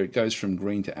through there, it goes from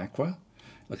green to aqua.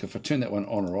 Like if I turn that one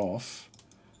on or off,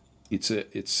 it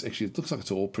looks like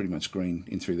it's all pretty much green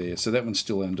in through there. So that one's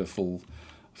still under full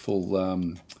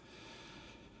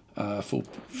full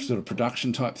sort of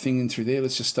production type thing in through there.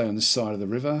 Let's just stay on this side of the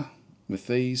river with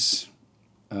these.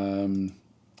 I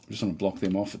just want to block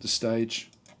them off at this stage.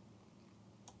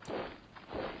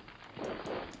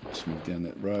 Just move down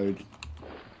that road.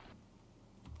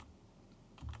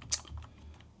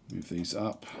 Move these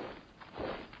up.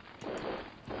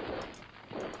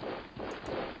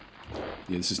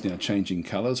 Yeah, this is now changing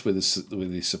colours where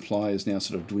the supply is now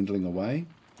sort of dwindling away.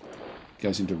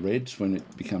 Goes into red when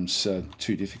it becomes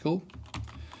too difficult.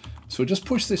 So we'll just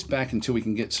push this back until we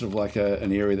can get sort of like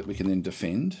an area that we can then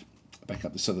defend. Back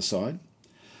up this other side.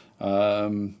 If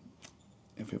we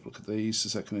have a look at these,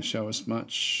 is that going to show us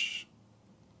much?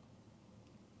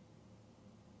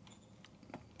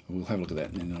 We'll have a look at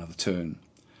that in another turn.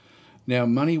 Now,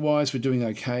 money-wise, we're doing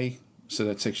okay. So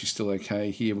that's actually still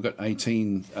okay. Here we've got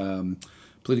 18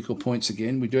 political points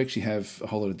again. We do actually have a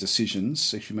whole lot of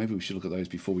decisions. Actually, maybe we should look at those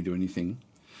before we do anything.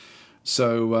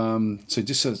 So,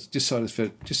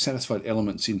 dissatisfied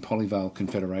elements in Polyvale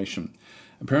Confederation.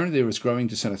 Apparently there is growing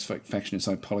dissatisfaction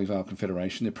inside Polyvale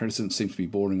Confederation. The president seems to be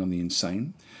bordering on the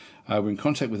insane. We're in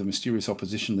contact with a mysterious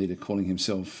opposition leader calling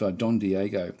himself Don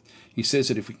Diego. He says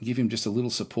that if we can give him just a little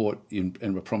support and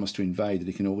a promise to invade, that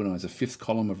he can organise a fifth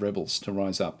column of rebels to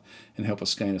rise up and help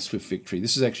us gain a swift victory.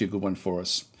 This is actually a good one for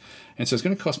us. And so it's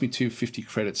going to cost me 250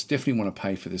 credits. Definitely want to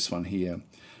pay for this one here.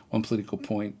 One political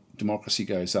point, democracy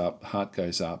goes up, heart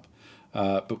goes up.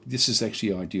 But this is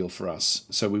actually ideal for us.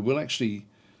 So we will actually,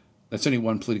 that's only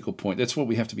one political point. That's what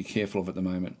we have to be careful of at the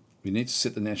moment. We need to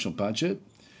set the national budget,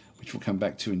 which we'll come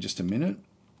back to in just a minute.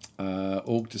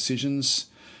 Org decisions.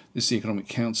 This is the Economic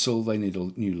Council. They need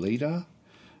a new leader.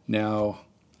 Now,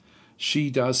 she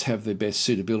does have the best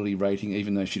suitability rating,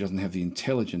 even though she doesn't have the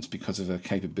intelligence because of her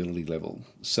capability level.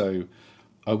 So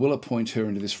I will appoint her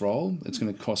into this role. It's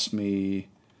going to cost me...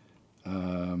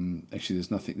 actually,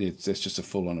 there's nothing. That's just a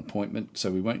full-on appointment.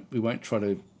 So we won't try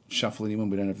to shuffle anyone.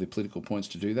 We don't have the political points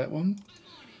to do that one.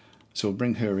 So we'll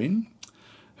bring her in.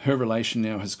 Her relation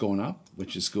now has gone up,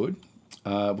 which is good.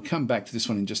 We'll come back to this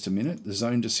one in just a minute. The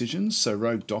zone decisions. So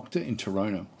Rogue Doctor in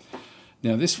Torona.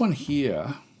 Now this one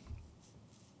here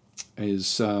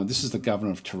is this is the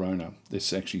governor of Torona.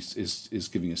 This actually is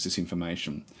giving us this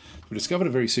information. We discovered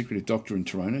a very secretive doctor in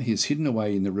Torona. He is hidden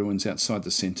away in the ruins outside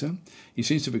the centre. He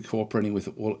seems to be cooperating with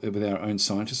our own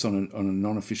scientists on a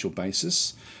non-official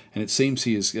basis, and it seems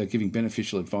he is giving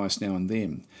beneficial advice now and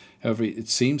then. However, it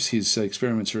seems his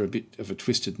experiments are a bit of a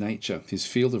twisted nature. His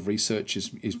field of research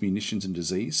is munitions and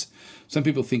disease. Some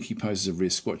people think he poses a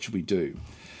risk. What should we do?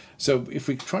 So if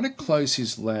we try to close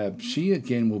his lab, she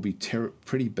again will be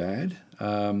pretty bad.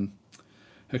 Her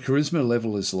charisma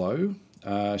level is low.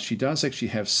 She does actually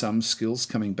have some skills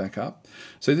coming back up.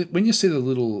 So that when you see the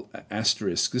little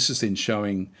asterisk, this is then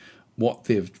showing what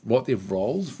they've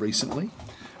rolled recently.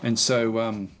 And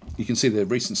so you can see the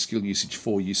recent skill usage,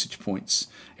 4 usage points.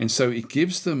 And so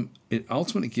it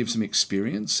ultimately gives them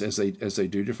experience as they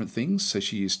do different things. So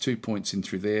she used 2 points in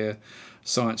through there.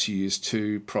 Science she used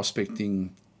 2,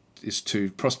 prospecting is 2.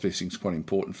 Prospecting is quite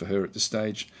important for her at this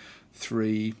stage.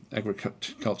 3,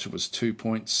 agriculture was 2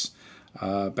 points.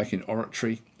 Back in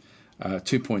oratory,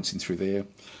 2 points in through there.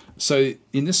 So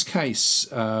in this case,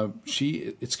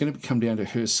 it's going to come down to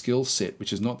her skill set,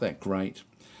 which is not that great.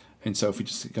 And so if we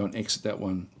just go and exit that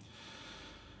one.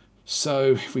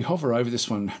 So if we hover over this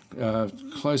one,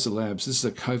 close the labs, this is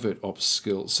a covert ops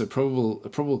skill. So a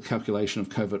probable calculation of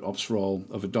covert ops roll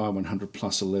of a die 100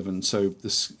 plus 11. So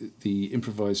the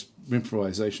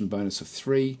improvisation bonus of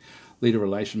 3, leader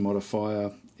relation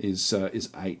modifier is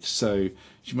 8. So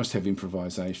she must have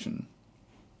improvisation.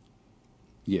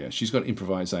 Yeah, she's got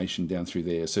improvisation down through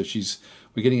there. So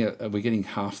we're getting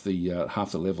half the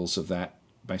levels of that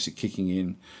basic kicking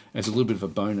in as a little bit of a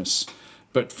bonus.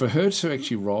 But for her to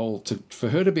actually for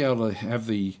her to be able to have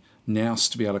the nous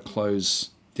to be able to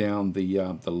close down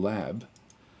the lab,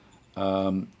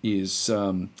 we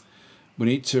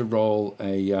need to roll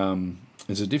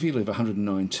there's a difficulty of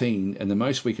 119, and the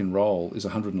most we can roll is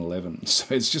 111.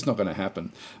 So it's just not going to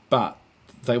happen. But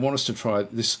they want us to try.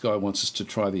 This guy wants us to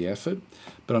try the effort,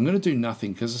 but I'm going to do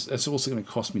nothing because it's also going to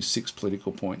cost me 6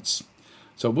 political points.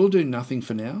 So we'll do nothing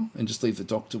for now and just leave the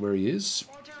doctor where he is.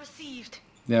 Order received.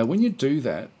 Now, when you do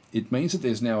that, it means that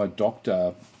there's now a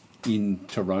doctor in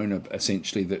Torona,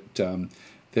 essentially,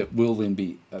 that will then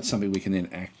be something we can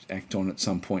then act on at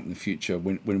some point in the future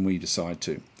when we decide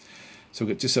to. So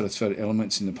we've got dissatisfied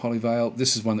elements in the Polyvale.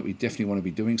 This is one that we definitely want to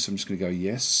be doing, so I'm just going to go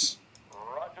yes.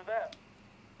 Roger that.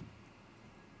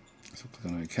 So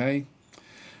click on OK.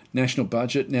 National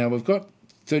budget. Now we've got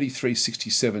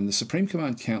 3367. The Supreme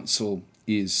Command Council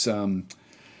is how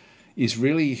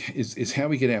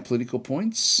we get our political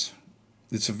points.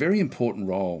 it's a very important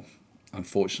role,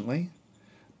 unfortunately,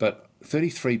 but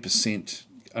 33%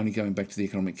 only going back to the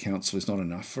Economic Council is not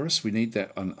enough for us. We need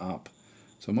that on up.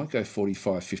 So I might go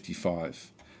 45-55.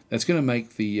 That's going to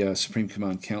make the Supreme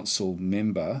Command Council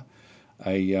member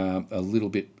a little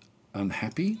bit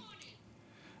unhappy.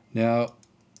 Now,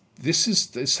 this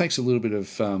takes a little bit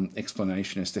of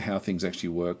explanation as to how things actually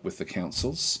work with the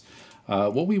councils.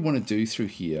 What we want to do through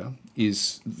here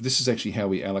is, this is actually how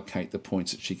we allocate the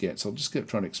points that she gets. I'll just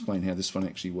try to explain how this one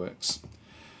actually works.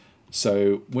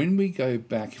 So when we go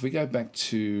back, if we go back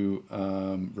to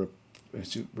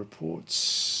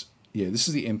reports, yeah, this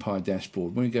is the Empire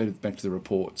dashboard. When we go back to the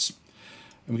reports,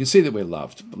 and we can see that we're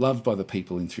loved by the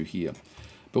people in through here.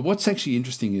 But what's actually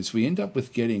interesting is we end up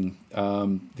with getting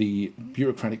the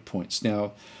bureaucratic points.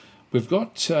 Now, we've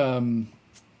got, and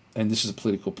this is the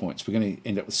political points. We're going to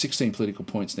end up with 16 political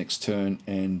points next turn,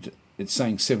 and it's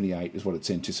saying 78 is what it's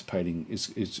anticipating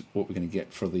is what we're going to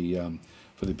get for the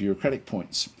bureaucratic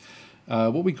points.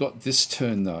 What we got this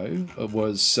turn though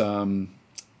was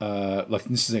like,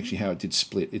 this is actually how it did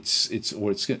split. It's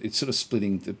sort of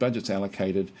splitting. The budget's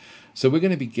allocated, so we're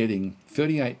going to be getting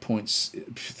 38 points.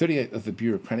 38 of the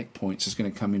bureaucratic points is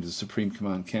going to come into the Supreme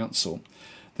Command Council.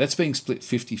 That's being split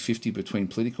 50-50 between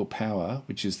political power,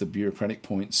 which is the bureaucratic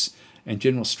points, and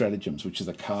general stratagems, which are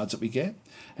the cards that we get.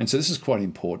 And so this is quite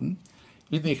important.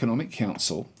 In the Economic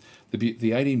Council,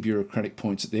 the 18 bureaucratic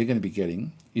points that they're going to be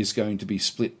getting is going to be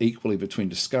split equally between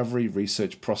discovery,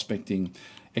 research, prospecting,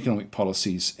 economic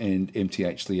policies, and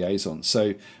MTH liaisons.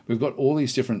 So we've got all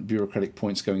these different bureaucratic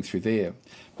points going through there.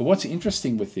 But what's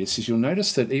interesting with this is you'll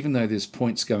notice that even though there's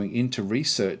points going into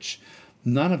research,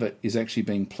 none of it is actually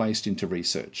being placed into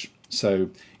research. So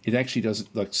it actually doesn't,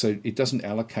 it doesn't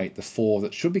allocate the 4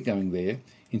 that should be going there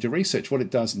into research. What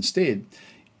it does instead,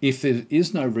 if there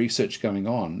is no research going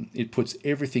on, it puts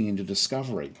everything into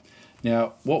discovery.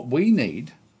 Now, what we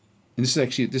need, and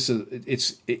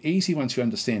it's easy once you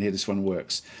understand how this one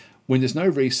works. When there's no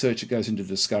research, it goes into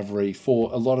discovery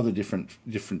for a lot of the different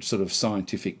sort of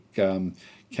scientific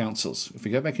councils. If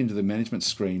we go back into the management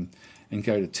screen and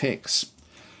go to techs,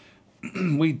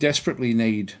 we desperately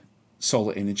need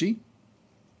solar energy.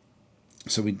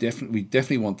 So we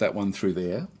definitely want that one through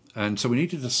there, and so we need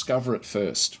to discover it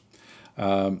first.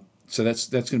 So that's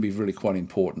going to be really quite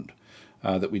important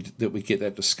that we get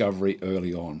that discovery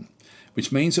early on,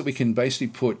 which means that we can basically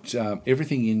put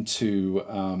everything into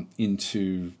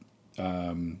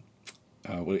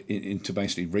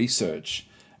basically research,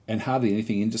 and hardly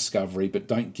anything in discovery, but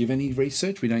don't give any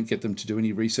research. We don't get them to do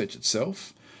any research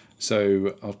itself.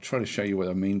 So I'll try to show you what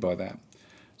I mean by that.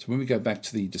 So when we go back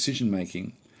to the decision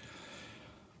making,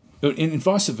 and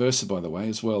vice versa, by the way,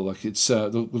 as well. Like it's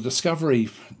the discovery,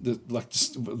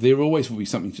 there always will be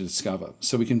something to discover.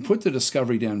 So we can put the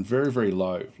discovery down very, very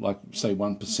low, like say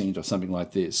 1% or something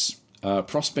like this.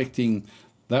 Prospecting,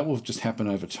 that will just happen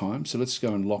over time. So let's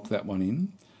go and lock that one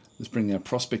in. Let's bring our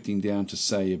prospecting down to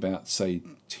say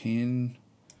 10%.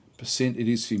 It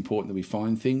is important that we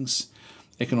find things.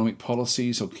 Economic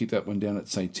policies, I'll keep that one down at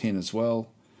say 10 as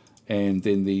well. And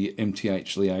then the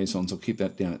MTH liaisons, I'll keep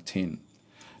that down at 10.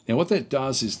 Now what that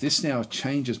does is this now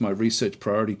changes my research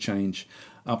priority change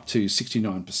up to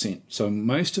 69%. So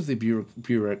most of the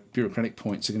bureaucratic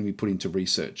points are going to be put into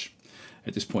research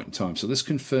at this point in time. So let's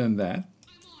confirm that.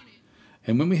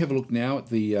 And when we have a look now at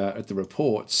the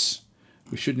reports,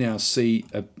 we should now see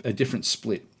a different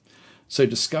split. So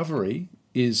discovery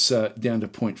is down to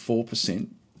 0.4%.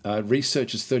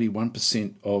 Research is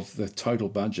 31% of the total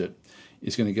budget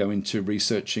is going to go into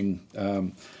researching.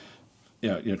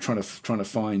 Trying to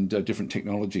find different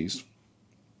technologies.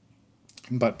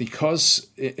 But because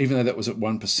even though that was at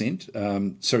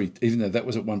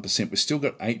 1%, we've still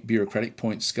got 8 bureaucratic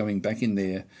points going back in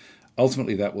there.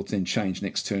 Ultimately, that will then change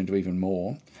next turn to even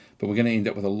more. But we're going to end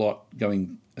up with a lot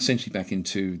going essentially back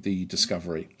into the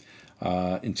discovery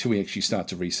until we actually start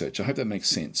to research. I hope that makes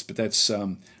sense. But that's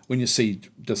when you see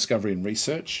discovery and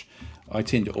research, I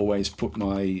tend to always put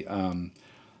my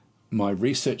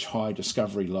research high,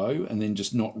 discovery low, and then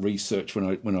just not research when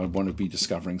I want to be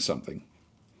discovering something.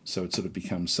 So it sort of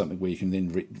becomes something where you can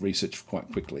then research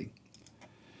quite quickly.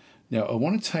 Now I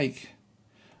want to take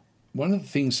one of the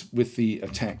things with the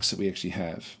attacks that we actually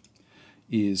have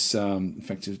is, in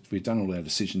fact, we've done all our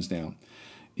decisions now.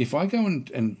 If I go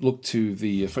and look to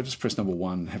if I just press number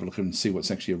 1, have a look and see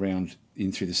what's actually around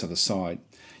in through this other side,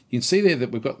 you can see there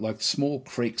that we've got like small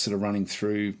creeks that are running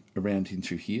around in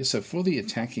through here. So for the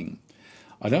attacking,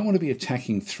 I don't want to be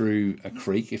attacking through a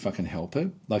creek if I can help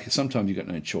it. Like sometimes you've got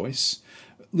no choice.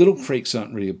 Little creeks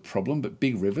aren't really a problem, but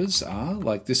big rivers are.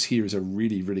 Like this here is a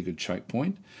really, really good choke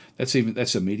point. That's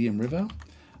a medium river.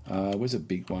 Where's a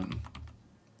big one?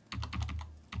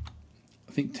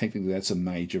 I think technically that's a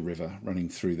major river running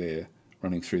through there.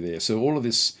 So all of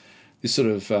this sort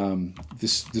of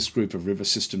this group of river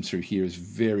systems through here is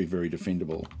very, very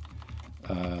defendable.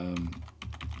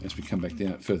 As we come back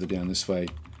down further down this way,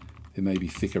 there may be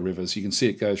thicker rivers. You can see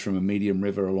it goes from a medium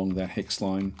river along that hex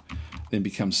line, then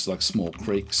becomes like small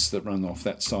creeks that run off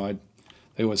that side.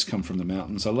 They always come from the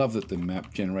mountains. I love that the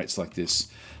map generates like this.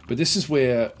 But this is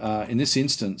where, in this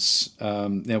instance,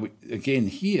 again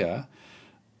here,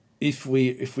 if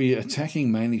we're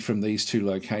attacking mainly from these two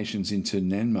locations into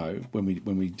Nanmo, when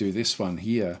we do this one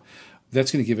here,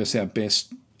 that's going to give us our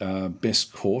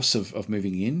best course of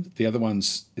moving in. The other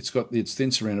ones, it's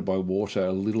then surrounded by water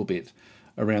a little bit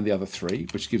around the other three,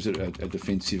 which gives it a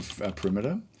defensive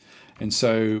perimeter. And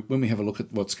so when we have a look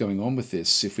at what's going on with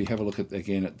this, if we have a look at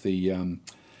again at the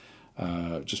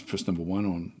just press number 1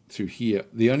 on through here,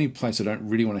 the only place I don't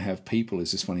really want to have people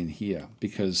is this one in here,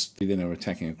 because we then are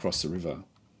attacking across the river.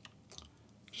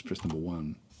 Just press number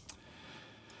 1.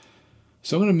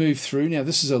 So I'm going to move through. Now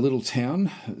this is a little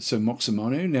town, so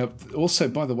Moxamonu. Now also,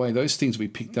 by the way, those things we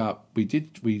picked up, we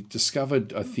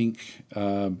discovered, I think,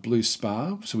 Blue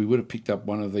Spar, so we would have picked up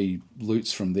one of the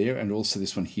loots from there, and also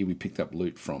this one here we picked up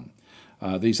loot from.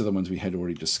 These are the ones we had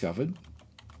already discovered.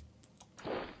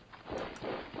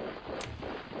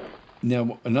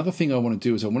 Now another thing I want to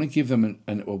do is I want to give them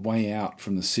a way out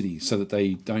from the city so that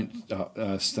they don't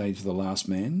stay to the last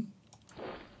man.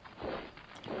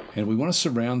 And we want to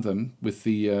surround them with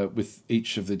with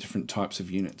each of the different types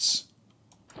of units,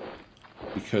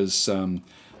 because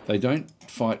they don't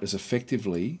fight as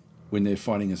effectively when they're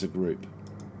fighting as a group.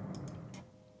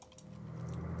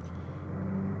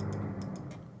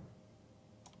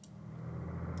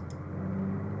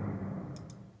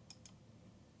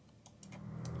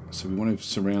 So we want to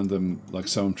surround them like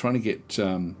so. I'm trying to get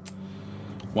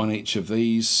one each of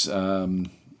these.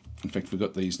 In fact, we've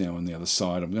got these now on the other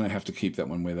side. I'm going to have to keep that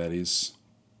one where that is.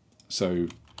 So,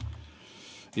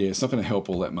 yeah, it's not going to help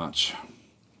all that much.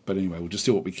 But anyway, we'll just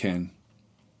do what we can.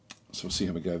 So we'll see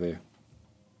how we go there.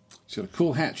 She's got a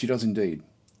cool hat. She does indeed.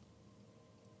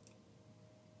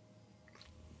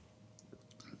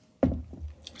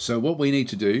 So what we need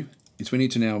to do is we need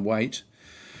to now wait.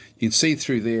 You can see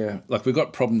through there, like we've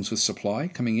got problems with supply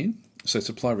coming in. So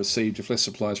supply received, if less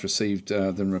supply is received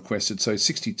than requested. So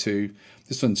 62,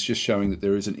 this one's just showing that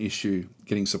there is an issue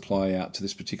getting supply out to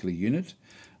this particular unit.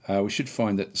 We should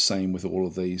find that the same with all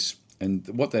of these. And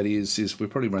what that is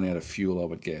we've probably run out of fuel, I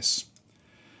would guess.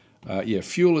 Yeah,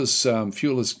 fuel is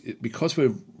because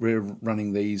we're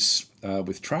running these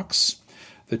with trucks,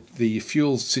 the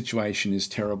fuel situation is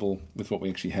terrible with what we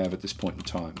actually have at this point in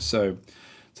time. So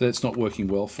that's not working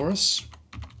well for us.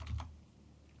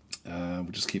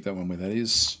 We'll just keep that one where that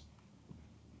is.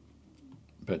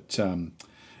 But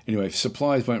anyway,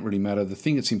 supplies won't really matter. The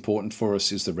thing that's important for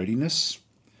us is the readiness.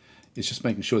 It's just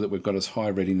making sure that we've got as high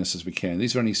readiness as we can.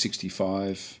 These are only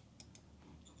 65,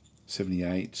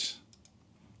 78,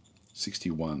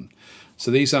 61.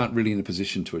 So these aren't really in a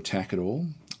position to attack at all,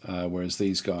 whereas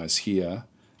these guys here,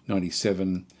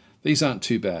 97, these aren't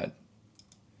too bad.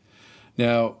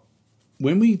 Now,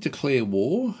 when we declare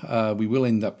war, we will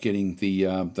end up getting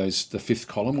the fifth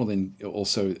column will then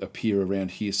also appear around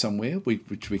here somewhere,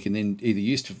 which we can then either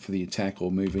use for the attack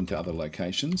or move into other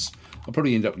locations. I'll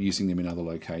probably end up using them in other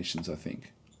locations, I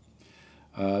think.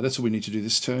 That's what we need to do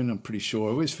this turn, I'm pretty sure.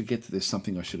 I always forget that there's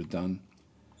something I should have done.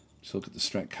 Just look at the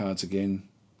strat cards again.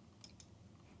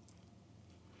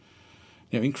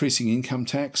 Now, increasing income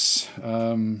tax.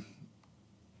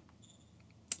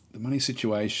 The money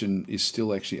situation is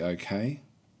still actually okay.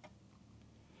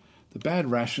 The bad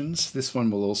rations, this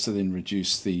one will also then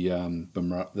reduce the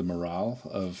morale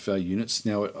of units.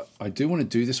 Now, I do want to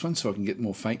do this one so I can get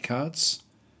more fake cards,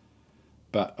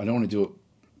 but I don't want to do it.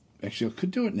 Actually, I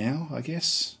could do it now, I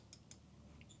guess.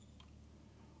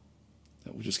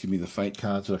 That will just give me the fake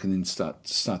cards so I can then start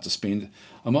to spend.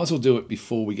 I might as well do it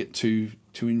before we get too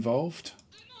involved.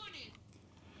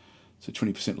 So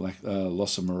 20%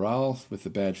 loss of morale with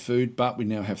the bad food, but we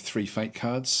now have 3 fate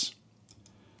cards.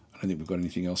 I don't think we've got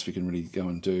anything else we can really go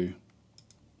and do.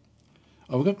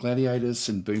 Oh, we've got Gladiators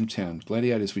and Boomtown.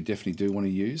 Gladiators we definitely do want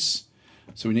to use.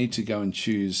 So we need to go and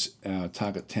choose our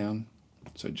target town,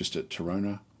 so just at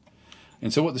Torona.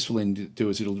 And so what this will then do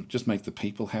is it'll just make the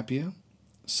people happier.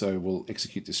 So we'll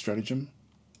execute this stratagem.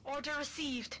 Order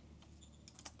received.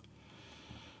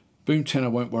 Boomtown I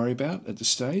won't worry about at this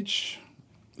stage.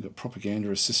 We've got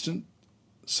propaganda assistant,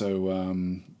 so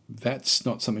that's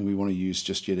not something we want to use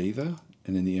just yet either.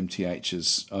 And then the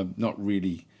MTHs, I'm not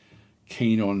really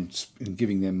keen on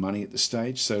giving them money at this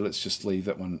stage, so let's just leave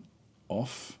that one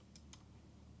off.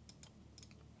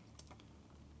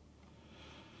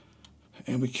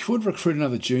 And we could recruit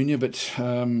another junior, but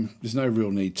there's no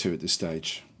real need to at this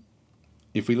stage.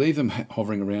 If we leave them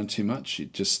hovering around too much,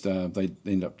 it just they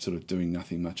end up sort of doing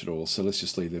nothing much at all. So let's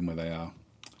just leave them where they are.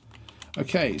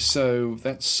 Okay, so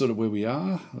that's sort of where we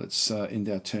are. Let's end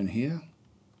our turn here.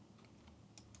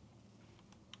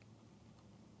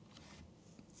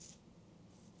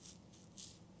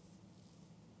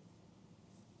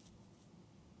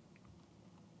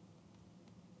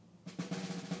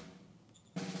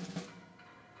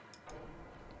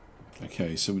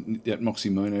 Okay, so at Moxie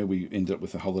Mono we ended up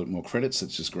with a whole lot more credits.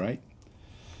 That's just great.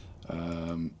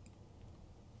 Okay,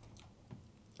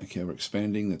 we're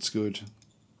expanding. That's good.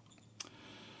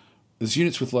 There's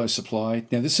units with low supply.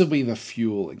 Now this will be the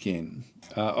fuel again.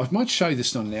 I might show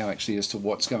this on now actually as to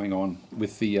what's going on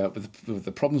with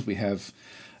the problems we have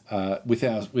with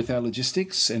our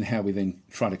logistics and how we then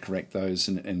try to correct those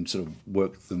and sort of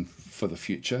work them for the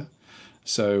future.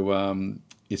 So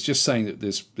it's just saying that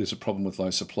there's a problem with low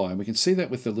supply, and we can see that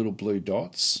with the little blue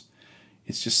dots.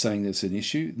 It's just saying there's an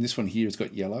issue. And this one here has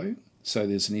got yellow, so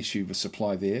there's an issue with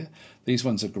supply there. These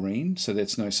ones are green, so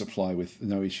that's no supply with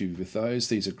no issue with those.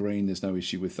 These are green, there's no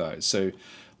issue with those. So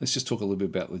let's just talk a little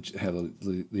bit about how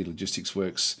the logistics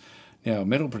works. Now,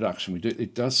 metal production,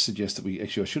 it does suggest that I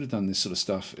should have done this sort of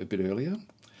stuff a bit earlier.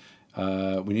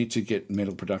 We need to get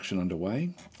metal production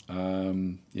underway.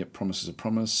 Yep, promise is a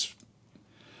promise.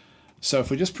 So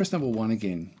if we just press number 1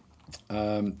 again,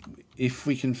 if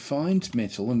we can find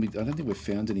metal, and I don't think we've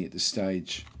found any at this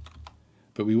stage,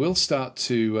 but we will start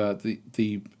to,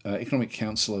 the Economic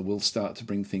Councillor will start to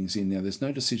bring things in. Now, there's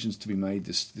no decisions to be made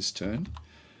this turn.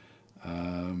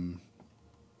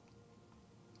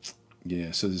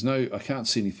 Yeah, so I can't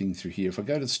see anything through here. If I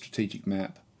go to the strategic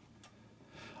map,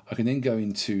 I can then go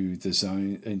into the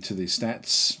zone, into the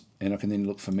stats, and I can then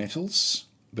look for metals,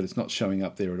 but it's not showing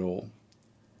up there at all.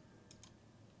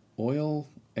 Oil,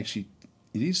 actually,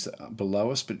 it is below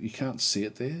us, but you can't see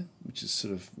it there, which is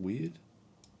sort of weird.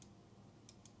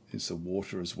 There's the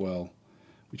water as well,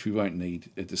 which we won't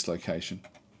need at this location.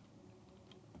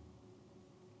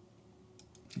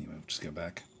 Anyway, we'll just go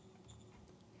back.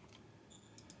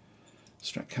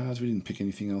 Strat cards, we didn't pick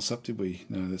anything else up, did we?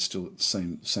 No, that's still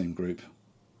the same group.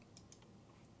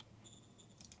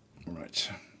 All right.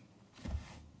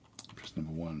 Press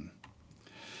number 1.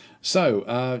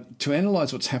 So, to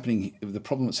analyse what's happening, the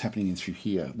problem that's happening in through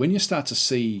here, when you start to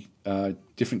see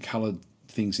different coloured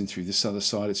things in through this other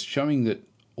side, it's showing that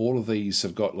all of these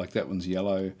have got, like that one's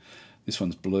yellow, this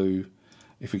one's blue.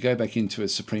 If we go back into a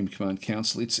Supreme Command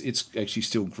Council, it's actually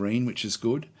still green, which is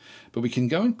good. But we can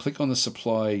go and click on the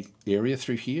supply area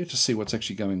through here to see what's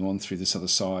actually going on through this other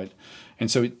side. And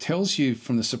so it tells you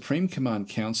from the Supreme Command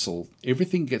Council,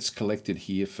 everything gets collected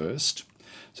here first.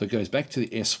 So it goes back to the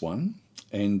S1.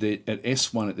 And at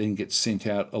S1 it then gets sent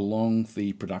out along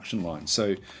the production line.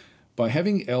 So by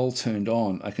having L turned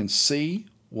on, I can see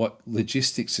what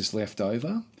logistics is left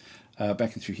over.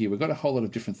 Back in through here, we've got a whole lot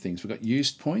of different things. We've got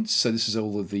used points, so this is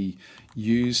all of the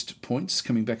used points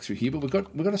coming back through here, but we've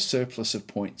got a surplus of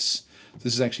points.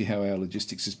 This is actually how our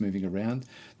logistics is moving around.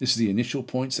 This is the initial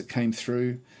points that came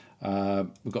through.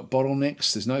 We've got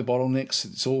bottlenecks. There's no bottlenecks.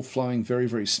 It's all flowing very,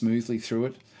 very smoothly through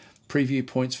it. Preview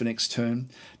points for next turn.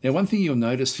 Now, one thing you'll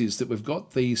notice is that we've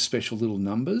got these special little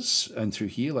numbers and through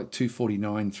here, like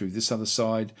 249 through this other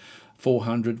side,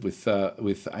 400 with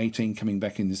 18 coming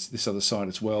back in this other side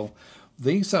as well.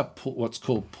 These are what's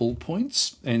called pull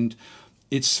points, and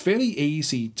it's fairly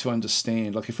easy to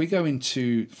understand. Like if we go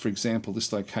into, for example,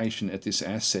 this location at this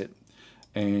asset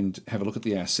and have a look at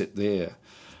the asset there,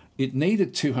 it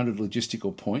needed 200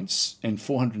 logistical points and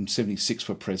 476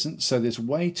 were present. So there's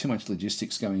way too much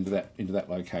logistics going into that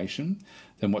location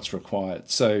than what's required.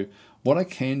 So what I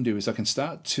can do is I can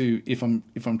start to, if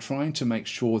I'm trying to make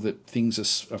sure that things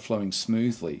are flowing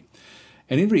smoothly,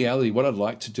 and in reality, what I'd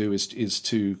like to do is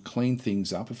to clean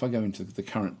things up. If I go into the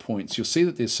current points, you'll see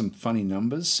that there's some funny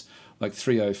numbers like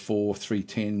 304,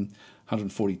 310,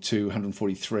 142,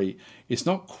 143. It's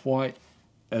not quite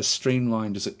as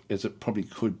streamlined as it probably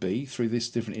could be through these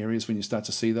different areas when you start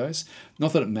to see those.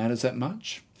 Not that it matters that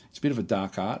much. It's a bit of a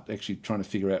dark art actually trying to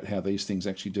figure out how these things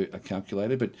actually are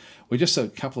calculated, but we're just a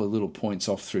couple of little points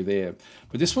off through there.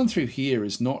 But this one through here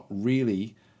is not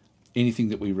really anything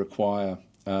that we require.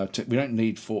 We don't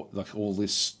need for like all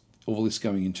this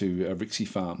going into a Rixie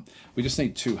farm. We just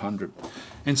need 200.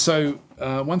 And so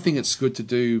one thing that's good to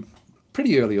do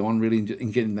pretty early on, really,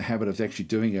 and get in the habit of actually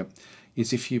doing it,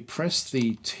 is if you press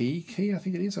the T key, I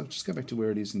think it is. I'll just go back to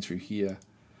where it is and through here.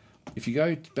 If you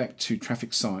go back to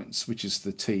traffic signs, which is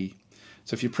the T,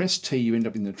 So if you press T, you end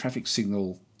up in the traffic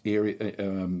signal area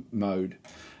mode.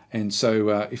 And so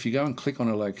if you go and click on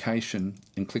a location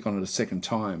and click on it a second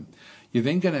time, you're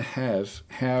then going to have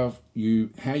how you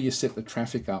set the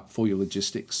traffic up for your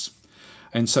logistics.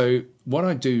 And so what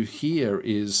I do here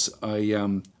is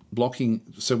blocking.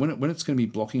 So when it's going to be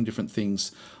blocking different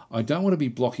things, I don't want to be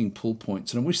blocking pull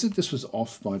points. And I wish that this was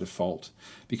off by default,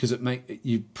 because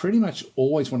you pretty much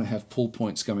always want to have pull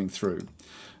points going through.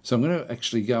 So I'm going to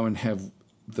actually go and have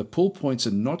the pull points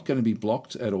are not going to be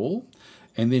blocked at all.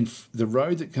 And then the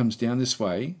road that comes down this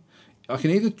way, I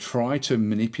can either try to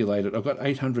manipulate it. I've got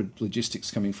 800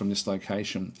 logistics coming from this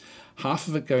location. Half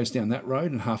of it goes down that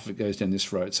road and half of it goes down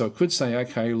this road. So I could say,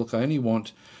 okay, look, I only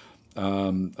want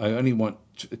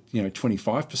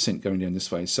 25% going down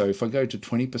this way. So if I go to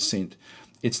 20%,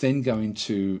 it's then going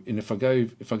to, and if I go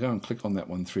and click on that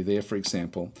one through there, for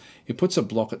example, it puts a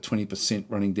block at 20%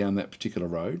 running down that particular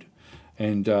road.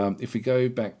 And if we go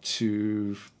back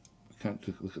to, I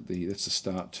can't look at that's the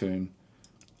start turn.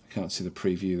 I can't see the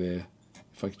preview there.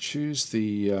 If I choose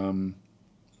the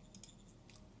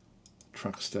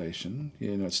truck station,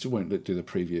 yeah, no, it still won't do the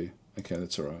preview. Okay,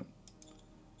 that's all right.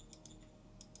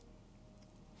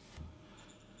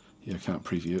 Yeah, I can't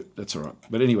preview it. That's all right.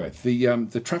 But anyway,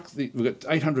 the truck, we've got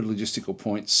 800 logistical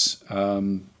points.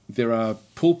 There are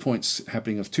pull points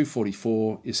happening of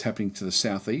 244 is happening to the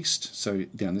southeast, so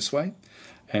down this way.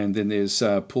 And then there's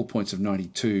pull points of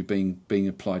 92 being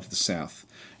applied to the south.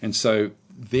 And so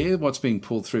they're what's being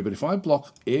pulled through. But if I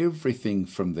block everything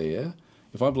from there,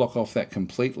 if I block off that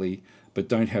completely but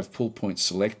don't have pull points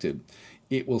selected,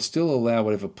 it will still allow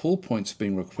whatever pull points are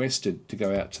being requested to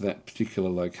go out to that particular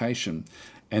location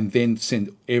and then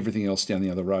send everything else down the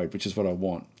other road, which is what I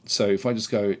want. So if I just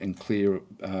go and clear,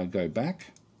 go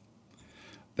back,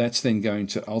 that's then going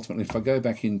to ultimately, if I go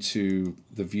back into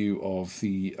the view of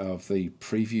the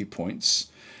preview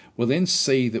points, we'll then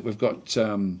see that we've got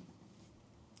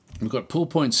pull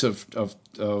points of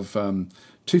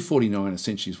 249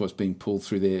 essentially is what's being pulled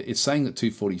through there. It's saying that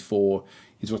 244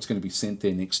 is what's going to be sent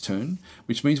there next turn,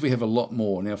 which means we have a lot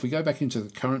more. Now, if we go back into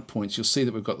the current points, you'll see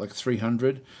that we've got like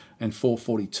 300 and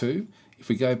 442. If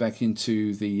we go back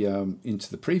into the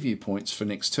preview points for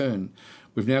next turn,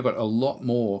 we've now got a lot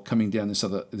more coming down this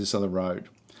other road.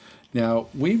 Now,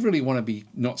 we really want to be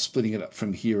not splitting it up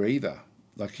from here either.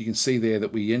 Like you can see there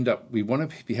that we want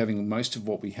to be having most of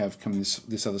what we have coming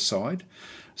this other side.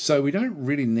 So we don't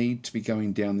really need to be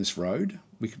going down this road.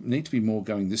 We need to be more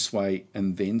going this way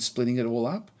and then splitting it all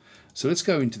up. So let's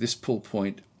go into this pull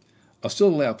point. I'll still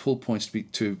allow pull points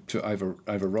to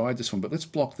override this one, but let's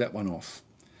block that one off.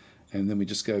 And then we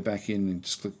just go back in and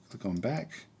just click on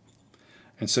back.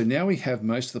 And so now we have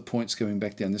most of the points going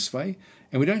back down this way.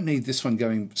 And we don't need this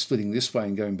one splitting this way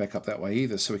and going back up that way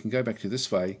either. So we can go back to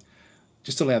this way.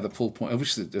 Just allow the pull point. I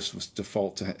wish that this was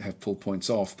default to have pull points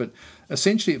off, but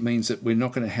essentially it means that we're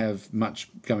not going to have much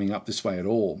going up this way at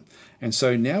all. And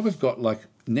so now we've got, like,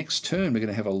 next turn we're going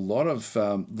to have a lot of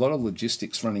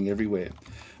logistics running everywhere.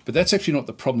 But that's actually not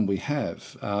the problem we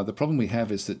have. The problem we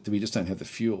have is that we just don't have the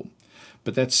fuel.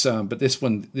 But this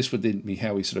would then be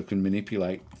how we sort of can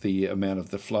manipulate the amount of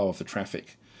the flow of the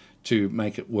traffic to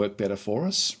make it work better for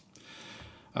us.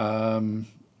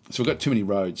 So we've got too many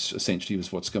roads, essentially,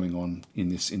 is what's going on in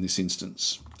this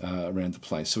instance around the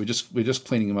place. So we're just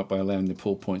cleaning them up by allowing the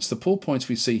pull points. The pull points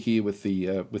we see here with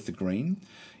the green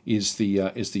is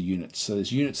the units. So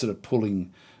there's units that are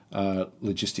pulling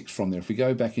logistics from there. If we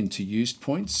go back into used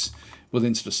points, we'll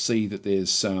then sort of see that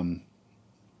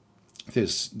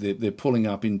they're pulling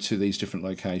up into these different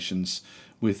locations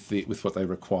with what they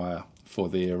require for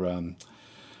their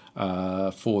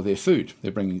food.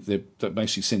 They're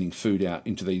basically sending food out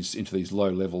into these low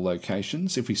level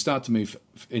locations. If we start to move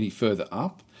any further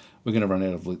up, we're going to run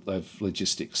out of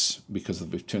logistics because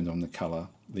we've turned on the color,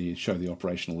 show the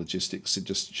operational logistics. It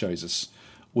just shows us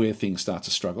where things start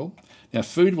to struggle. Now,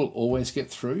 food will always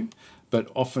get through, but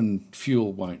often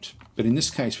fuel won't. But in this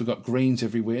case, we've got greens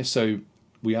everywhere, so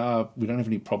we don't have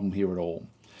any problem here at all.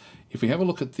 If we have a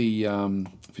look at the,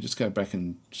 if we just go back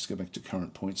to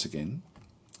current points again,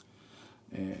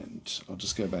 and I'll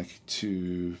just go back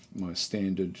to my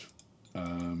standard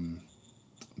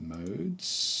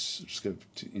modes. Just go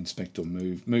to inspect or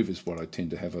move. Move is what I tend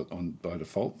to have on by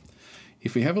default.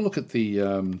 If we have a look at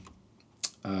the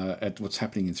at what's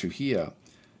happening in through here,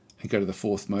 and go to the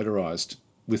fourth motorized,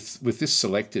 with this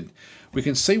selected, we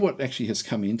can see what actually has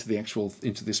come into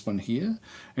this one here.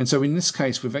 And so in this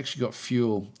case, we've actually got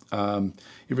fuel. It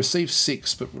received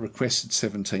 6, but requested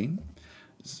 17.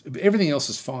 Everything else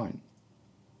is fine.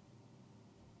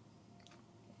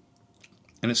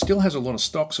 And it still has a lot of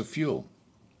stocks of fuel.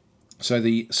 So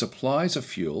the supplies of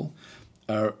fuel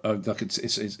are like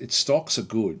its stocks are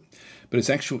good, but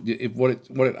it's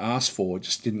what it asked for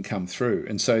just didn't come through,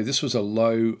 and so this was a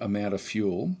low amount of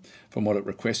fuel from what it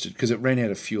requested because it ran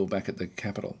out of fuel back at the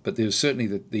capital. But there's certainly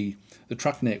the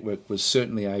truck network was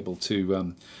certainly able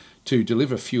to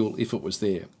deliver fuel if it was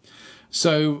there.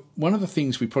 So one of the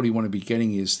things we probably want to be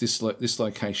getting is this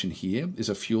location here is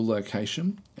a fuel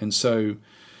location, and so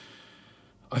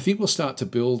I think we'll start to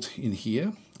build in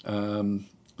here.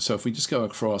 So if we just go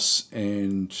across,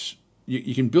 and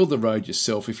you can build the road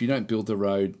yourself. If you don't build the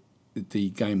road, the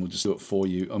game will just do it for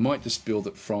you. I might just build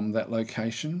it from that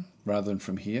location rather than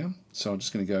from here. So I'm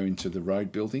just going to go into the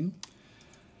road building,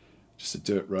 just a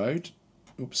dirt road.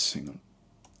 Oops, hang on.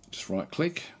 Just right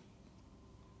click.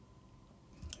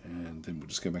 And then we'll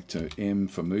just go back to M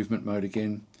for movement mode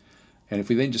again. And if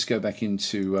we then just go back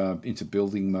into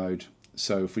building mode,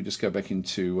 so if we just go back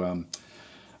into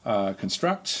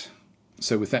construct,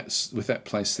 so with that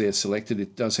place there selected,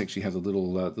 it does actually have the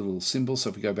little symbol. So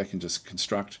if we go back and just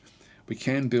construct, we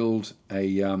can build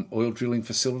a oil drilling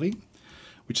facility,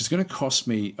 which is going to cost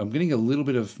me. I'm getting a little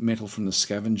bit of metal from the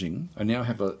scavenging. I now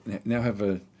have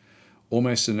a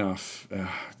almost enough.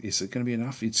 Is it going to be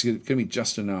enough? It's going to be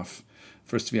just enough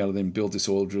for us to be able to then build this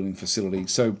oil drilling facility.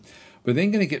 So we're then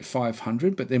going to get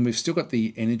 500, but then we've still got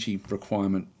the energy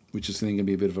requirement, which is then going to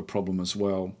be a bit of a problem as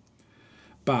well.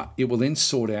 But it will then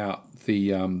sort out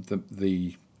the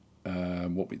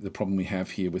problem we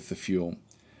have here with the fuel.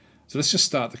 So let's just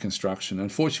start the construction.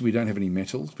 Unfortunately, we don't have any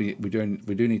metals. We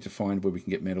do need to find where we can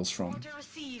get metals from. Order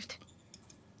received.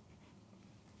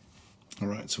 All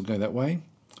right, so we'll go that way.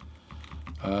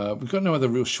 We've got no other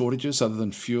real shortages other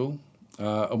than fuel.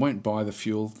 I won't buy the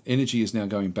fuel. Energy is now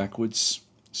going backwards.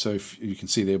 So if you can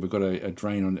see there, we've got a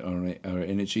drain on our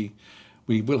energy.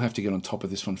 We will have to get on top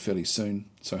of this one fairly soon.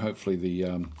 So hopefully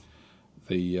the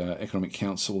Economic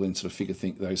Council will then sort of figure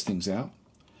those things out.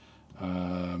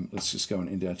 Let's just go and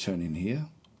end our turn in here.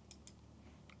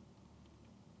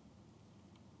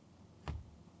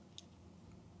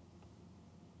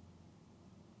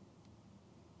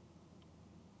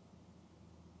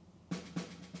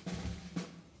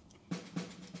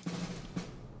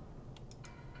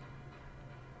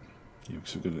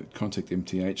 So we've got a contact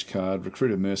MTH card,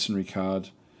 recruit a mercenary card,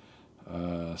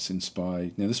 send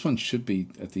spy. Now this one should be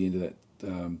at the end of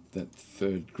that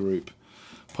third group.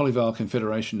 Polyval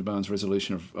Confederation demands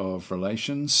resolution of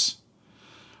relations.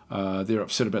 They're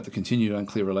upset about the continued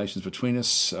unclear relations between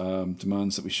us,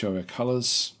 demands that we show our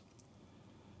colours.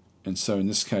 And so in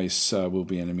this case, we'll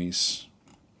be enemies.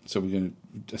 So we're going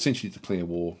to essentially declare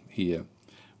war here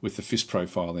with the fist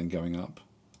profile then going up.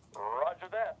 Roger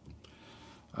that.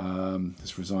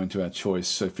 It's resigned to our choice,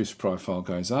 so fifth profile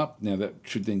goes up. Now that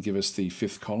should then give us the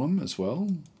fifth column as well.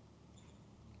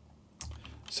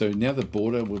 So now the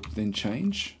border will then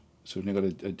change. So we've now got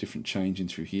a different change in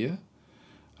through here.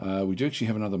 We do actually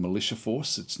have another militia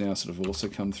force that's now sort of also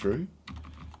come through.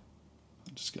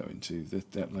 I'll just go into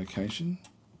that location.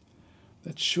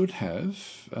 That should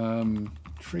have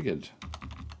triggered.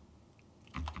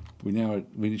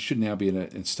 We should now be in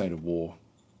a state of war.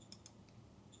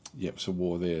 Yep, so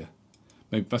war there.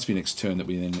 Maybe it must be next turn that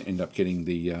we then end up getting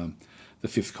the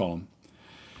fifth column.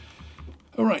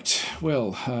 All right,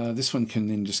 well, this one can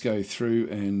then just go through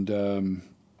and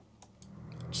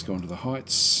just go onto the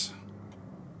heights.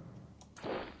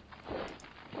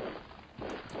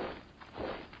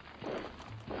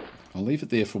 I'll leave it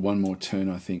there for one more turn,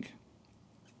 I think.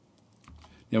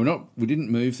 Now we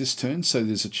didn't move this turn, so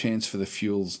there's a chance for the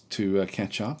fuels to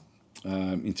catch up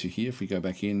into here. If we go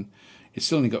back in, it's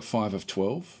still only got 5 of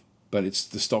 12, but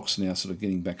the stocks are now sort of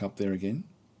getting back up there again.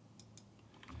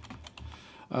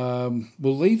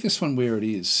 We'll leave this one where it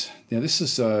is. Now this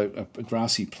is a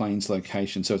grassy plains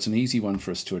location, so it's an easy one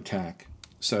for us to attack.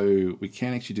 So we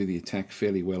can actually do the attack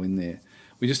fairly well in there.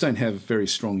 We just don't have very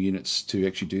strong units to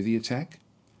actually do the attack.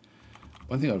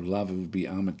 One thing I'd love would be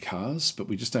armoured cars, but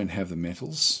we just don't have the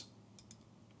metals.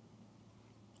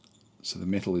 So the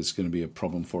metal is going to be a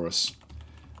problem for us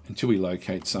until we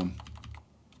locate some.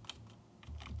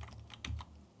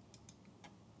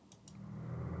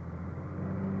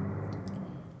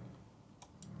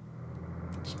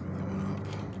 Let's move that one up.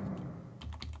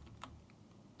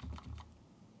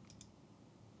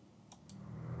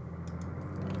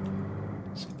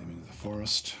 Let's get them into the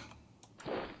forest.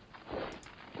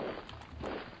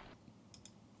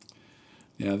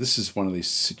 Now this is one of these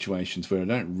situations where I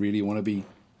don't really want to be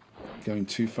going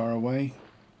too far away.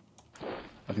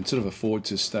 I can sort of afford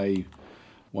to stay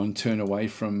one turn away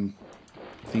from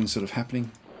things sort of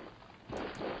happening.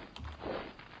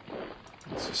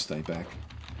 Let's just stay back.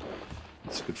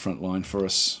 It's a good front line for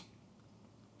us.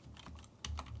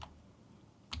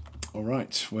 All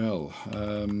right. Well,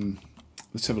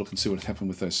 let's have a look and see what happened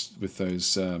with those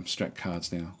strat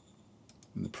cards now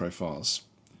in the profiles.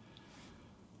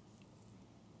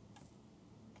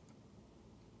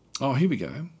 Oh, here we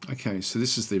go. Okay, so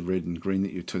this is the red and green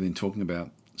that you're then talking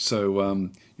about. So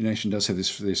your nation does have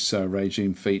this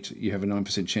regime feat. You have a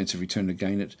 9% chance of return to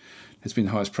gain it. It's been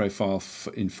the highest profile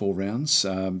in 4 rounds.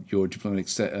 Your diplomatic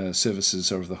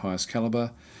services are of the highest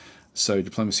caliber. So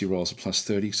diplomacy rolls are plus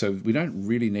 30. So we don't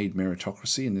really need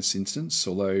meritocracy in this instance,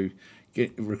 although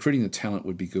recruiting the talent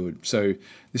would be good. So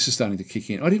this is starting to kick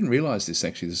in. I didn't realise this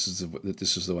actually. That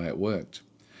this is the way it worked.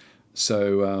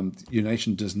 So your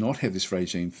nation does not have this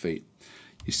regime feat.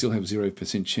 You still have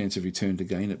 0% chance of return to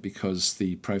gain it because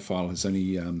the profile has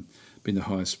only been the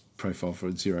highest profile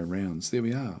for 0 rounds. There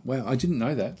we are. Wow, I didn't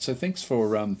know that. So thanks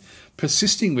for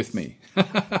persisting with me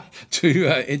to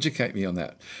educate me on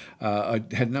that. I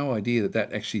had no idea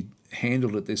that actually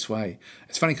handled it this way.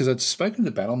 It's funny because I'd spoken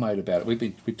to Battlemate about it.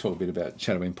 We talked a bit about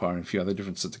Shadow Empire and a few other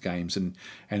different sorts of games, and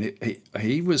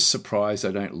he was surprised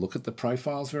I don't look at the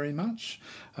profiles very much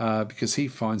because he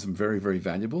finds them very, very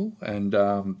valuable. And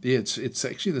it's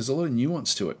actually, there's a lot of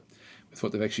nuance to it with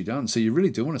what they've actually done. So you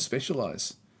really do want to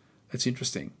specialise. That's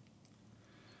interesting.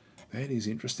 That is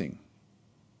interesting.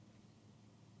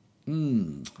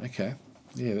 Okay.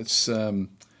 Yeah, that's.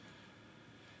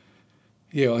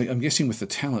 Yeah, I'm guessing with the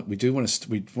talent, we want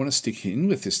to stick in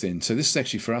with this then. So this is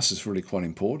actually for us is really quite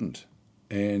important.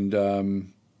 And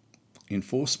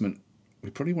enforcement, we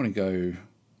probably want to go.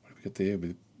 What have we got there?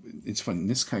 It's fun in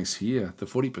this case here. The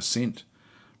 40%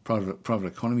 private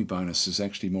economy bonus is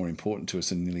actually more important to us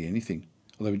than nearly anything.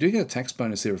 Although we do get a tax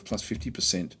bonus there of plus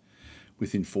 50%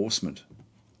 with enforcement.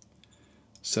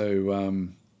 So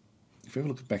if we have a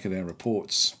look back at our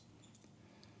reports,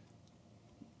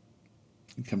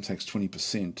 income tax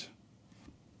 20%.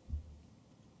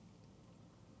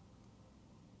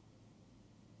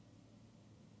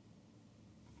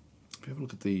 If we have a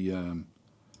look at the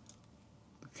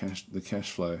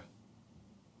cash flow,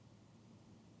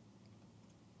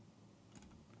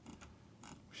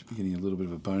 we should be getting a little bit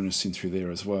of a bonus in through there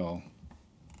as well.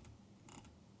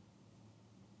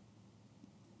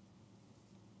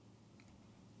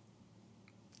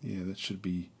 Yeah, that should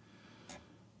be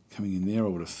coming in there, I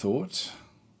would have thought.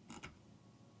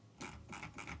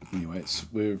 Anyway,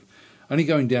 we're only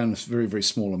going down a very, very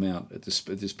small amount at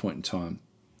this point in time.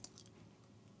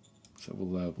 So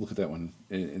we'll look at that one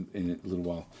in a little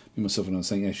while. Me, myself, and I was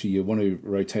saying actually you want to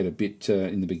rotate a bit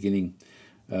in the beginning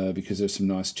because there's some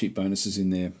nice cheap bonuses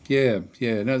in there. Yeah.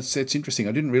 No, it's interesting.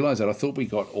 I didn't realise that. I thought we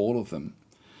got all of them.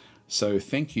 So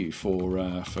thank you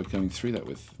for going through that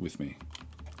with me.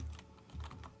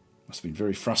 Must have been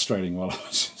very frustrating while I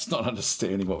was just not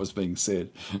understanding what was being said.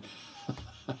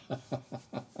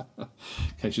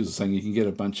 Casey was saying you can get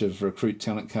a bunch of recruit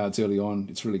talent cards early on.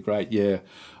 It's really great. Yeah,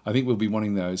 I think we'll be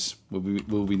wanting those.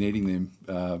 We'll be needing them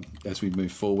as we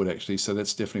move forward, actually. So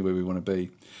that's definitely where we want to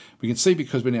be. We can see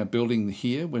because we're now building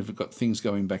here, we've got things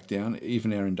going back down.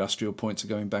 Even our industrial points are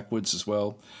going backwards as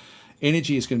well.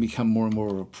 Energy is going to become more and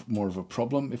more of a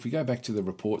problem. If we go back to the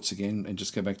reports again and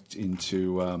just go back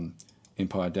into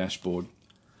Empire dashboard,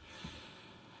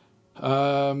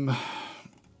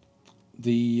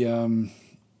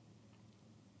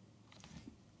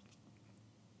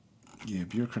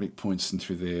 bureaucratic points in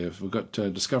through there. We've got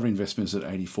Discovery Investments at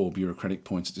 84 bureaucratic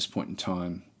points at this point in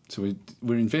time. So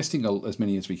we're investing as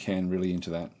many as we can really into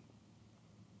that.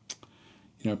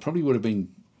 Probably would have been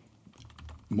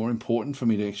more important for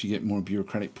me to actually get more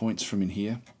bureaucratic points from in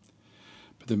here.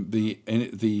 But the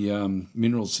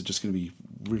minerals are just going to be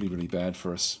really, really bad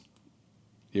for us.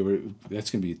 Yeah, that's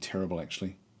going to be terrible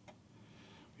actually.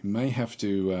 We may have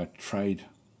to trade.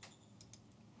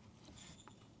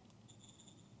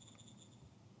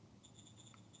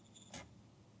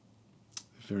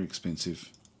 Very expensive.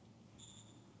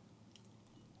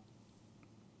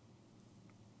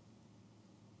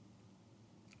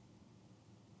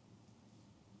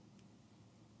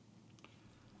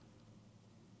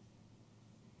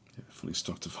 Yeah, fully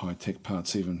stocked of high-tech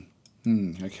parts even.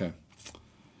 Okay.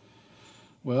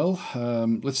 Well,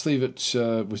 let's leave it.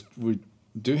 We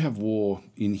do have war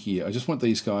in here. I just want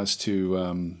these guys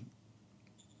to...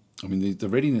 the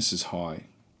readiness is high.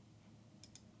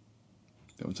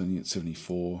 That one's only at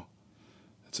 74.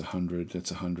 That's 100. That's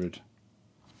 100.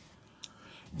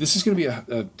 This is going to be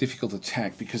a difficult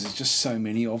attack because there's just so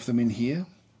many of them in here.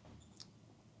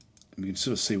 And we can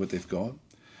sort of see what they've got.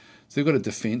 So they've got a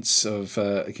defense of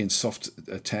against soft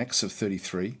attacks of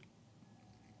 33,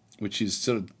 which is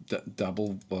sort of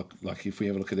double, like if we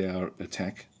have a look at our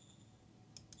attack,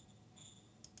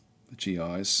 the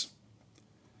GIs.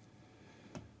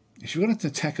 She's got an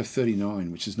attack of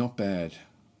 39, which is not bad.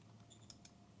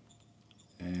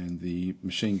 And the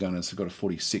machine gunners have got a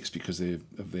 46 because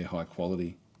of their high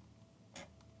quality.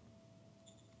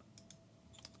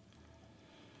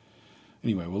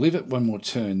 Anyway, we'll leave it one more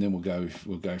turn, then we'll go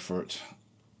for it.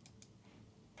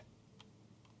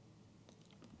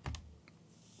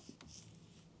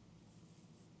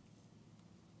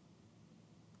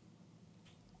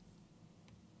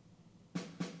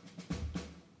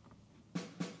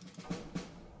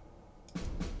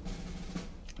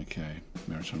 Okay,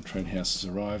 Maritime Trade House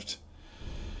has arrived.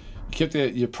 You kept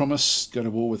your promise, go to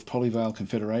war with Polyvale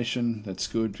Confederation. That's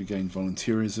good. We gained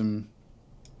volunteerism,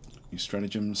 new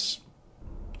stratagems.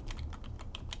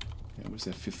 That was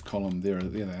their fifth column. There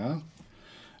they are.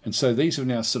 And so these have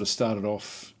now sort of started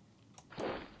off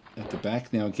at the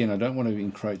back. Now again, I don't want to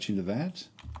encroach into that.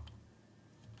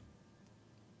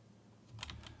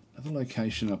 Another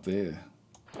location up there.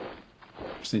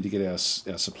 Just need to get our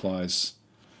supplies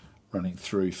running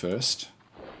through first.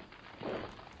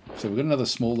 So we've got another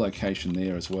small location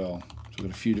there as well. So we've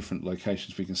got a few different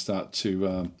locations we can start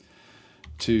to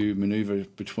maneuver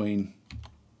between.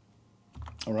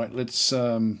 All right, let's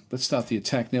start the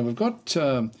attack. Now we've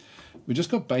just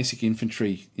got basic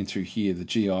infantry in through here. The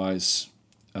GIs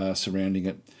surrounding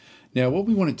it. Now what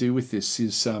we want to do with this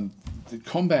is the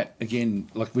combat again.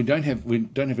 Like we don't have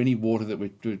any water that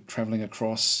we're traveling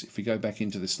across. If we go back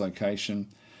into this location,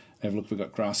 have a look. We've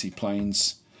got grassy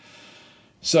plains.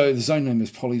 So the zone name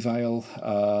is Polyvale.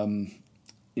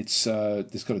 It's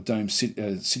got a dome,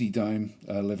 city dome,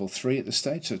 level 3 at this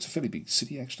stage, so it's a fairly big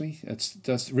city actually.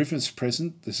 The river's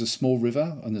present. There's a small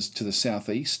river to the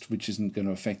southeast, which isn't going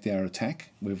to affect our attack.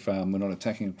 We're not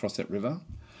attacking across that river.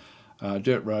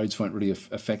 Dirt roads won't really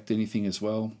affect anything as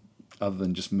well, other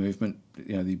than just movement.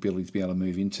 The ability to be able to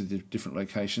move into the different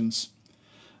locations.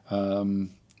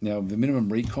 Now, the minimum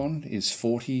recon is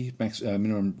 40,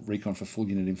 minimum recon for full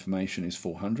unit information is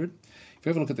 400. If you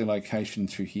have a look at the location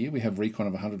through here, we have recon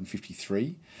of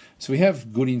 153. So we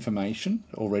have good information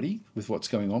already with what's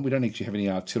going on. We don't actually have any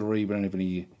artillery, we don't have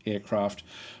any aircraft.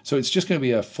 So it's just going to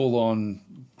be a full-on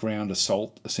ground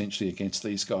assault, essentially, against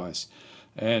these guys.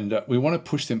 And we want to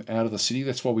push them out of the city.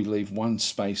 That's why we leave one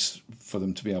space for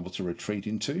them to be able to retreat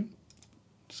into.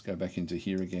 Just go back into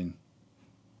here again.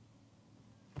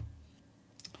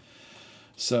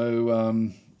 So,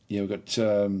 we've got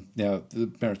now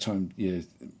the maritime,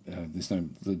 there's no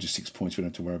logistics points. We don't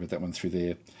have to worry about that one through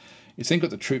there. It's then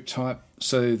got the troop type.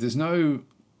 So there's no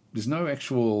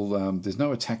actual, there's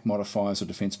no attack modifiers or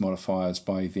defense modifiers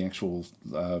by the actual,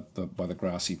 by the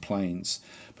grassy plains,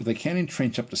 but they can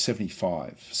entrench up to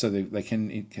 75. So they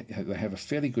have a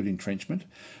fairly good entrenchment.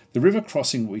 The river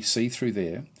crossing we see through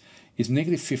there is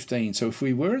negative 15. So if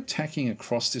we were attacking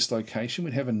across this location,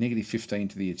 we'd have a negative 15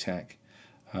 to the attack.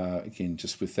 Again,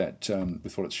 just with that,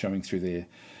 with what it's showing through there,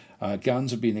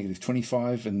 guns would be negative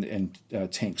 25, and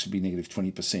tanks would be negative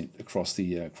 20% across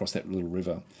that little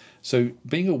river. So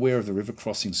being aware of the river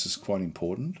crossings is quite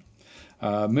important.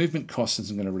 Movement cost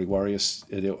isn't going to really worry us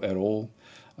at all.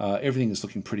 Everything is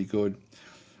looking pretty good.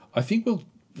 I think we'll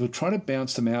try to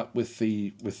bounce them out with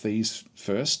these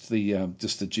first,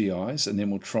 just the GIs, and then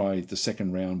we'll try the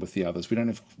second round with the others.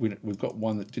 We've got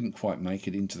one that didn't quite make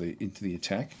it into the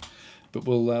attack. But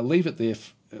we'll leave it there,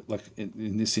 like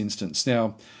in this instance.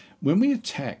 Now, when we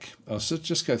attack, I'll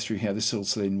just go through how this all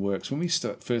then works. When we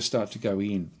first start to go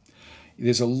in,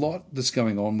 there's a lot that's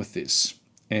going on with this.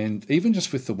 And even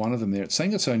just with the one of them there, it's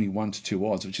saying it's only 1 to 2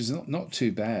 odds, which is not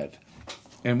too bad.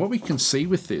 And what we can see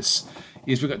with this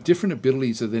is we've got different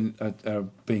abilities that then are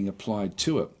being applied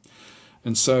to it.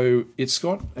 And so it's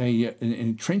got an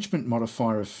entrenchment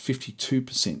modifier of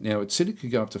 52%. Now, it said it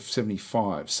could go up to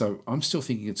 75, so I'm still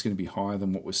thinking it's going to be higher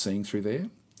than what we're seeing through there.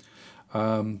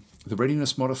 The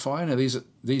readiness modifier, now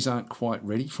these aren't quite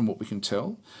ready from what we can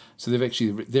tell. So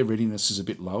their readiness is a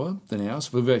bit lower than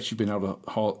ours. We've actually been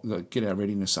able to get our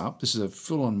readiness up. This is a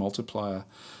full-on multiplier.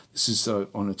 This is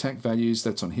on attack values,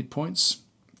 that's on hit points.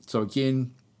 So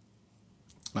again,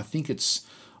 I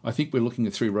think we're looking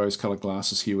at through rose-coloured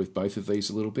glasses here with both of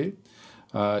these a little bit.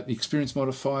 The experience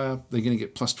modifier, they're going to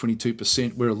get plus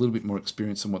 22%. We're a little bit more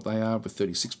experienced than what they are with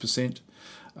 36%.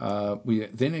 We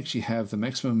then actually have the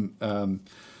maximum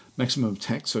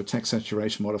attack, so attack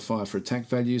saturation modifier for attack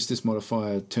values. This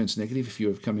modifier turns negative if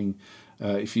you're committing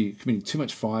too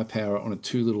much firepower on a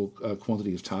too little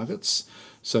quantity of targets.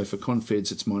 So for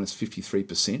confeds, it's minus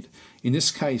 53%. In this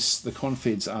case, the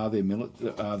confeds are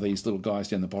these little guys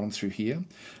down the bottom through here.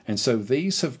 And so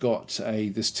these have got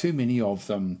there's too many of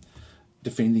them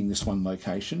defending this one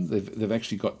location. They've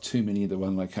actually got too many of the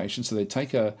one location, so they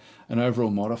take an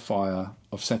overall modifier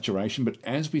of saturation. But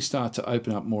as we start to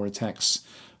open up more attacks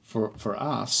for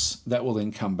us, that will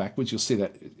then come backwards. You'll see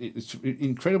that it's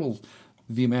incredible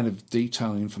the amount of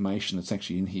detail and information that's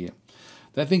actually in here.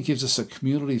 That then gives us a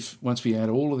cumulative, once we add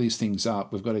all of these things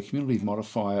up, we've got a cumulative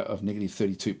modifier of negative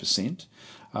 32%.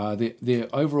 Their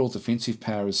overall defensive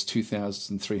power is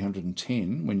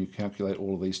 2,310 when you calculate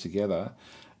all of these together.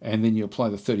 And then you apply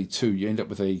the 32, you end up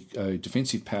with a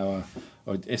defensive power,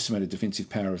 or estimated defensive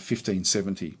power of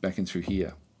 1,570 back in through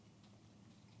here.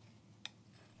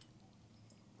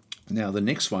 Now the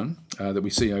next one that we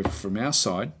see over from our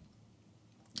side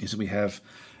is that we have,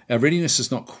 our readiness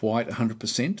is not quite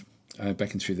 100%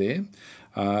 back in through there.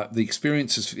 The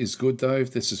experience is good though.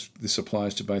 This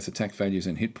applies to both attack values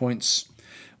and hit points.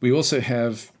 We also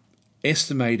have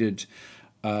estimated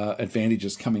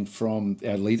advantages coming from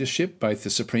our leadership, both the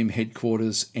Supreme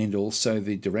Headquarters and also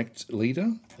the direct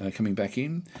leader coming back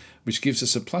in, which gives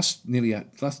us a plus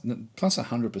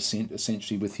 100%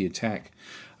 essentially with the attack.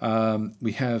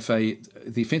 We have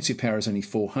the offensive power is only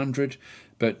 400,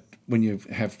 but when you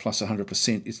have plus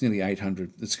 100%, it's nearly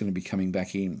 800 that's going to be coming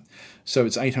back in. So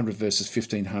it's 800 versus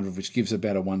 1500, which gives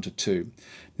about a 1 to 2.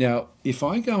 Now, if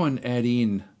I go and add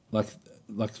in, like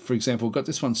for example, I've got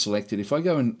this one selected. If I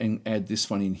go and add this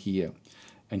one in here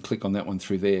and click on that one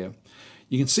through there,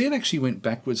 you can see it actually went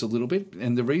backwards a little bit.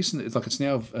 And the reason is it's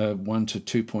now 1 to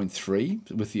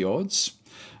 2.3 with the odds.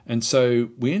 And so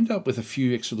we end up with a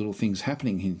few extra little things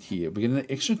happening in here. We get an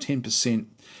extra 10%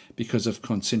 because of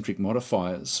concentric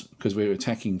modifiers, because we're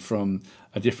attacking from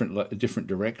a different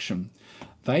direction.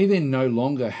 They then no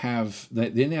longer have,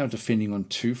 they're now defending on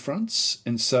two fronts.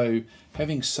 And so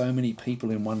having so many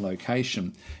people in one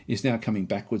location is now coming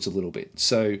backwards a little bit.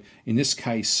 So in this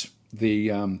case,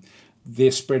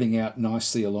 they're spreading out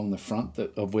nicely along the front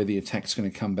of where the attack's going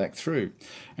to come back through.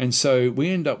 And so we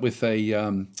end up with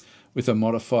a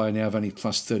modifier now of only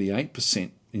plus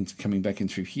 38% coming back in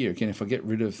through here. Again, if I get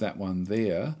rid of that one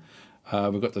there,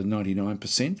 we've got the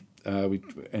 99%.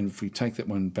 And if we take that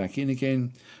one back in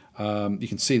again, you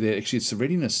can see there actually it's the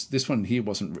readiness. This one here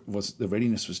was the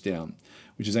readiness was down,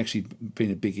 which has actually been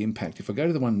a big impact. If I go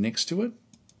to the one next to it,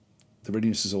 the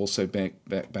readiness is also back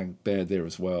bad there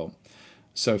as well.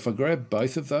 So if I grab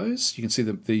both of those, you can see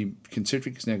that the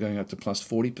concentric is now going up to plus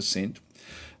 40%.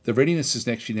 The readiness is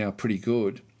actually now pretty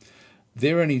good.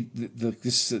 They're only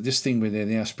this thing where they're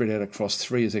now spread out across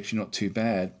 3 is actually not too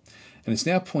bad, and it's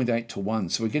now 0.8 to 1.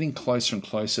 So we're getting closer and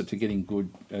closer to getting good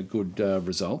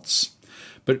results.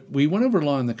 But we want to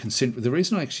rely on the concentric. The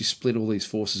reason I actually split all these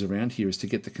forces around here is to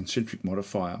get the concentric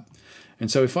modifier. And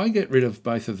so if I get rid of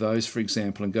both of those, for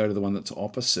example, and go to the one that's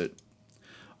opposite,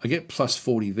 I get plus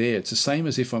 40 there. It's the same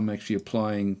as if I'm actually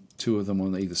applying 2 of them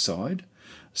on either side.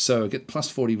 So I get plus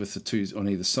 40 with the 2s on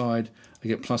either side. I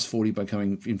get plus 40 by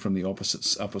coming in from the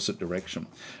opposite direction.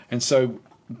 And so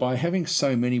by having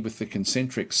so many with the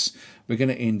concentrics, we're going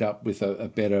to end up with a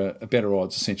better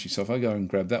odds essentially. So if I go and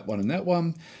grab that one and that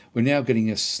one, we're now getting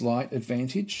a slight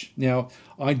advantage. Now,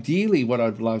 ideally, what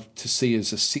I'd love to see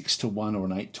is a 6 to 1 or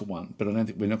an 8 to 1, but I don't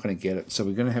think we're not going to get it. So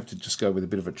we're going to have to just go with a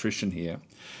bit of attrition here.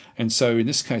 And so in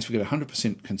this case, we get a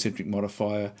 100% concentric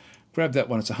modifier. Grab that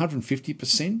one, it's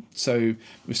 150%. So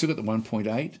we've still got the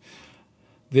 1.8.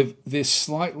 They're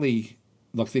slightly,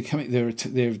 like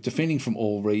they're defending from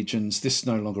all regions. This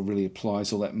no longer really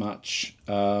applies all that much.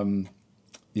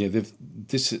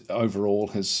 This overall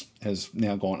has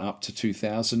now gone up to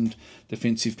 2,000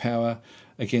 defensive power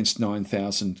against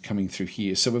 9,000 coming through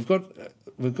here. So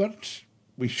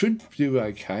we should do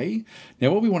okay.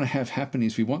 Now what we want to have happen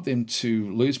is we want them to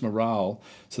lose morale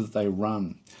so that they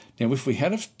run. Now if we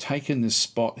had have taken this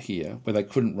spot here where they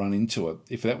couldn't run into it,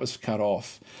 if that was cut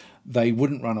off, they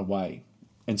wouldn't run away.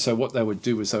 And so what they would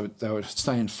do is they would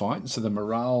stay and fight, and so the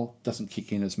morale doesn't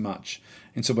kick in as much.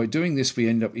 And so by doing this,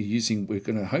 we're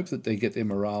going to hope that they get their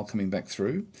morale coming back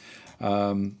through.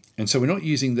 And so we're not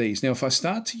using these. Now, if I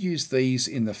start to use these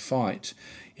in the fight,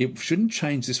 it shouldn't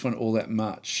change this one all that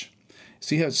much.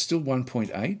 See how it's still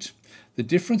 1.8? The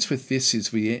difference with this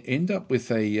is we end up with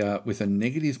a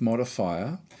negative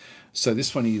modifier. So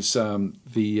this one is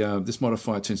this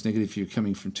modifier turns negative if you're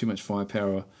coming from too much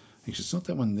firepower. Actually, it's not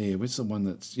that one there. Where's the one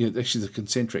that's... Yeah, actually the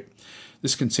concentric.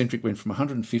 This concentric went from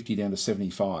 150 down to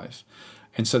 75.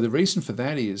 And so the reason for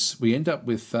that is we end up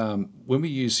with, when we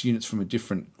use units from a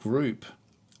different group,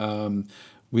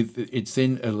 it's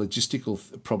then a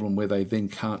logistical problem where they then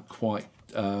can't quite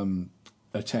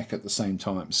attack at the same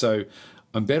time. So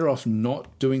I'm better off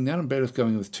not doing that. I'm better off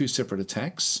going with 2 separate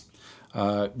attacks.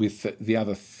 with the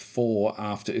other 4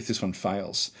 after if this one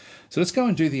fails. So let's go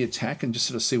and do the attack and just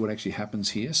sort of see what actually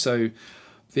happens here. So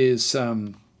there's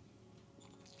start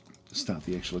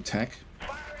the actual attack.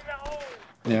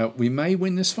 Now we may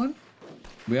win this one.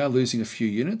 We are losing a few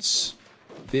units.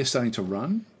 They're starting to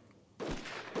run.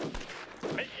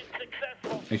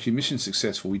 Actually, mission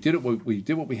successful. We did it. We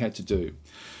did what we had to do.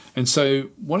 And so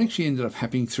what actually ended up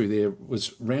happening through there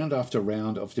was round after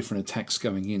round of different attacks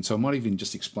going in. So I might even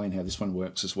just explain how this one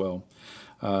works as well.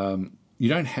 You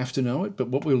don't have to know it, but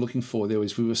what we were looking for there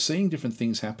was we were seeing different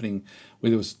things happening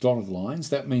where there was dotted lines.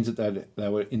 That means that they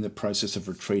were in the process of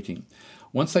retreating.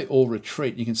 Once they all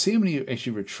retreat, you can see how many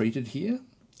actually retreated here.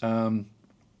 The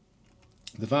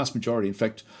vast majority, in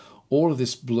fact, all of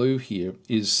this blue here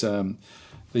is...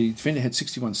 the defender had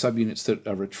 61 subunits that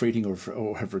are retreating or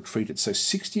have retreated. So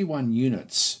 61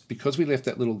 units, because we left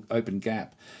that little open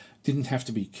gap, didn't have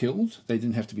to be killed. They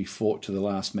didn't have to be fought to the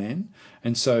last man.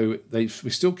 And so we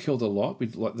still killed a lot.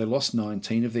 They lost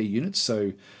 19 of their units,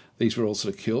 so these were all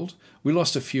sort of killed. We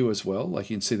lost a few as well. Like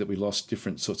you can see that we lost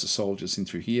different sorts of soldiers in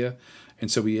through here.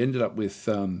 And so we ended up with...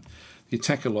 the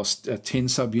attacker lost 10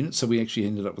 subunits, so we actually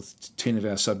ended up with 10 of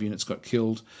our subunits got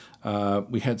killed.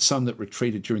 We had some that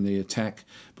retreated during the attack,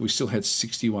 but we still had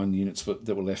 61 units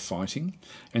that were left fighting.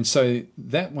 And so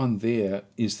that one there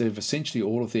is they've essentially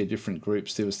all of their different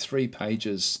groups. There was 3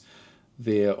 pages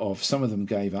there of some of them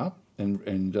gave up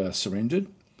and surrendered.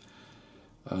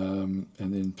 And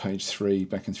then page 3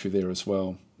 back and through there as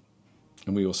well.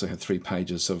 And we also had 3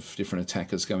 pages of different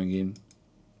attackers going in.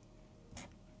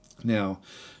 Now,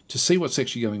 to see what's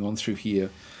actually going on through here,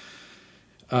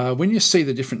 when you see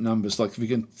the different numbers, like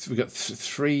we've got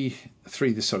three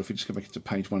this side. If we just go back to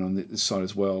page 1 on this side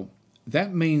as well,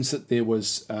 that means that there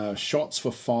was shots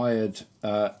were fired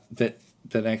that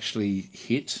actually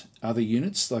hit other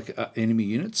units, like enemy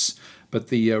units. But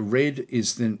the red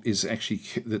is actually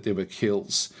that there were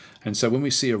kills. And so when we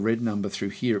see a red number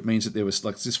through here, it means that there was,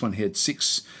 like this one had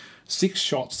six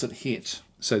shots that hit.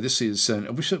 So this is, I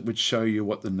wish it would show you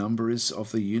what the number is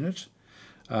of the unit.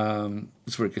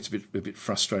 That's where it gets a bit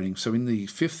frustrating. So in the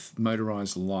 5th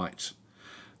motorized light,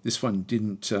 this one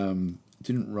didn't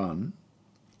run.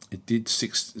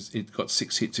 It got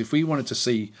 6 hits. If we wanted to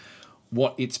see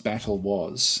what its battle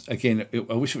was, again,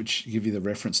 I wish it would give you the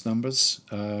reference numbers.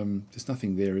 There's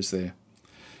nothing there, is there?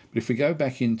 But if we go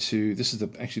back into, this is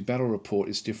the actually battle report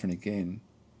is different again.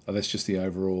 Oh, that's just the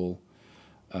overall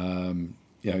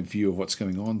view of what's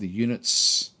going on. The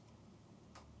units,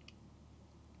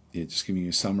 just giving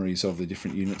you summaries of the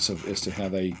different units as to how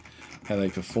they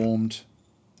performed.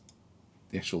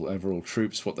 The actual overall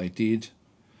troops, what they did,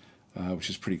 which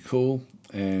is pretty cool,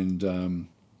 and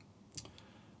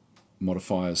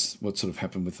modifiers, what sort of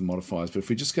happened with the modifiers. But if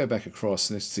we just go back across,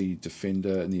 that's the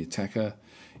defender and the attacker.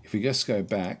 If we just go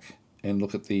back and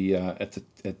look at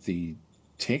the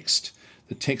text,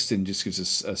 the text then just gives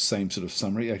us a same sort of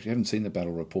summary. Actually, I haven't seen the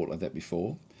battle report like that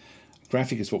before.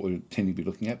 Graphic is what we're tending to be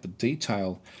looking at, but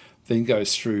detail then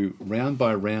goes through round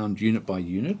by round, unit by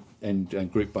unit,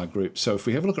 and group by group. So if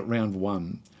we have a look at round 1,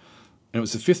 and it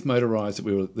was the 5th motorized that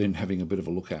we were then having a bit of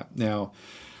a look at. Now,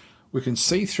 we can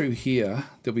see through here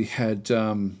that we had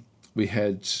some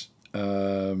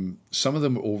of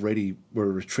them already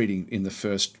were retreating in the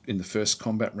first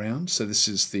combat round. So this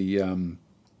is the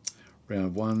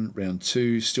round 1, round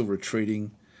 2, still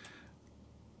retreating.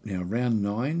 Now round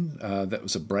 9, that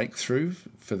was a breakthrough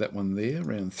for that one there.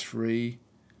 Round 3,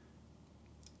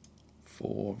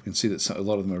 4, we can see that a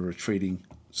lot of them are retreating.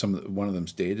 One of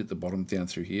them's dead at the bottom down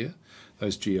through here.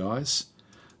 Those GIs.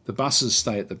 The buses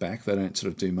stay at the back. They don't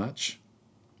sort of do much.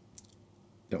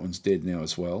 That one's dead now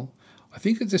as well. I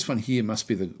think that this one here must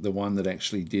be the one that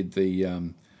actually did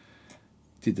the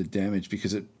damage,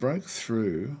 because it broke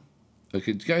through. Like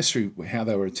it goes through how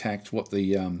they were attacked, what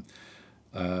the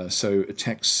so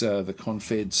attacks the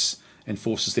Confeds and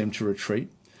forces them to retreat.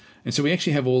 And so we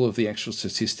actually have all of the actual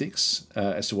statistics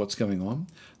as to what's going on.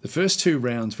 The first 2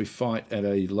 rounds we fight at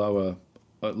a lower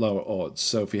odds.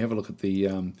 So if we have a look at the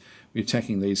we're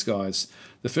attacking these guys.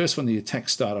 The first one, the attack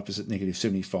startup, is at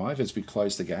 -75 as we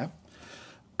close the gap.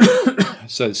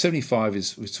 So 75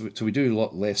 is, so we do a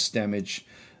lot less damage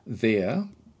there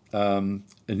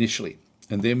initially.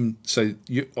 And then, so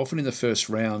often in the first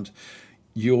round,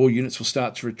 your units will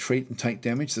start to retreat and take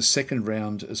damage. The second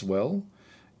round as well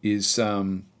is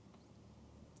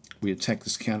we attack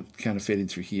this counterfeit in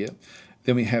through here.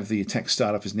 Then we have the attack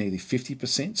startup is nearly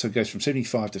 50%, so it goes from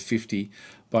 75 to 50.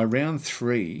 By round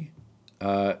 3,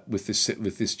 with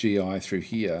this GI through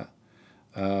here,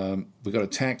 we got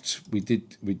attacked. We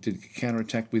did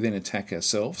counterattack. We then attack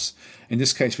ourselves. In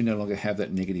this case, we no longer have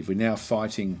that negative. We're now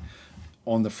fighting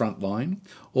on the front line.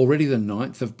 Already the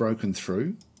 9th have broken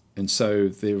through, and so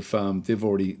they've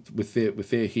already with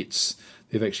their hits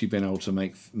they've actually been able to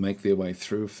make their way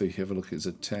through. If you have a look, as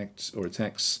attacks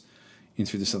in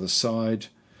through this other side.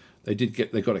 They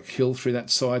got a kill through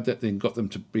that side that then got them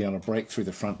to be able to break through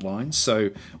the front line. So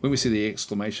when we see the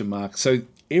exclamation mark, so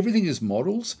everything is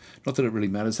models. Not that it really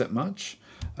matters that much,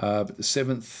 but the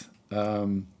 7th,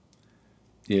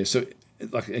 yeah. So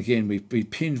like again, we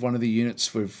pinned one of the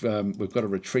units. We've got a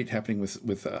retreat happening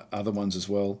with other ones as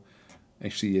well.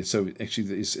 Actually, yeah. So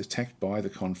actually, it's attacked by the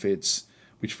Confeds,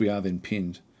 which we are then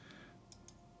pinned.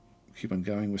 Keep on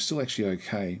going. We're still actually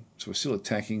okay. So we're still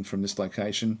attacking from this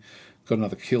location. Got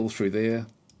another kill through there.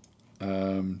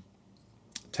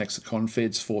 Attacks the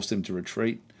Confeds, forced them to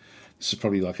retreat. This is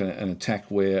probably like an attack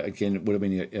where, again, it would have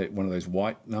been one of those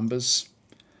white numbers.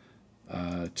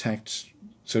 Attacked.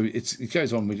 So it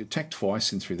goes on. We attacked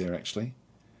twice in through there, actually.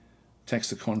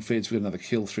 Attacks the Confeds. We got another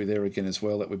kill through there again as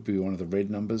well. That would be one of the red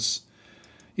numbers.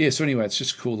 Yeah, so anyway, it's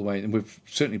just cool the way, and we've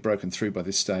certainly broken through by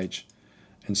this stage.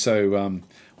 And so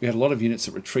we had a lot of units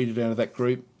that retreated out of that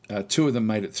group. 2 of them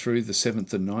made it through, the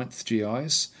 7th and 9th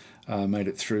GIs, made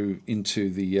it through into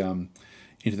the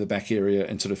back area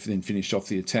and sort of then finished off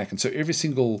the attack. And so every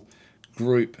single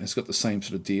group has got the same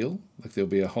sort of deal. Like there'll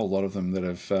be a whole lot of them that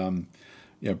have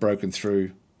broken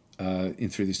through in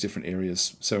through these different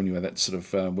areas. So anyway, that's sort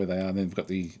of where they are. And then we've got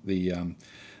the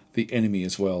enemy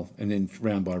as well. And then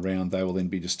round by round, they will then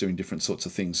be just doing different sorts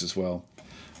of things as well.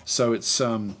 So it's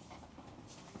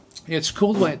yeah, it's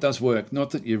cool the way it does work.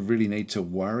 Not that you really need to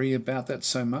worry about that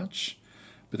so much,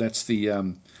 but that's the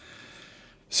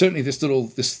certainly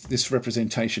this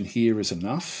representation here is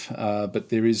enough. But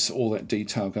there is all that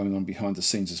detail going on behind the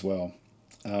scenes as well.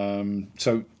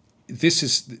 So this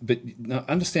is, but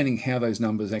understanding how those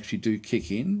numbers actually do kick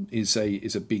in is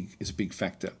a big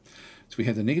factor. So we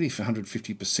have the negative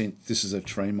 150%. This is a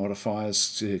terrain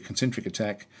modifiers concentric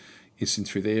attack. Is in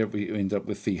through there. We end up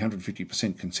with the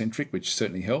 150% concentric, which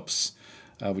certainly helps,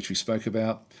 which we spoke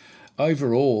about.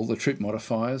 Overall, the troop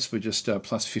modifiers were just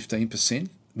plus 15%.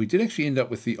 We did actually end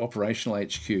up with the operational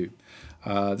HQ.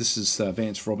 This is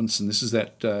Vance Robinson. This is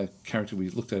that character we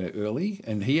looked at early,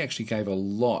 and he actually gave a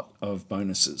lot of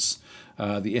bonuses.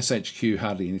 The SHQ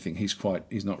hardly anything. He's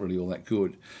not really all that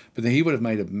good, but he would have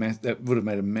made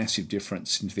a massive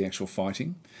difference into the actual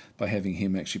fighting by having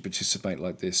him actually participate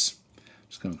like this.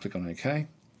 Just going to click on OK.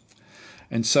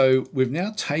 And so we've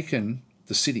now taken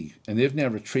the city, and they've now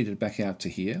retreated back out to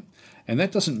here. And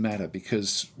that doesn't matter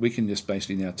because we can just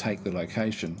basically now take the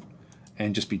location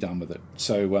and just be done with it.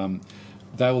 So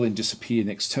they will then disappear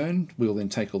next turn. We'll then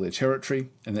take all their territory,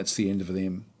 and that's the end of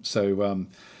them. So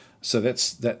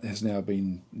that has now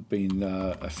been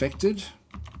affected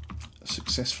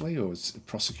successfully, or it's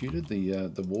prosecuted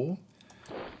the war.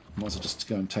 Might as well just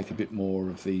go and take a bit more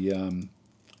of the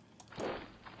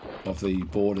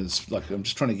borders. Like I'm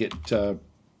just trying to get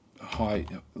high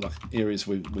areas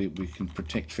we can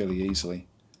protect fairly easily.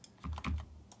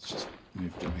 Let's just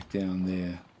move back down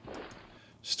there.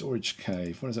 Storage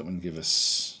cave. What does that one give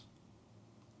us?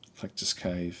 Collector's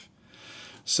cave.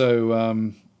 So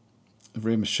a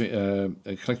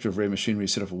collector of rare machinery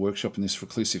set up a workshop in this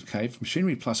reclusive cave.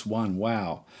 Machinery +1.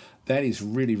 Wow, that is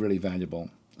really, really valuable.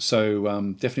 So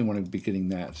definitely want to be getting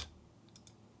that.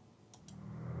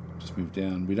 Just move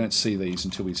down. We don't see these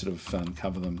until we sort of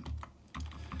cover them.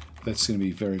 That's going to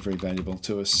be very, very valuable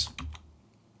to us.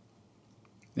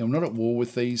 Now, I'm not at war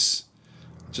with these.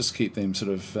 Just keep them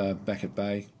sort of back at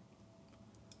bay.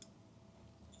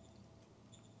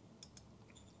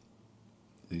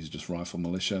 These are just rifle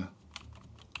militia.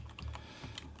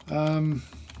 I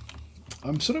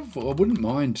wouldn't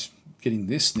mind getting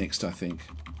this next, I think.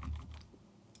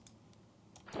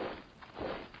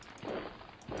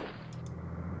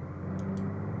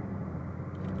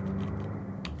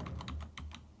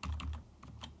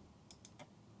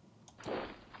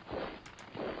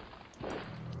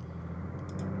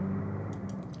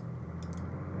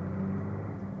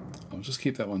 I'll just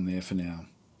keep that one there for now.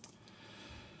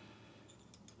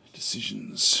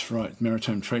 Decisions. Right,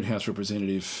 Maritime Trade House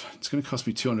Representative. It's going to cost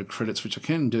me 200 credits, which I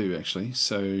can do, actually.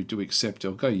 So, do we accept?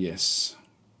 I'll go yes.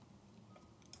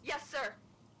 Yes, sir.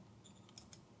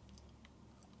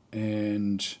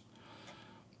 And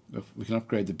we can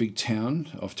upgrade the big town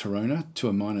of Torona to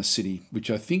a minor city, which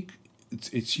I think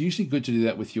it's usually good to do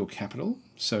that with your capital.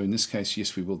 So, in this case,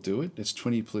 yes, we will do it. That's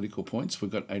 20 political points. We've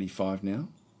got 85 now.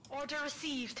 Order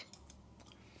received.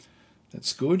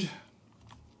 That's good.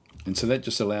 And so that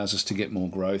just allows us to get more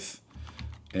growth,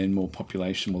 and more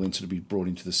population will then sort of be brought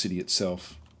into the city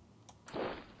itself.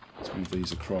 Let's move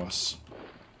these across.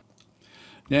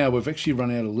 Now we've actually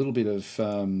run out a little bit of, if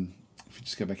we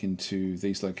just go back into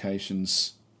these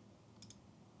locations,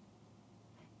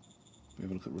 we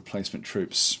have a look at replacement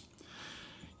troops.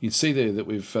 You can see there that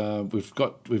we've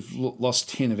lost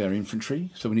 10 of our infantry,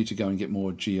 so we need to go and get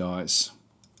more GIs.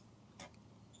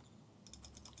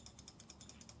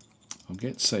 I'll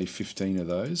get, say, 15 of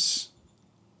those.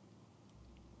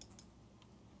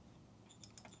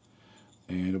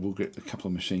 And we'll get a couple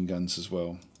of machine guns as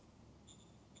well.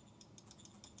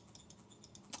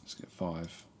 Let's get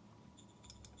 5.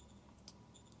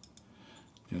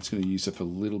 And it's going to use up a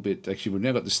little bit. Actually, we've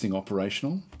now got this thing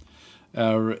operational.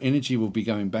 Our energy will be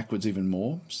going backwards even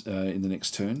more in the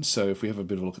next turn. So if we have a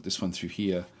bit of a look at this one through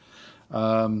here.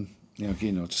 Now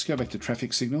again, I'll just go back to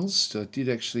traffic signals. I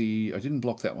didn't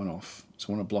block that one off. So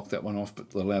I want to block that one off,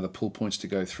 but allow the pull points to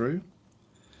go through.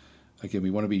 Again,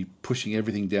 we want to be pushing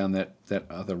everything down that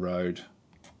other road.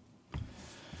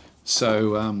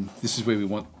 So this is where we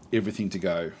want everything to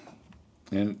go.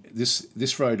 And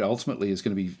this road ultimately is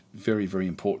going to be very, very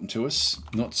important to us.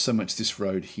 Not so much this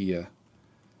road here.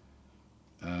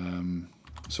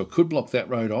 So I could block that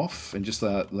road off and just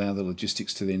allow the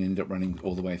logistics to then end up running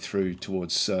all the way through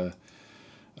towards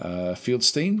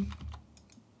Fieldstein.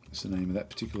 That's the name of that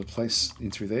particular place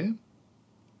in through there.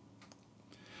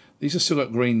 These have still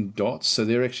got green dots, so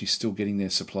they're actually still getting their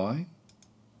supply.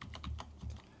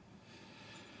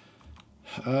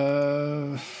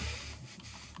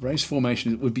 Race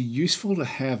formation, it would be useful to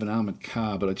have an armoured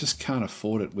car, but I just can't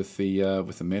afford it with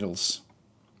the metals.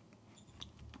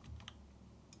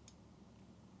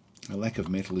 A lack of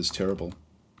metal is terrible.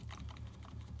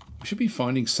 We should be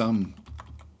finding some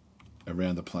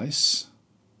around the place.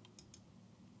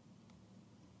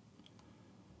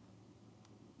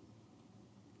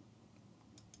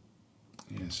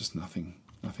 Yeah, it's just nothing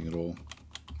at all.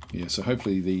 Yeah, so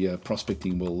hopefully the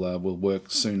prospecting will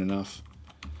work soon enough,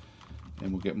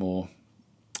 and we'll get more.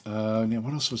 Now,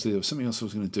 what else was there? There was something else I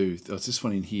was going to do. There's this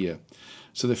one in here.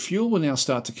 So the fuel will now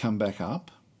start to come back up.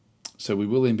 So we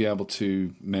will then be able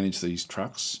to manage these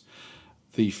trucks.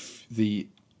 It's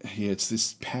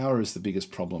this power is the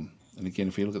biggest problem. And again,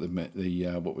 if we look at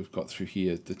the what we've got through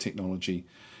here, the technology,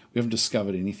 we haven't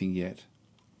discovered anything yet.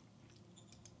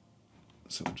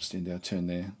 So we'll just end our turn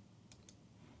there.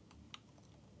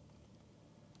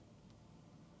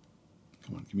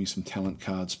 Come on, give me some talent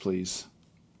cards, please.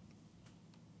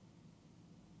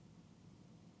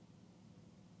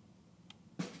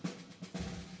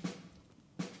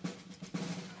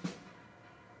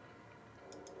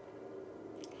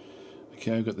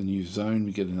 Okay, we've got the new zone.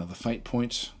 We get another fate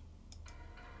point.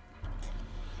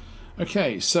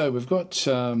 Okay, so we've got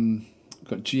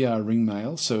GR ring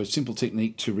mail. So a simple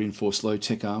technique to reinforce low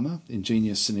tech armor,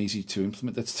 ingenious and easy to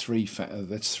implement. That's three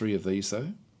of these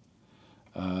though.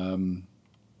 I'm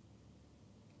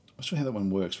not sure how that one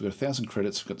works. We've got 1,000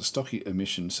 credits. We've got the stock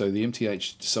emission. So the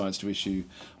MTH decides to issue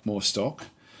more stock.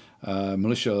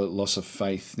 Militia loss of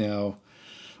faith. Now,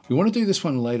 we want to do this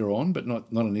one later on, but not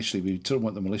initially. We sort of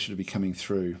want the militia to be coming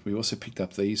through. We also picked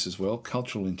up these as well.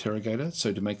 Cultural interrogator.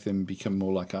 So to make them become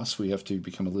more like us, we have to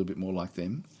become a little bit more like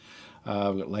them.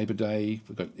 We've got Labour Day.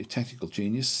 We've got a tactical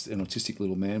genius, an autistic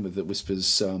little man that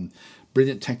whispers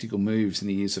brilliant tactical moves in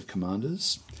the ears of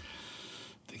commanders.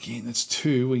 Again, that's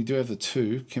 2. We do have the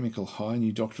 2. Chemical high.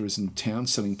 New doctor is in town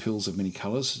selling pills of many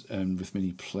colours and with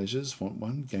many pleasures. Want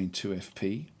 1. Gain 2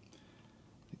 FP.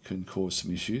 It can cause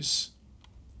some issues.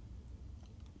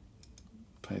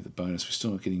 Pay the bonus. We're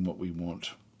still not getting what we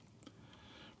want.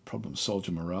 Problem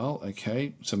soldier morale.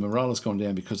 Okay, so morale has gone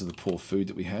down because of the poor food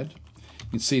that we had. You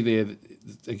can see there,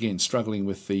 again, struggling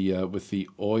with the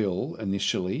oil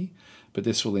initially, but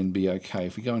this will then be okay.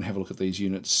 If we go and have a look at these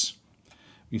units,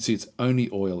 you can see it's only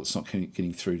oil. It's not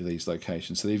getting through to these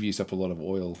locations. So they've used up a lot of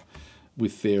oil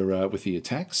with their with the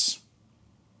attacks.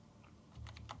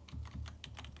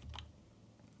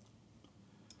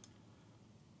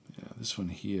 Yeah, this one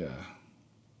here.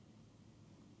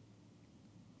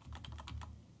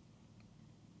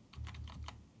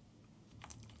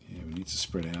 Yeah, we need to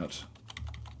spread out.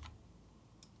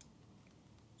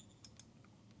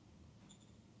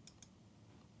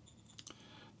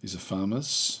 These are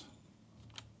farmers.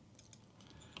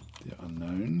 They're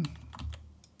unknown.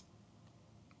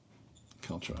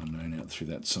 Culture unknown out through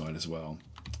that side as well.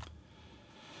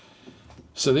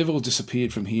 So they've all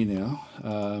disappeared from here now.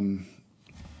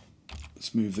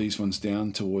 Let's move these ones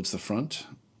down towards the front.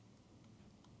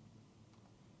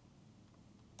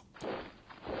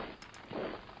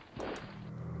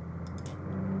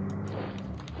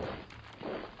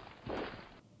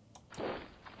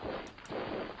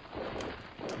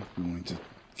 We're going to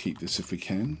keep this if we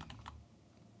can.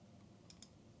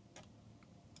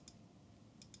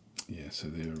 so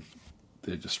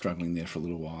they're just struggling there for a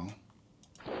little while.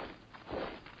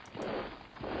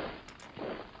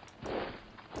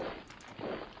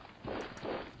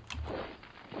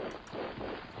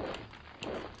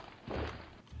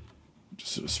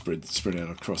 Just sort of spread out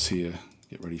across here,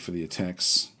 get ready for the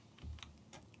attacks.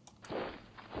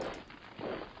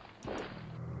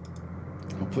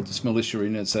 I'll put this militia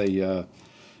in as a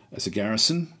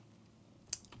garrison.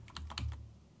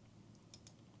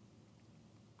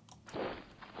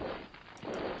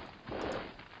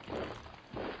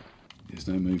 There's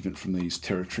no movement from these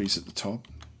territories at the top.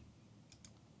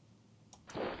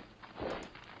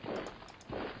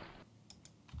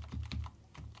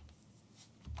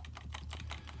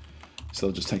 So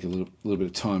they'll just take a little bit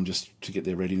of time just to get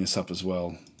their readiness up as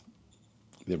well.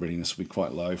 Their readiness will be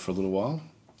quite low for a little while.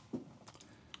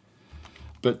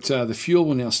 But the fuel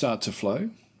will now start to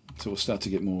flow, so we'll start to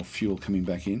get more fuel coming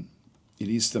back in. It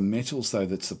is the metals, though,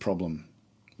 that's the problem.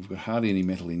 We've got hardly any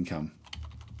metal income.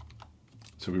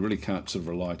 So we really can't sort of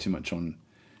rely too much on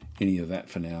any of that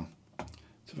for now.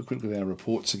 Let's have a quick look at our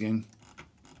reports again.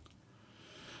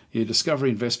 Yeah,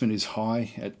 discovery investment is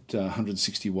high at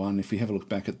 161. If we have a look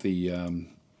back at the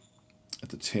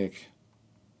tech,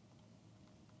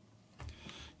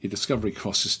 your discovery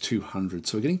cost is 200.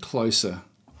 So we're getting closer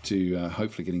to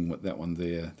hopefully getting that one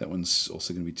there. That one's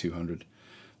also going to be 200.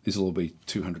 This will all be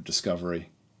 200 discovery.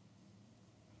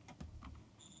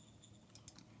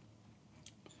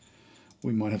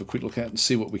 We might have a quick look at and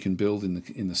see what we can build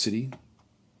in the city.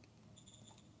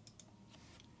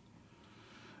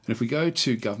 And if we go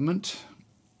to government,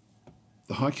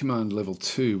 the High Command level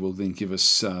 2 will then give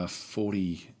us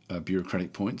 40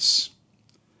 bureaucratic points.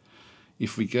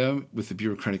 If we go with the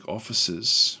bureaucratic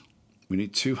officers, we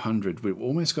need 200. We've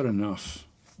almost got enough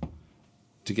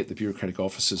to get the bureaucratic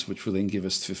officers, which will then give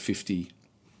us to 50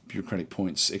 bureaucratic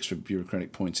points, extra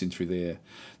bureaucratic points in through there.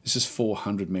 This is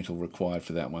 400 metal required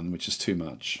for that one, which is too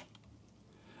much.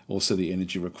 Also, the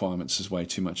energy requirements is way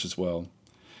too much as well.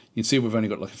 You can see we've only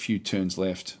got like a few turns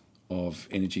left of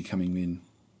energy coming in.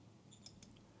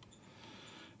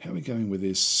 How are we going with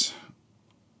this?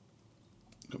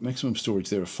 Got maximum storage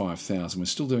there of 5,000. We're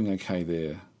still doing okay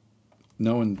there.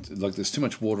 No one, like, there's too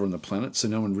much water on the planet, so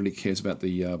no one really cares about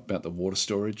the water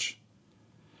storage.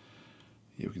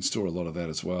 Yeah, we can store a lot of that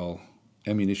as well.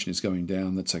 Ammunition is going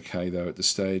down. That's okay though at this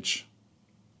stage.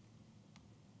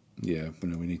 Yeah, we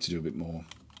need to do a bit more.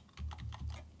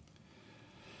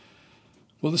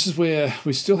 Well, this is where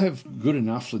we still have good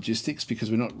enough logistics because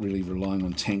we're not really relying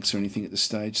on tanks or anything at this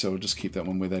stage, so we'll just keep that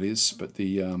one where that is. But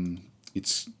the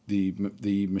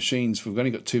machines, we've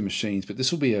only got 2 machines, but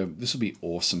this will be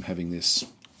awesome having the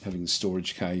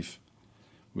storage cave.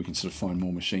 We can sort of find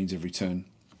more machines every turn.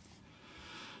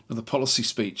 Now the policy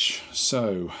speech.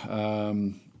 So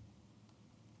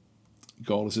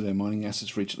goal is that our mining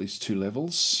assets reach at least 2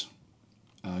 levels.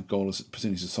 Goal is that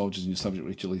percentage of soldiers in your subject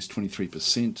reach at least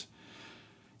 23%.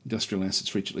 Industrial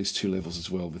assets reach at least 2 levels as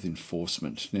well with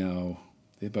enforcement. Now,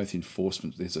 they're both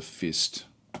enforcement. There's a fist.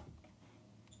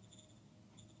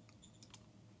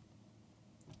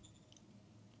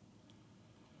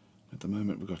 At the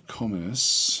moment, we've got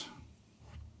commerce.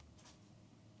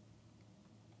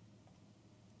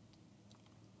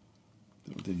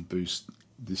 That would then boost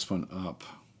this one up.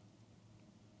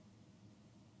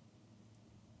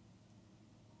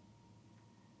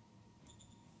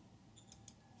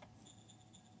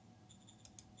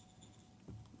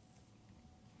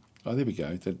 Oh, there we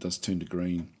go. That does turn to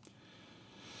green.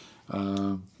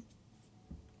 All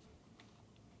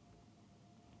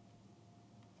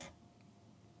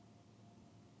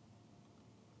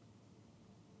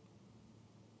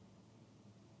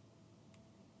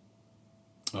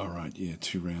right, yeah,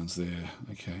 2 rounds there.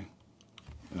 Okay.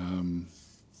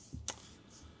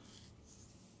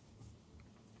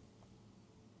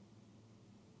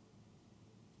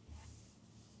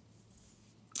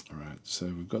 All right, so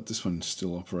we've got this one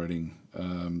still operating.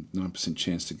 9%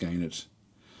 chance to gain it.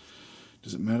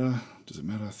 Does it matter? Does it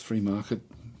matter? 3 market.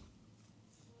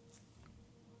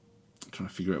 I'm trying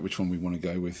to figure out which one we want to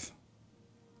go with.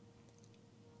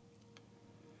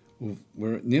 Well,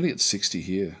 we're nearly at 60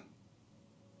 here.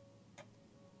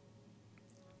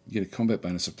 You get a combat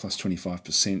bonus of plus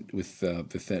 25% with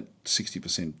that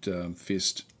 60%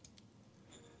 fist.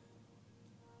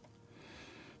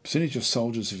 Percentage of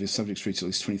soldiers of your subjects reach at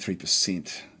least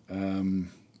 23%.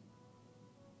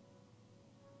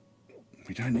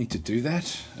 We don't need to do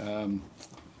that. The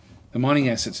mining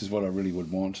assets is what I really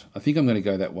would want. I think I'm going to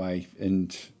go that way.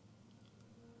 And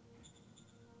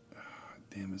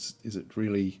damn, is it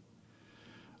really?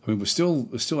 I mean, we're still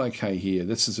okay here.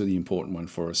 This is the important one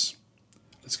for us.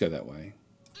 Let's go that way.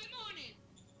 Good morning.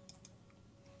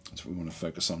 That's what we want to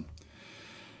focus on.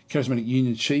 Charismatic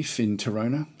Union Chief in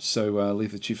Torona. So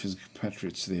leave the chief and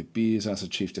compatriots to their beers. Ask the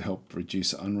chief to help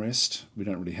reduce unrest. We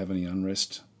don't really have any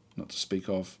unrest, not to speak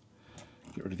of.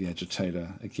 Get rid of the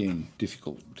agitator. Again,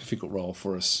 difficult role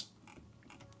for us.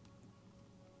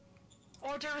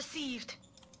 Order received.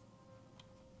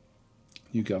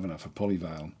 New governor for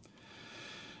Polyvale.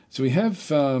 So we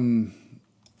have our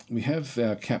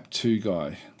Cap 2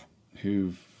 guy,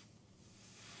 who,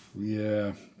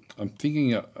 yeah, I'm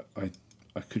thinking I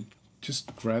could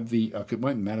just grab the. It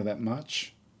won't matter that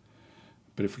much,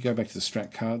 but if we go back to the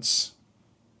strat cards,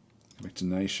 go back to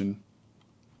nation.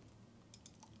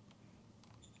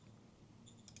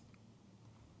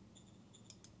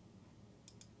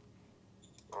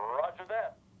 Roger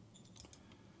that.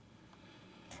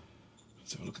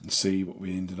 Let's have a look and see what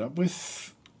we ended up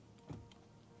with.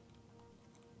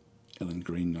 Ellen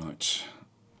Green Knight.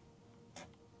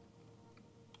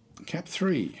 Cap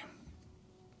 3.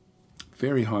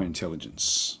 Very high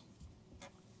intelligence.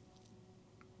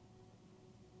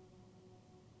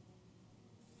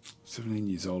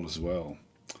 $17 old as well.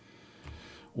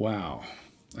 Wow.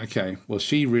 Okay. Well,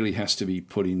 she really has to be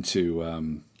put into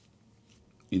one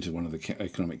of the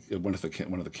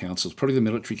councils, probably the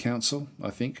military council,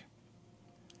 I think.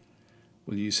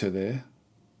 We'll use her there.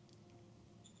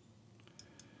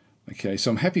 Okay, so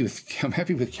I'm happy with Cap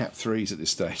 3s at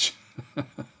this stage,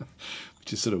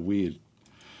 which is sort of weird.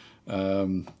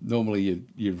 Normally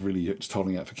you're really just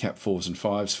holding out for Cap 4s and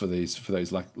 5s for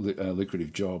those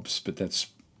lucrative jobs, but that's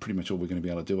pretty much all we're going to be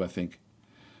able to do, I think.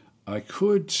 I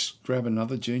could grab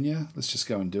another junior. Let's just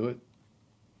go and do it.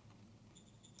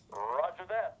 Roger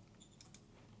that.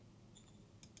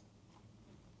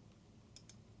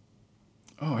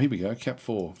 Oh, here we go. Cap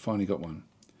 4. Finally got one.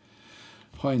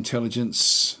 High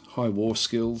intelligence, high war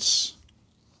skills.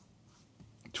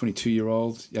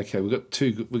 22-year-old. Okay, we've got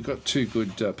two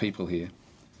good people here.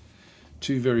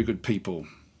 Two very good people.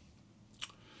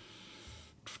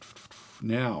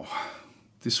 Now,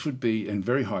 this would be, and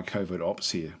very high covert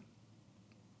ops here.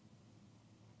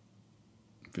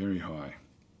 Very high.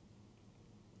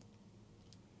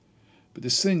 But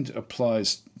this thing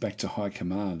applies back to high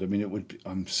command. I mean, it would.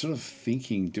 I'm sort of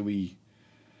thinking, do we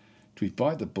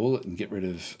bite the bullet and get rid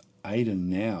of Aiden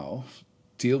now?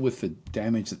 Deal with the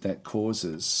damage that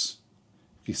causes.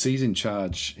 You see he's in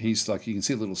charge. He's like, you can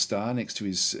see a little star next to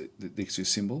his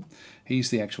symbol. He's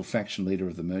the actual faction leader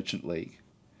of the Merchant League.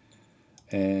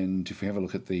 And if we have a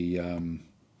look at the,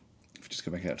 if we just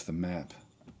go back out to the map,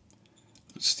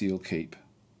 Steel Keep.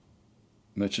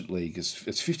 Merchant League it's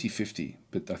 50-50,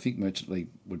 but I think Merchant League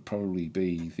would probably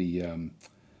be the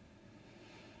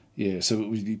so it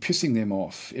would be pissing them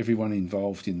off, everyone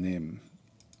involved in them.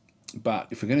 But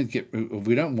if we're going to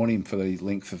we don't want him for the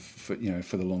length of for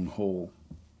the long haul.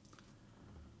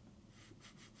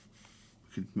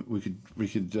 We could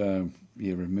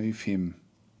remove him.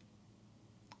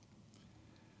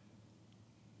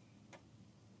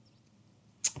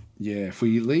 Yeah, if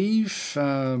we leave,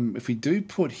 if we do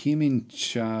put him in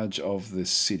charge of the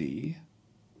city,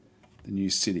 the new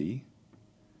city,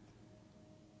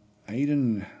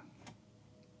 Aiden's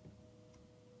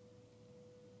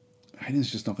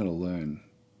just not going to learn.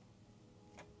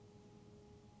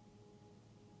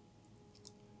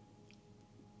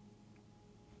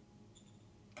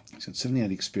 He's got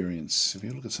 78 experience. If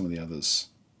you look at some of the others,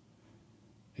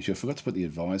 actually, I forgot to put the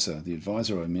advisor. The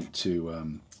advisor I meant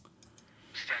to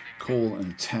call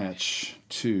and attach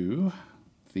to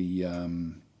the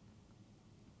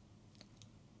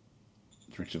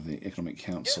director of the Economic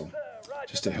Council,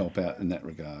 just to help out in that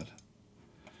regard.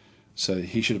 So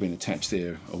he should have been attached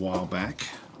there a while back,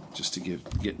 just to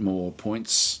get more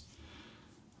points,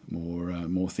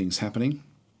 more things happening.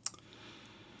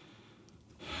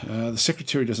 The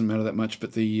secretary doesn't matter that much,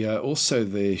 but also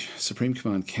the Supreme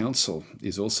Command Council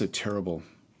is also terrible.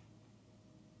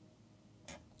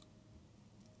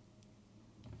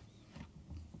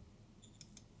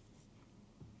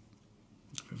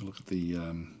 Have a look at the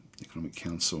Economic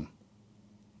Council.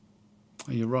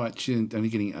 Oh, you're right. She's only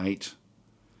getting 8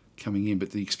 coming in,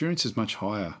 but the experience is much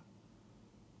higher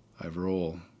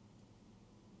overall.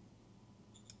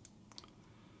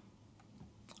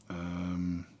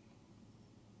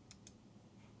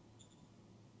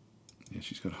 Yeah,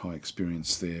 she's got high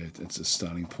experience there. That's a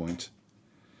starting point.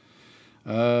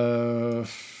 Yeah.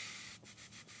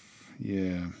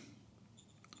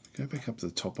 Go back up to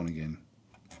the top one again.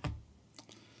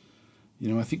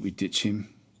 I think we ditch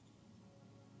him.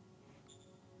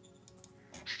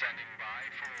 Standing by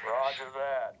for Roger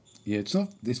that. Yeah, it's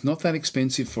not that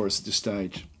expensive for us at this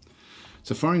stage.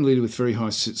 So firing leader with very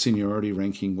high seniority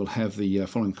ranking will have the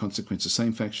following consequences.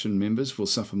 Same faction members will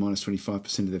suffer minus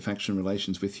 25% of their faction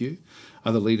relations with you.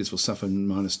 Other leaders will suffer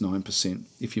minus 9%.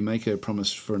 If you make a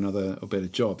promise for another or better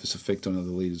job, this effect on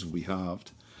other leaders will be halved.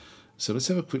 So let's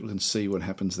have a quick look and see what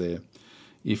happens there.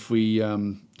 If we,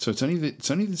 so it's only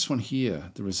this one here.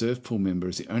 The reserve pool member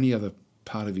is the only other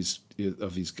part of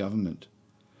his government.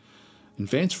 And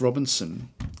Vance Robinson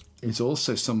is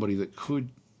also somebody that could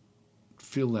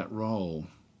fill that role.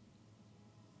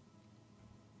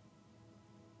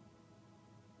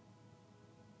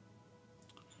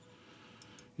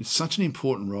 It's such an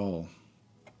important role.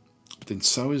 But then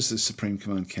so is the Supreme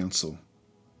Command Council.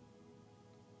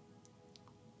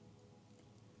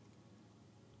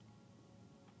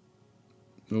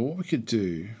 Well, what we could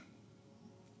do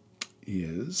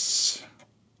is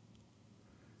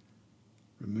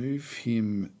remove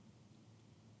him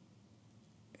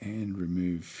and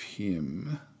remove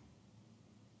him.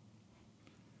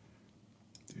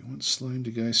 Do we want Sloane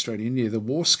to go straight in? Yeah, the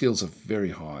war skills are very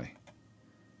high,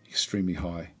 extremely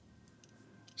high.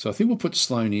 So I think we'll put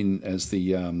Sloane in as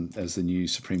the new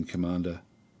Supreme Commander,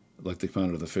 like the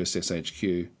commander of the first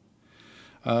SHQ.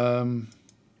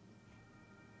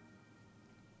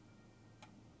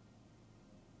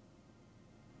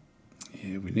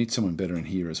 Yeah, we need someone better in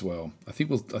here as well. I think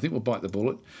we'll bite the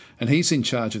bullet, and he's in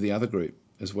charge of the other group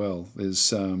as well.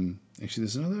 There's actually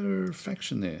there's another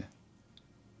faction there,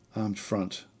 Armed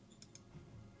Front.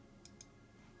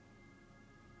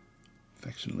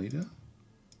 Faction leader.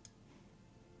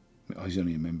 Oh, he's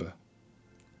only a member.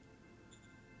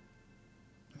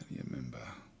 Only a member.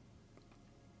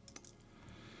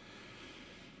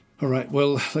 All right.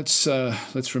 Well, let's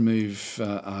remove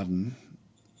Arden.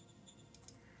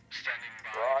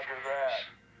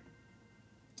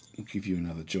 We'll give you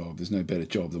another job. There's no better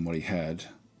job than what he had.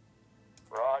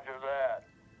 Roger that.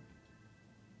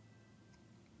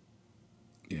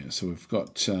 Yeah, so we've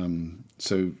got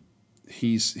so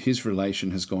his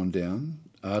relation has gone down.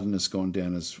 Arden has gone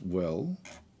down as well.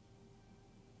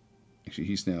 Actually,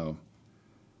 he's now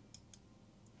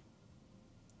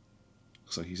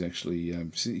looks like he's actually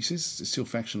he says still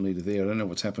faction leader there. I don't know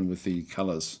what's happened with the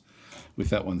colours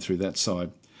with that one through that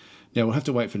side. Now we'll have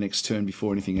to wait for next turn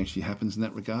before anything actually happens in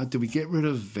that regard. Do we get rid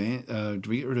of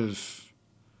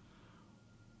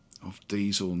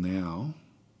Diesel now?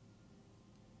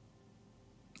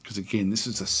 Because again, this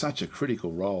is such a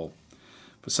critical role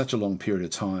for such a long period of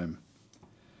time.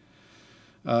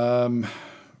 Yeah,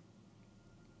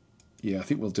 I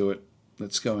think we'll do it.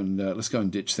 Let's go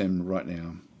and ditch them right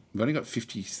now. We've only got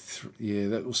 53. Yeah,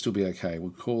 that will still be okay.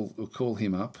 We'll call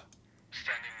him up.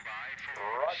 Standing by for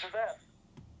Roger that.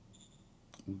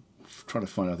 Try to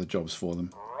find other jobs for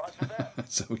them. Roger that.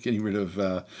 So we're getting rid of.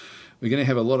 We're going to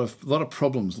have a lot of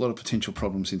problems, a lot of potential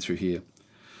problems in through here.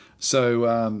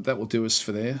 So that will do us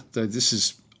for there. Though this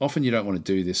is often you don't want to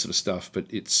do this sort of stuff, but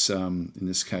it's in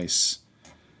this case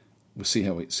we'll see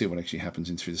what actually happens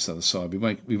in through this other side.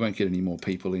 We won't get any more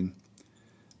people in.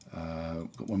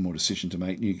 Got one more decision to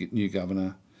make. New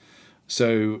governor.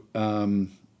 So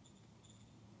damn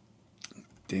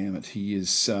it, he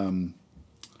is.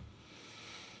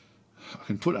 I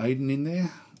can put Aiden in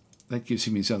there. That gives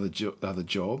him his other job.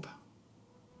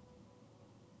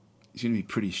 He's going to be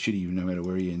pretty shitty no matter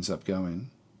where he ends up going.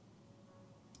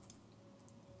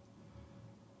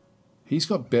 He's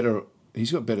got better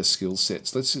skill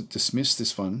sets. Let's dismiss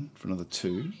this one for another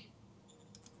 2.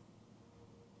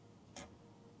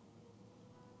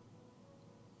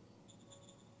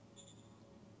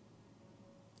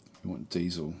 We want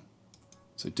Diesel.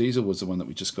 So Diesel was the one that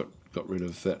we just got rid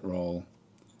of that role.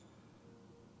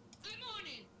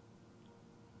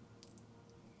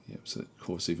 Yep, so that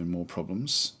caused even more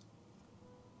problems.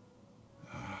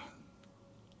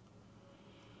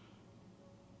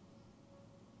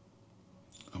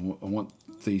 I want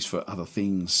these for other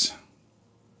things.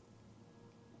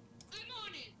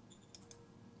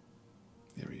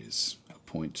 There he is. A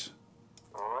point.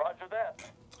 Roger that.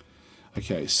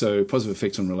 Okay, so positive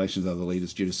effects on relations with other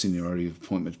leaders due to seniority of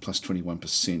appointment plus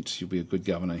 21%. You'll be a good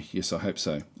governor. Yes, I hope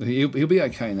so. He'll be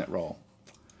okay in that role.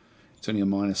 It's only a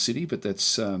minor city, but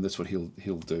that's what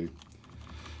he'll do.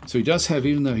 So he does have,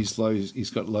 even though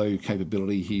he's got low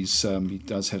capability, he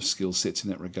does have skill sets in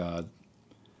that regard.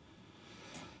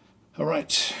 All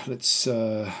right, let's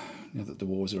now that the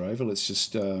wars are over, let's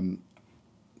just do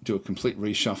a complete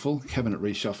reshuffle, cabinet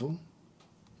reshuffle.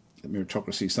 That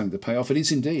meritocracy is starting to pay off. It is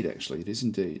indeed, actually. It is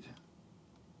indeed.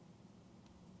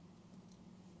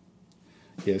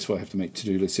 Yeah, that's why I have to make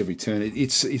to-do lists every turn.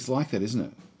 It's like that, isn't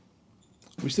it?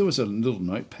 I wish there was a little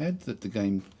notepad that the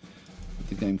game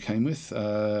the game came with.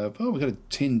 Oh, we've got a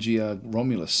 10 GR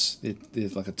Romulus.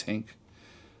 There's like a tank.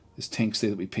 There's tanks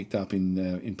there that we picked up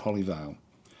in Polyvale.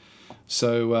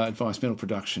 So advanced metal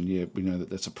production, yeah, we know that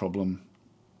that's a problem.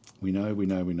 We know.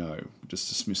 Just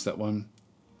dismiss that one.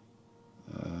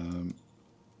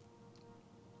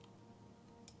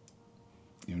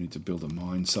 We need to build a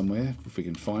mine somewhere if we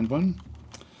can find one.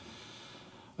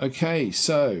 Okay,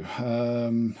 so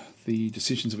the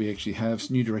decisions that we actually have.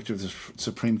 New director of the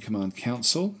Supreme Command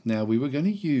Council. Now we were going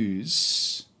to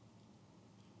use.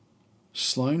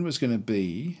 Sloane was going to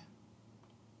be.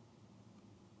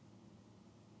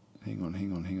 Hang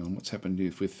on. What's happened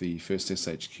with the first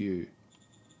SHQ?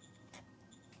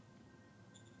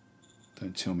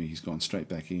 Don't tell me he's gone straight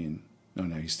back in. No,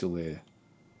 he's still there.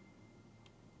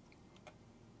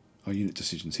 Oh, unit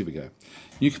decisions. Here we go.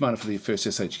 New commander for the first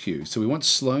SHQ. So we want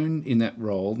Sloane in that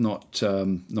role, not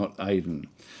Aiden.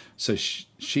 So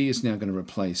she is now going to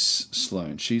replace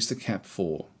Sloane. She's the Cap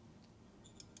 4.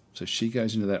 So she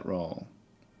goes into that role.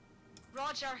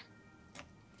 Roger.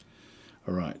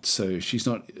 All right. So she's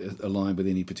not aligned with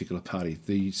any particular party.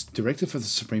 The director for the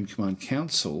Supreme Command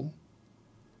Council.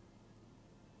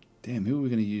 Damn, who are we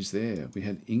going to use there? We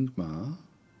had Ingmar.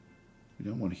 We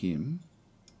don't want him.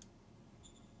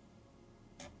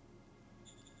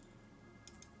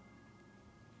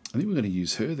 I think we're going to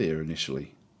use her there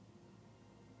initially.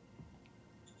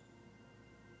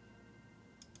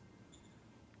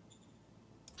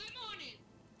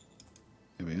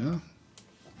 There we are.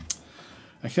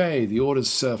 Okay, the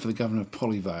orders for the Governor of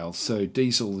Polyvale. So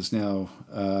Diesel is now...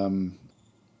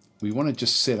 we want to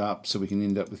just set up so we can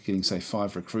end up with getting, say,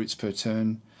 5 recruits per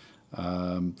turn.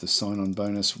 The sign-on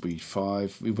bonus will be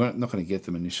 5. We're not going to get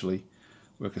them initially.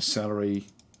 Worker salary,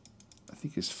 I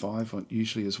think, is 5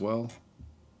 usually as well.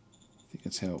 I think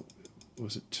that's how...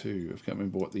 Was it 2? I can't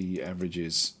remember what the average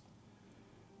is.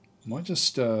 Might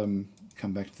just come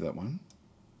back to that one.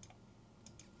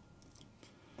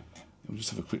 We'll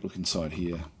just have a quick look inside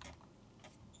here.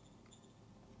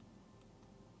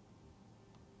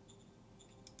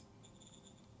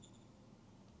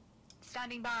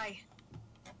 Standing by.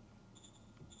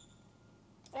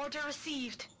 Order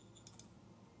received.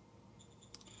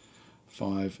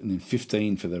 5 and then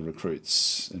 15 for the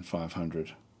recruits and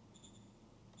 500.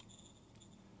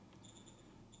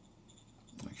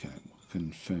 Okay, we'll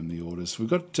confirm the orders. We've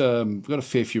got a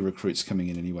fair few recruits coming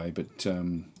in anyway, but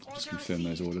just confirm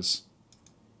those orders.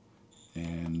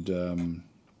 And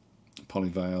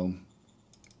Polyvale,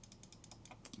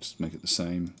 just make it the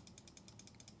same.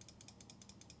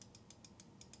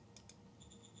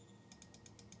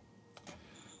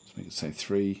 Let's make it say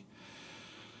 3.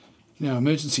 Now,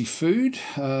 emergency food.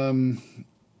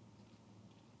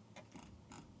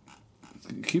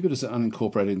 Keep it as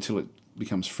unincorporated until it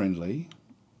becomes friendly.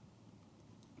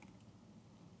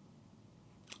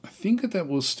 I think that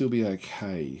will still be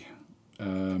okay.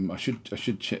 I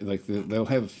should check. Like they'll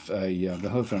have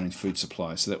their own food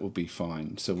supply, so that will be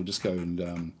fine. So we'll just go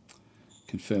and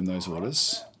confirm those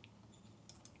orders.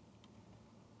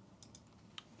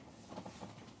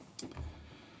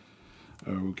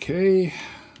 Okay.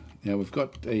 Now we've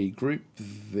got a group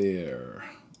there.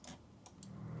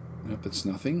 Nope, that's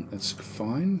nothing. That's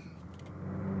fine.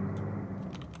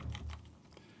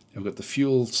 Now we've got the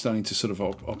fuel starting to sort of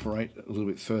operate a little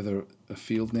bit further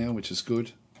afield now, which is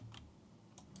good.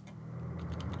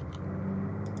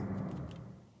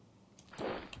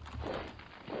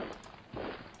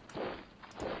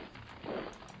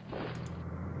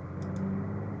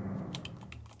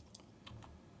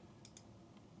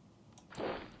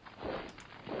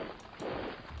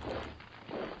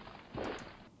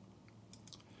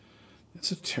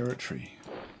 It's a territory.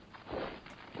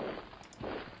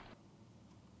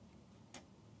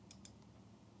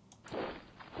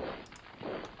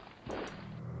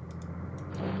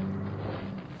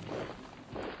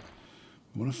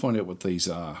 I want to find out what these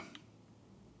are.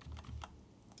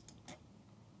 Get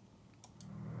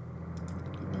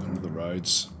back onto the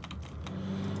roads.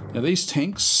 Now these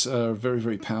tanks are very,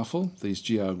 very powerful. These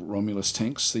GR Romulus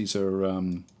tanks. These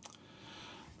are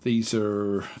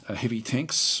heavy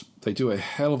tanks. They do a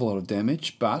hell of a lot of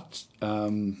damage, but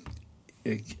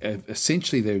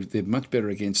essentially they're much better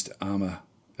against armour,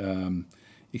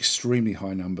 extremely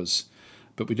high numbers.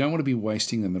 But we don't want to be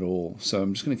wasting them at all, so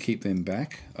I'm just going to keep them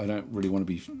back. I don't really want to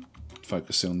be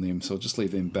focused on them, so I'll just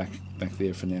leave them back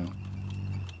there for now.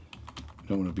 I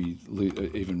don't want to be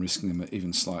even risking them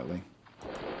even slightly.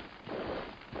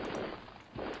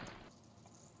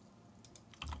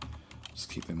 Just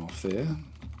keep them off there.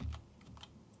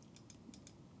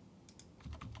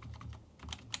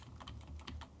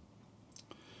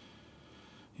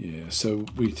 Yeah, so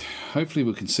hopefully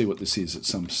we can see what this is at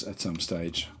some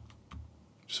stage,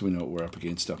 so we know what we're up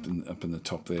against up in the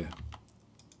top there.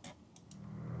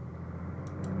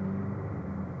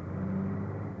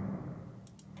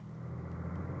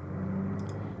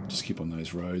 Just keep on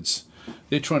those roads.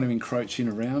 They're trying to encroach in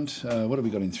around. What have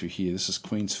we got in through here? This is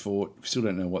Queen's Fort. We still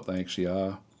don't know what they actually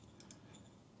are.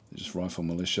 They're just rifle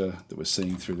militia that we're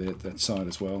seeing through that side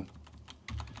as well.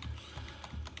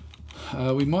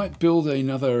 We might build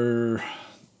another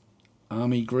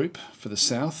army group for the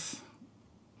south.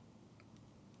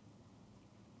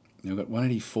 Now we've got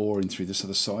 184 in through this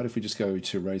other side. If we just go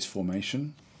to raise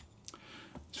formation.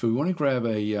 So we want to grab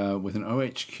with an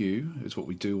OHQ, is what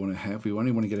we do want to have. We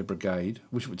only want to get a brigade,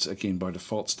 which would, again, by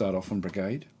default, start off on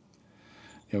brigade.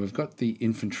 Now we've got the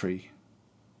infantry.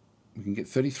 We can get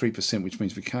 33%, which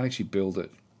means we can't actually build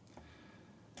it.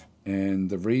 And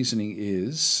the reasoning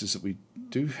is that we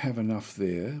do have enough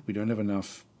there. We don't have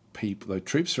enough people. The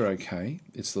troops are okay.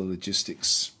 It's the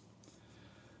logistics.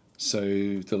 So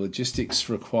the logistics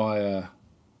require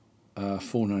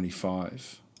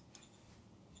 495.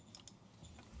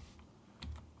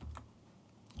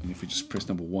 And if we just press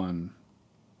number 1,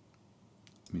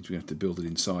 it means we have to build it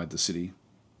inside the city.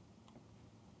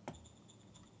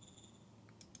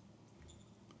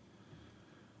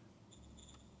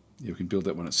 Yeah, we can build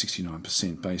that one at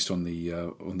 69% based on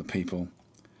the people.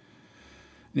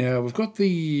 Now we've got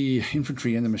the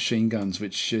infantry and the machine guns,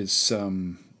 which is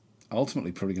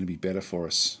ultimately probably going to be better for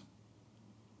us.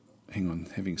 Hang on,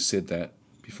 having said that,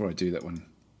 before I do that one,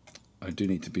 I do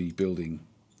need to be building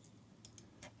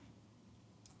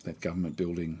that government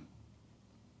building,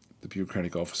 the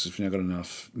bureaucratic offices. We've now got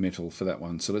enough metal for that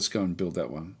one, so let's go and build that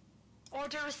one.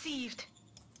 Order received.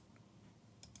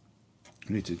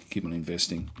 We need to keep on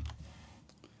investing.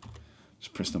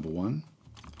 Just press number 1.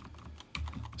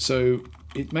 So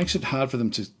it makes it hard for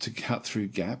them to cut through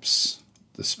gaps.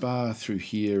 The spar through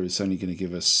here is only going to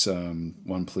give us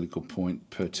 1 political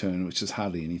point per turn, which is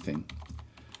hardly anything.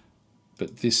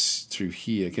 But this through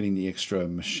here, getting the extra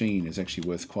machine is actually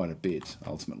worth quite a bit,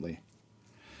 ultimately.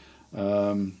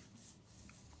 So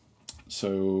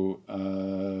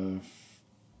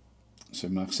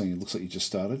Mark's saying it looks like you just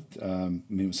started.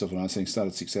 Me, myself, and I saying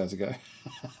started 6 hours ago.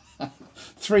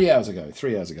 3 hours ago.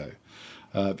 3 hours ago.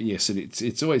 But yes,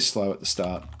 it's always slow at the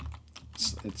start.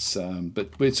 But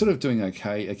we're sort of doing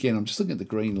okay. Again, I'm just looking at the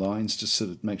green lines, just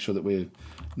sort of make sure that we're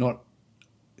not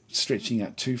stretching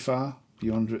out too far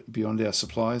beyond our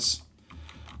supplies.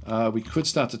 We could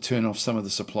start to turn off some of the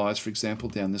supplies, for example,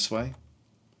 down this way.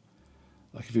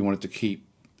 Like if we wanted to keep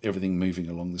everything moving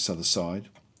along this other side.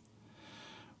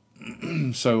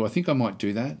 So I think I might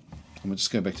do that. I'm going to just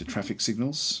go back to traffic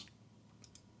signals.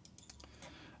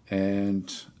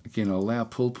 And again, I'll allow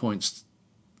pull points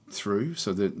through,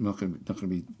 so that I'm not going to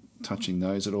be touching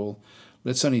those at all.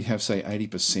 Let's only have, say,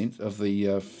 80% of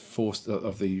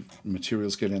the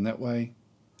materials go down that way.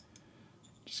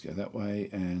 Just go that way,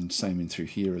 and same in through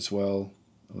here as well.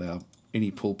 Allow any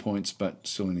pull points, but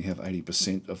still only have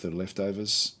 80% of the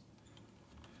leftovers,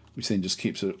 which then just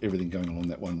keeps everything going along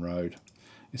that one road.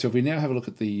 And so if we now have a look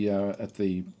at the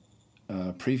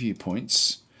preview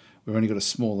points, we've only got a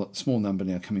small number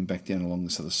now coming back down along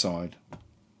this other side.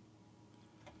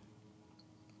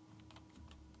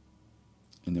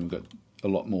 And then we've got a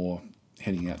lot more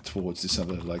heading out towards this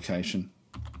other location.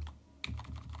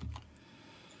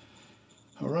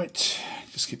 All right,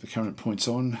 just keep the current points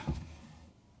on.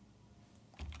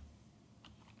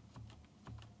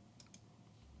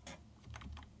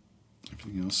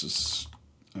 Everything else is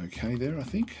okay there, I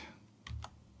think.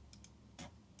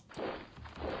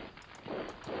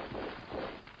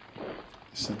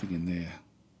 There's something in there.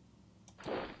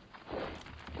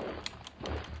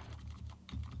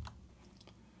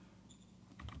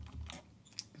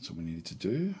 That's what we needed to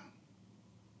do.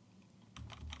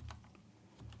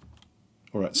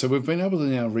 All right, so we've been able to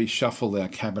now reshuffle our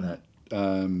cabinet,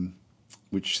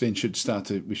 which then should start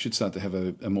to have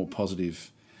a more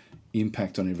positive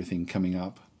impact on everything coming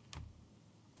up.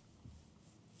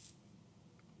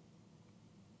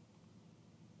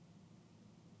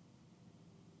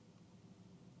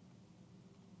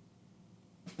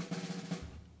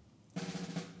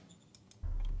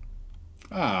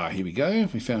 Here we go.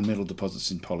 We found metal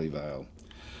deposits in Polyvale.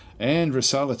 And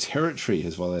Rissala Territory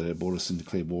has violated our borders and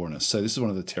declared war on us. So this is one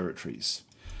of the territories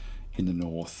in the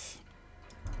north.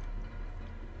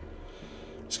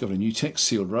 Discovered a new text,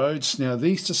 sealed roads. Now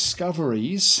these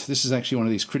discoveries, this is actually one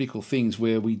of these critical things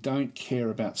where we don't care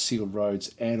about sealed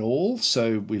roads at all.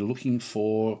 So we're looking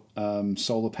for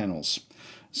solar panels.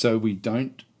 So we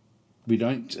don't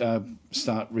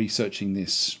start researching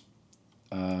this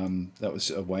That was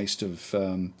a waste of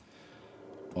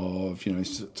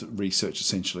research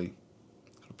essentially.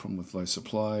 Got a problem with low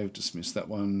supply. Dismiss that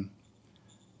one.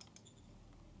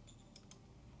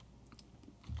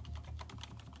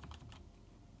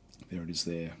 There it is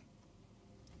there.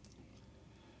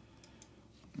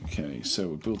 Okay, so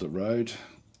we'll build a road.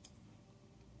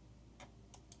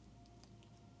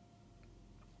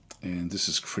 And this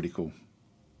is critical.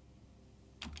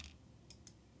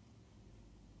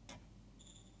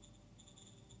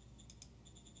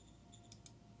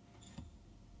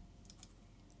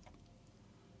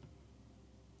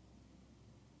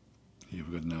 Yeah,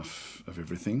 we've got enough of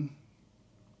everything.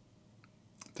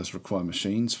 It does require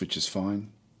machines, which is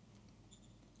fine.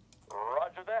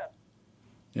 Roger that.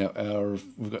 Now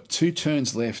we've got 2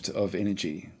 turns left of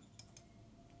energy,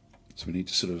 so we need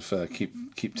to sort of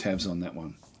keep tabs on that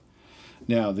one.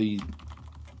 Now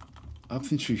up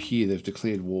through here they've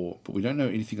declared war, but we don't know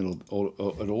anything at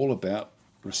all about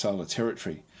Rissala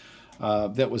territory.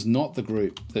 That was not the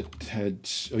group that had.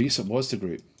 Oh yes, it was the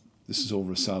group. This is all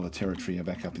Rissala territory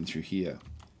back up and through here.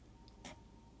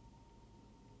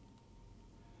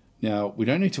 Now we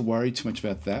don't need to worry too much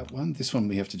about that one. This one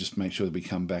we have to just make sure that we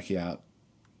come back out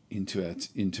into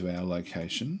our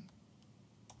location.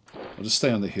 I'll just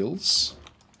stay on the hills.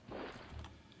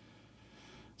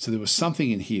 So there was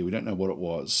something in here. We don't know what it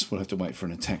was. We'll have to wait for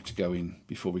an attack to go in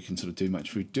before we can sort of do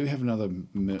much. We do have another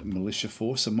militia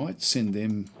force. I might send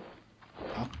them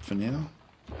up for now.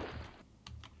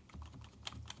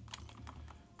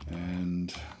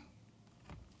 And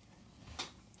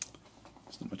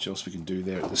there's not much else we can do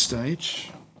there at this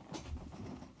stage.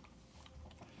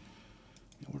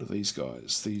 What are these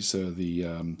guys? These are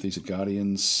these are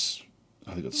guardians.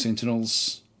 Oh, they've got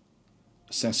sentinels,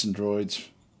 assassin droids.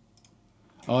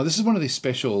 Oh, this is one of these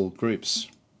special groups.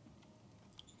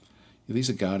 Yeah, these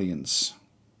are guardians.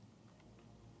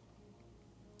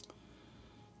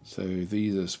 So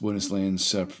these are Werners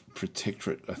Land's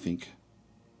protectorate, I think.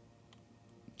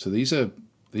 So these are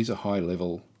high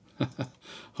level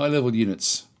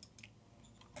units.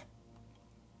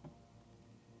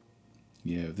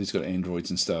 Yeah, these got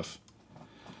androids and stuff.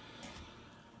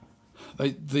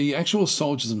 The actual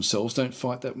soldiers themselves don't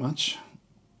fight that much,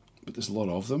 but there's a lot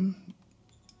of them.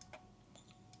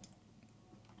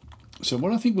 So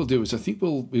what I think we'll do is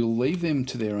we'll leave them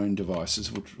to their own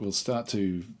devices.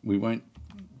 We won't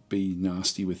be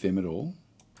nasty with them at all.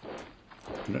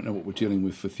 We don't know what we're dealing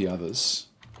with the others.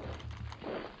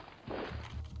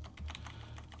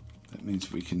 That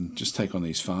means we can just take on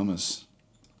these farmers.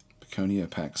 Peconio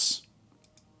packs.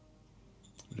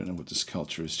 We don't know what this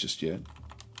culture is just yet.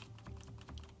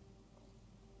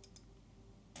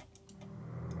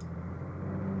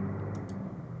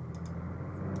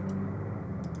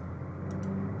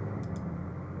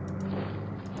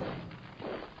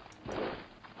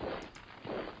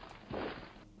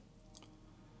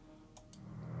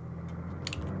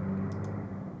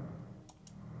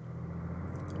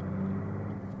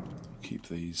 Keep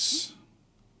these.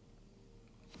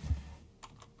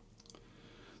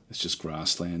 It's just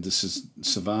grassland. This is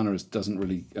Savannah. Doesn't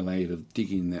really allow you to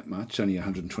dig in that much. Only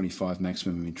 125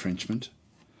 maximum entrenchment,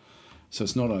 so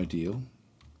it's not ideal.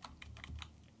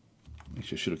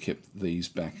 Actually, I should have kept these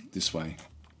back this way,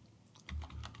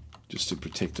 just to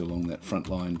protect along that front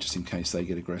line, just in case they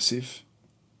get aggressive.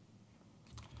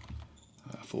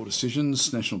 4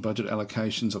 decisions, national budget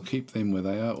allocations. I'll keep them where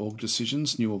they are. Org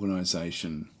decisions, new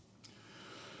organisation.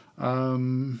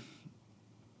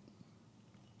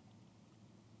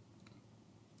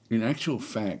 In actual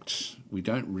fact, we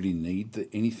don't really need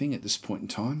anything at this point in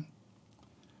time.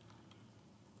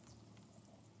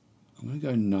 I'm going to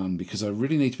go none because I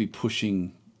really need to be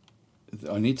pushing.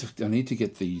 I need to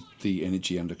get the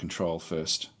energy under control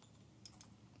first.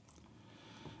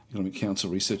 Economic Council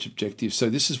research objectives. So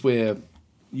this is where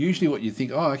usually what you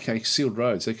think. Oh, okay, sealed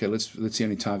roads. Okay, that's the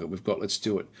only target we've got. Let's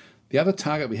do it. The other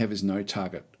target we have is no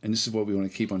target, and this is what we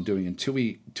want to keep on doing until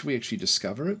we actually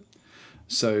discover it.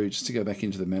 So just to go back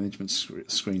into the management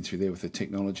screen through there with the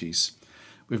technologies,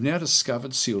 we've now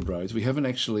discovered sealed roads. We haven't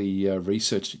actually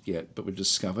researched it yet, but we've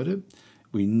discovered it.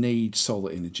 We need solar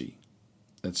energy.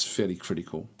 That's fairly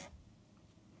critical.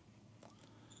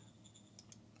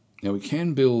 Now we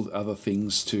can build other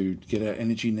things to get our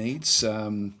energy needs.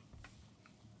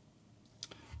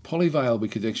 Polyvale, we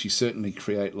could actually certainly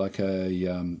create like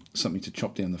a something to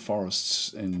chop down the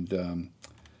forests, and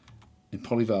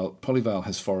Polyvale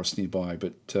has forests nearby,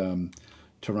 but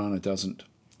Tirana doesn't.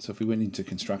 So if we went into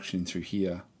construction in through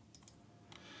here,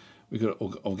 we've got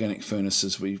organic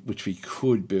furnaces which we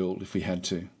could build if we had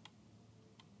to.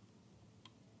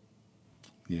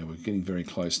 Yeah, we're getting very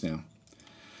close now.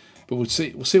 But we'll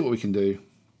see what we can do.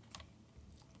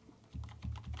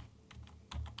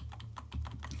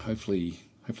 Hopefully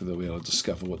they'll be able to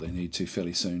discover what they need to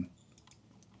fairly soon.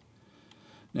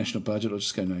 National budget, I'll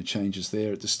just go no changes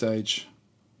there at this stage.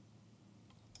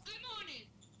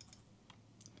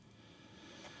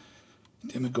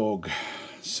 Demagogue.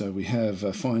 So we have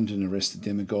find and arrest the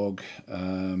demagogue.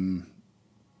 It's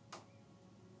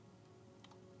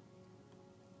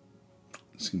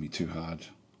going to be too hard.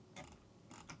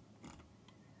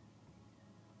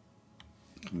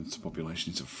 Its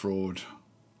population is a fraud.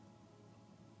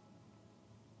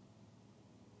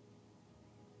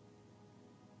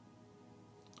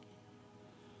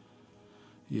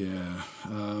 Yeah.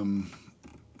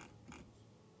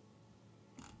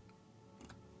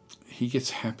 He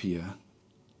gets happier,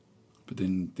 but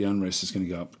then the unrest is going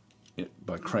to go up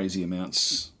by crazy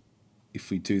amounts if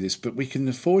we do this. But we can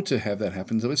afford to have that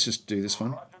happen, so let's just do this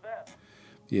one. Roger that.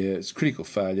 Yeah, it's critical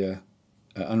failure.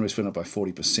 Unrest went up by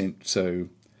 40%, so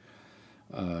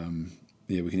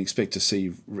yeah, we can expect to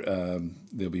see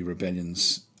there'll be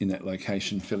rebellions in that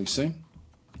location fairly soon.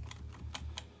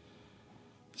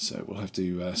 So we'll have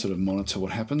to sort of monitor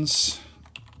what happens.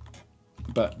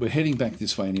 But we're heading back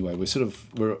this way anyway.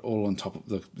 We're all on top of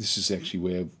this is actually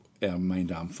where our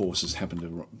main armed forces happen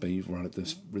to be right at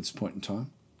this point in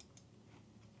time.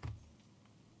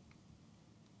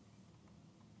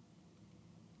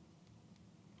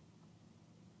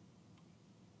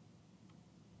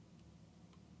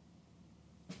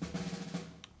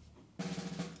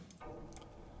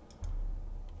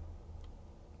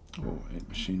 Oh,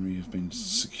 machinery have been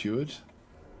secured.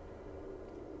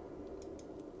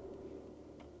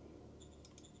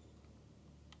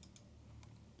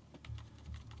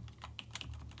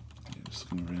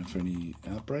 Just looking around for any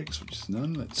outbreaks, which is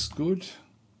none. That's good.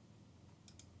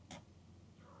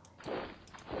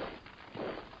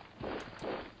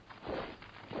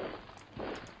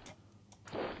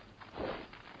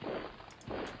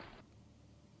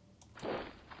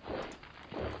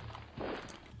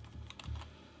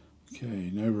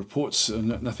 Okay, no reports,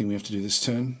 nothing we have to do this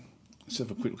turn. Let's have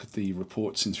a quick look at the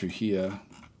reports in through here.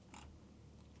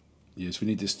 Yes, we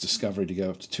need this discovery to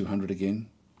go up to 200 again.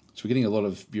 So we're getting a lot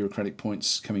of bureaucratic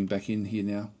points coming back in here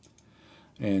now.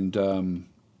 And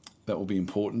that will be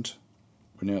important.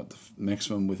 We're now at the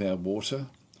maximum with our water.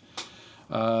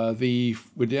 We're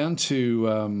down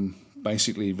to,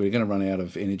 basically, we're going to run out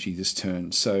of energy this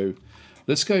turn. So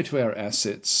let's go to our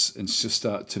assets and just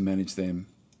start to manage them.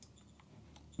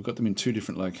 We've got them in two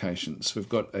different locations. We've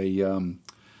got a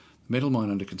metal mine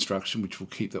under construction, which will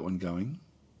keep that one going.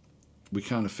 We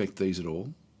can't affect these at all.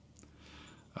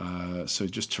 So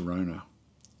just Torona.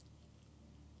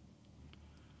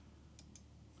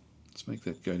 Let's make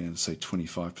that go down to, say,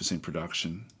 25%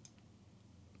 production.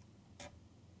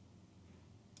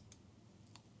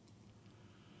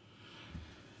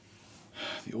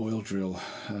 The oil drill,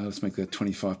 let's make that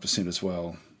 25% as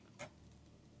well.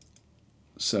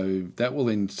 So that will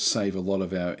then save a lot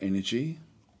of our energy.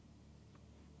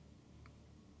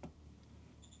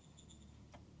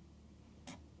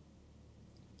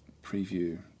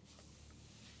 Preview.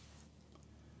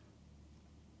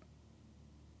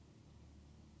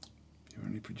 You're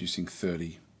only producing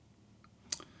 30.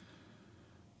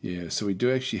 Yeah, so we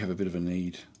do actually have a bit of a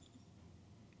need,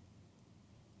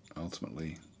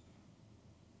 ultimately.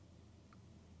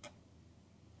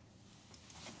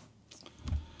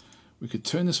 We could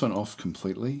turn this one off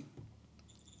completely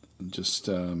and just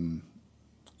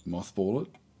mothball it.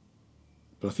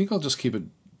 But I think I'll just keep it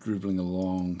dribbling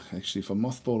along. Actually, if I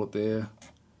mothball it there,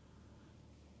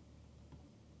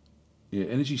 yeah,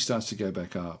 energy starts to go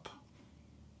back up.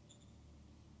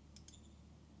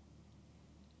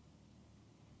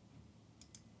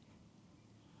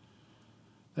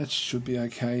 That should be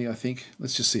okay, I think.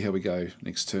 Let's just see how we go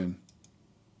next turn.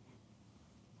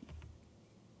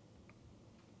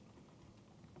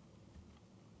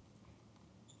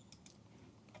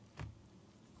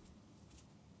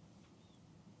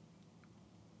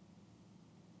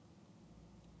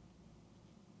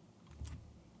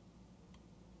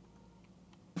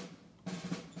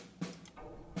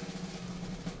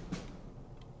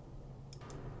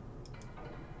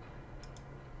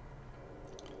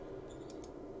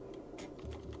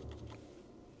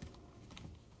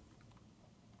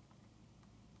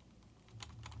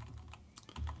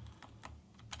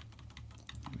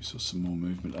 We saw some more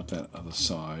movement up that other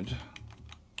side.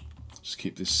 Just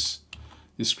keep this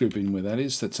group in where that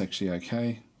is. That's actually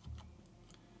okay.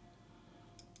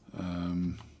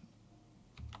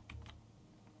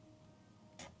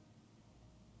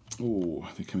 Oh,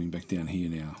 they're coming back down here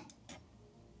now.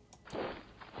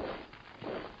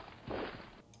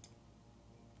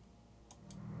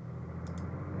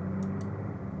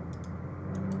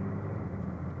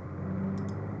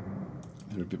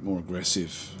 They're a bit more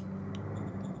aggressive.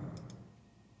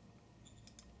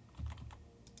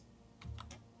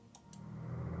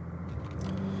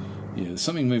 Yeah, there's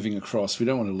something moving across. We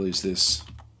don't want to lose this.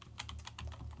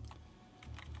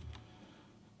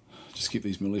 Just keep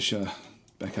these militia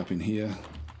back up in here.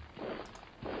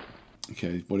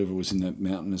 Okay, whatever was in that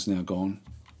mountain is now gone.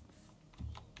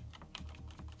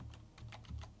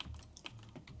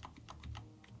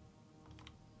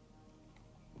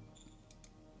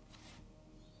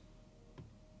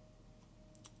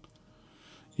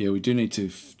 Yeah, we do need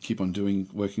to keep on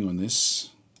working on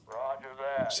this. Roger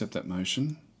that. Accept that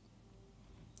motion.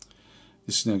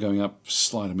 This is now going up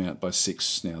slight amount by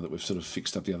 6 now that we've sort of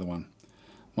fixed up the other one.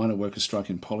 Minor worker strike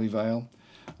in Polyvale.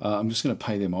 I'm just going to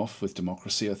pay them off with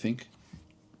democracy, I think.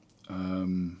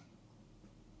 We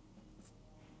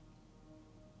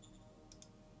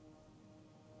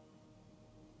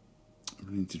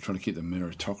need to try to keep the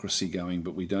meritocracy going,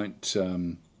 but we don't.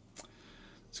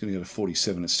 It's going to go to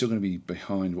 47. It's still going to be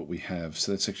behind what we have,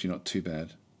 so that's actually not too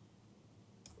bad.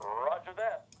 Roger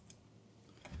that.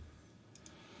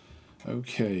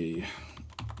 Okay.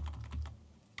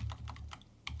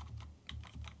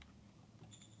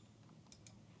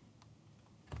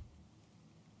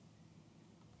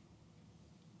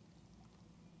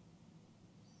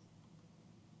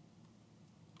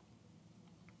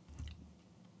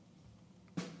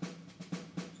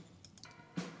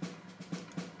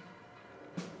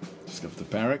 Discover the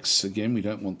barracks. Again, we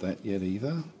don't want that yet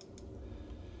either.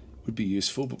 Would be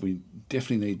useful, but we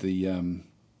definitely need the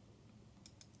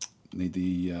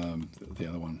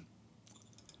other one.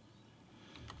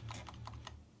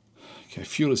 Okay,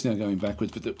 fuel is now going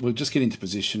backwards, but we'll just get into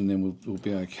position, then we'll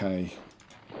be okay.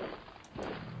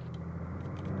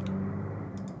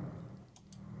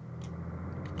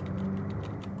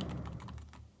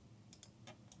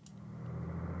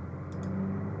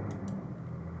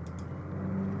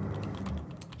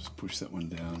 Just push that one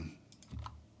down.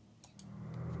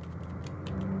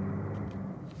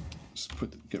 Just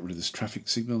get rid of this traffic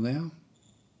signal now.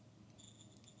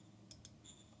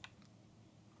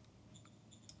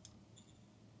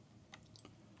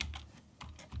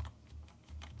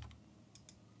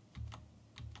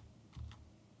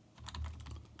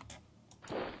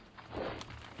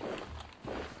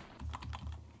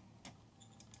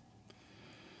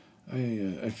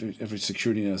 Average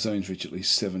security in our zones reach at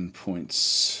least 7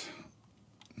 points.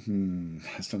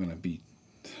 That's not going to be...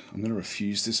 I'm going to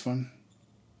refuse this one.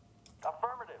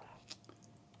 Affirmative.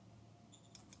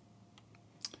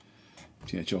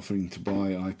 TH offering to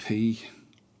buy IP.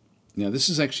 Now this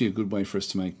is actually a good way for us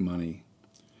to make money.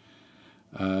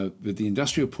 But the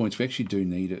industrial points, we actually do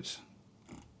need it.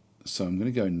 So I'm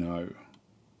going to go no.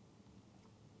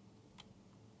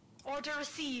 Order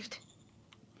received.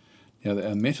 Now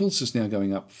our metals is now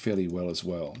going up fairly well as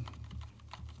well,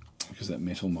 because of that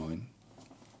metal mine.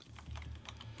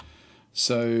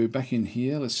 So back in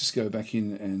here, let's just go back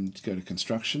in and go to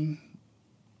construction.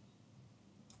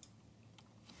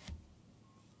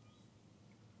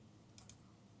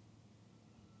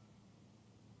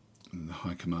 And the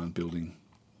high command building.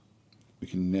 We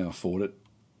can now afford it,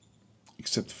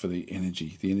 except for the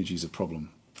energy. The energy is a problem.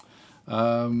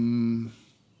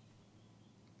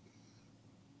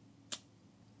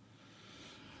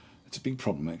 It's a big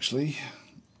problem, actually.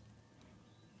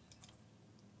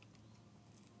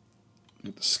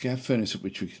 Got the scav furnace,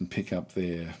 which we can pick up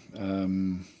there.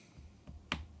 We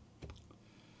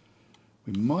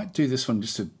might do this one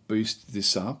just to boost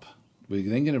this up. We're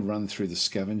then going to run through the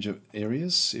scavenger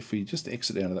areas. If we just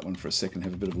exit out of that one for a second,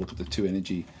 have a bit of a look at the two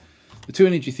energy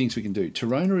things we can do.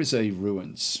 Torona is a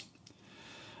ruins.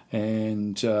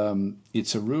 And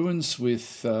it's a ruins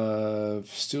with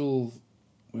still...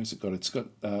 Where's it got? It's got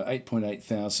 8.8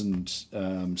 thousand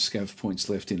scav points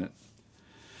left in it.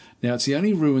 Now, it's the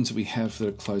only ruins that we have that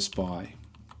are close by.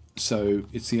 So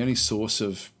it's the only source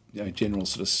of general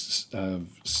sort of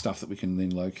stuff that we can then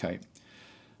locate.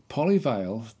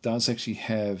 Polyvale does actually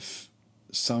have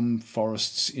some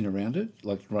forests in around it,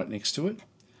 like right next to it.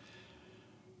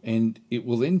 And it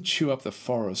will then chew up the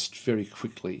forest very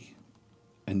quickly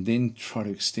and then try to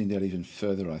extend out even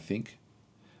further, I think.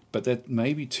 But that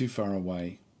may be too far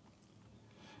away.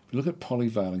 If we look at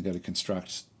Polyvale and go to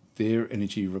construct, their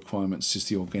energy requirements is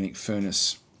the organic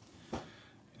furnace.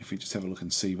 If we just have a look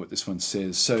and see what this one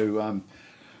says. So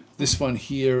this one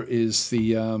here is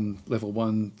the level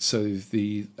 1. So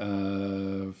the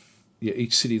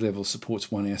each city level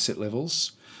supports 1 asset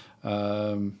levels.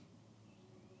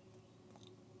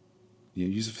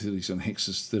 User facilities on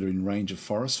hexes that are in range of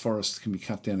forests. Forests can be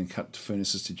cut down and cut to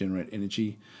furnaces to generate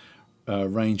energy.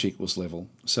 range equals level.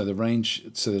 So the range,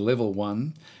 so the level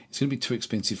 1, it's going to be too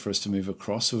expensive for us to move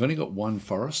across. So we've only got one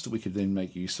forest that we could then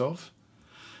make use of,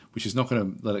 which is not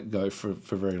going to let it go for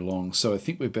very long. So I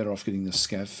think we're better off getting the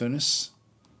scav furnace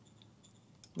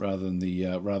rather than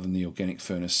the organic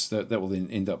furnace. That will then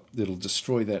end up, it'll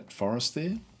destroy that forest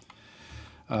there.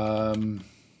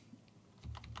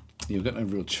 You've got no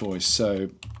real choice. So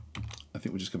I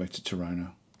think we'll just go back to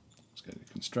Torona. Let's go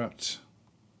to construct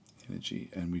energy,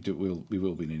 and we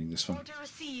will be needing this one. Order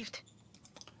received.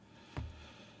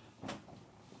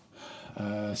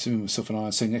 Assuming myself and I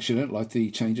are saying, actually, I don't like the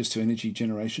changes to energy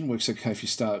generation. Works okay if you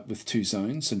start with 2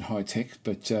 zones and high tech,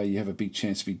 but you have a big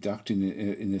chance to be ducked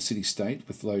in the city state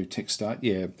with low tech start.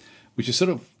 Yeah, which is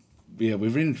sort of, yeah,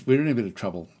 we're in a bit of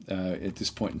trouble at this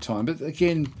point in time. But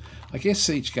again, I guess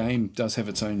each game does have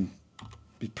its own,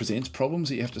 it presents problems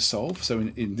that you have to solve. So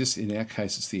in our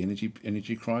case, it's the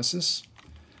energy crisis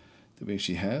that we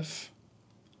actually have.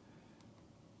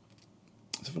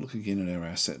 Let's have a look again at our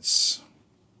assets.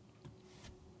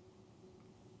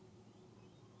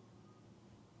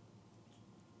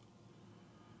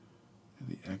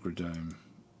 The agrodome.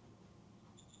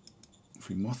 If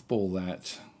we mothball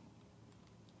that,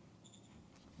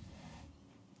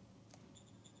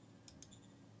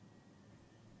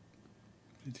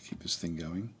 need to keep this thing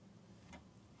going.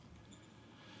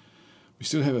 We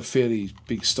still have a fairly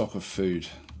big stock of food.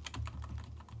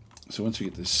 So once we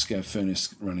get this scav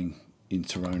furnace running in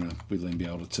Torona, we'll then be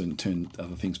able to turn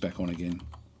other things back on again.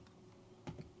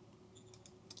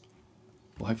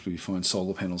 We'll hopefully find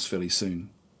solar panels fairly soon.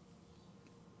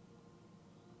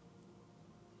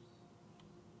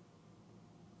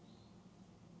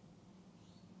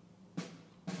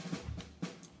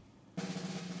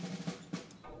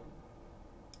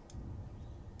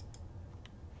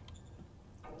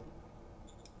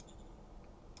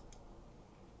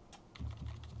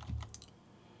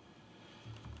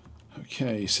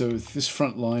 Okay, so if this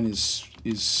front line is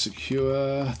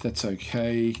secure, that's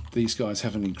okay. These guys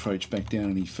haven't encroached back down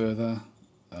any further.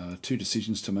 2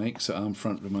 decisions to make. So arm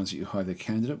front reminds you to hire their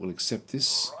candidate. We'll accept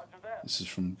this. This is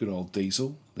from good old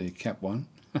Diesel, their Cap 1.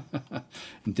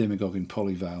 And Demagogue in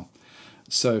Polyvale.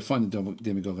 So find the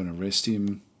Demagogue and arrest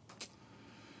him.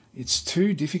 It's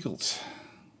too difficult.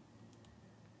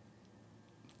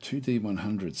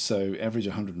 2D100, so average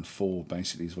 104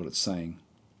 basically is what it's saying.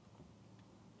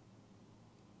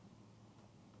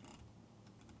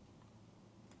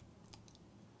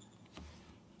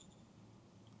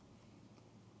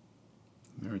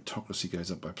 Meritocracy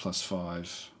goes up by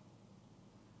 +5.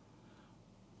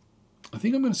 I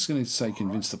think I'm just going to say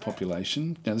convince the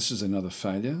population. Now this is another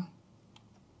failure.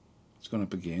 It's gone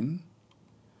up again.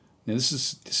 Now this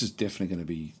is definitely going to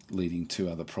be leading to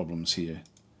other problems here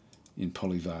in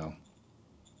Polyvale.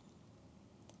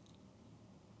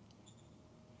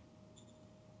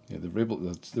 Yeah, the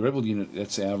rebel unit,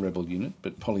 that's our rebel unit,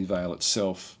 but Polyvale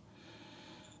itself,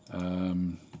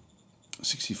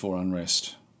 64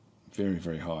 unrest. Very,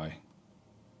 very high.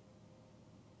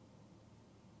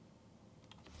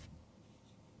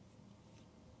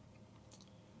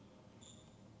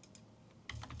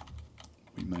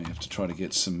 We may have to try to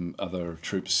get some other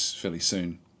troops fairly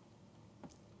soon.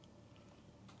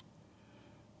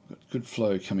 We've got good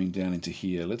flow coming down into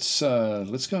here. Let's go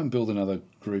and build another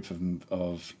group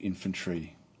of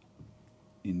infantry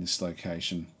in this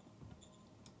location.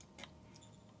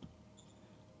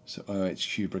 So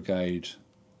OHQ Brigade.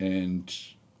 And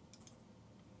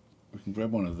we can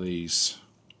grab one of these.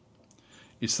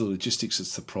 It's the logistics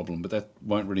that's the problem, but that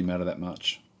won't really matter that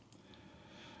much.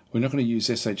 We're not going to use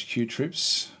SHQ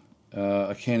troops.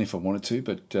 I can if I wanted to,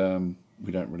 but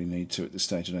we don't really need to at this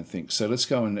stage, I don't think. So let's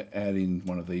go and add in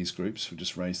one of these groups. We'll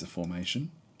just raise the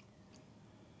formation.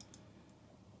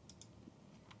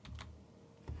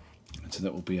 And so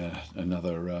that will be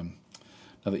another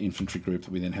infantry group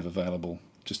that we then have available,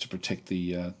 just to protect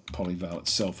the Polyvale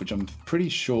itself, which I'm pretty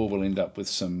sure will end up with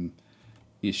some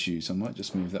issues. I might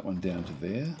just move that one down to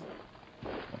there.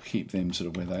 I'll keep them sort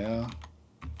of where they are.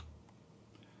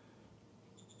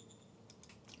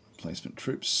 Replacement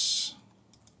troops.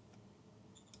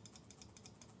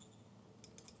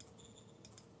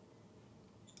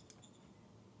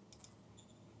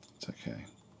 It's okay.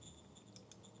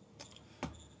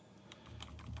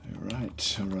 All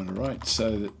right.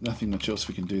 So nothing much else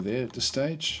we can do there at this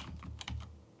stage.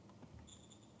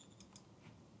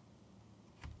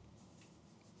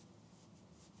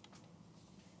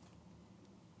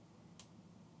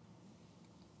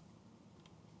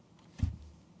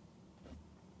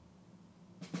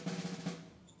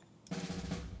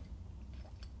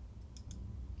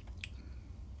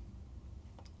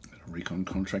 recon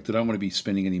contract. I don't want to be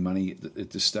spending any money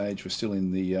at this stage. We're still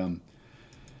in the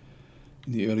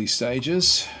early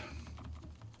stages.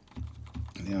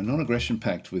 Now, a non-aggression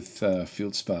pact with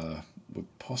Fieldspar would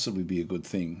possibly be a good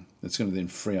thing. That's going to then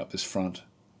free up this front.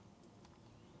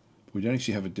 We don't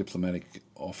actually have a diplomatic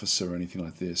officer or anything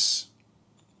like this.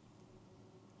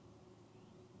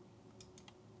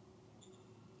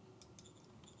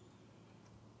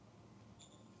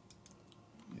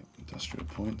 Yep, industrial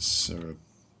points are a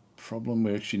problem.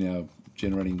 We're actually now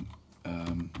generating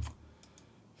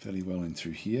fairly well in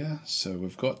through here. So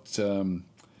we've got,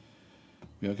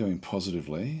 we are going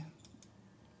positively.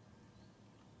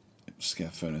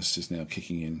 Scout furnace is now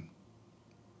kicking in.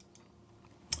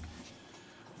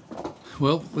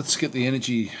 Well, let's get the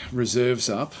energy reserves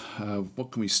up.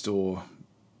 What can we store?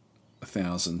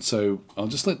 1,000. So I'll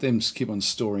just let them keep on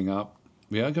storing up.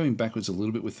 We are going backwards a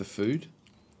little bit with the food.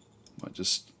 Might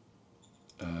just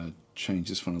change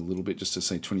this one a little bit just to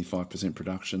say 25%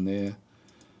 production there.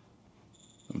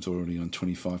 That one's already on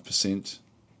 25%.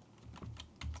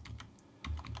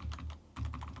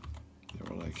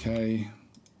 They're all okay.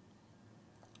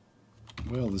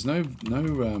 Well, there's no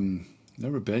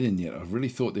rebellion yet. I really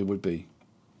thought there would be.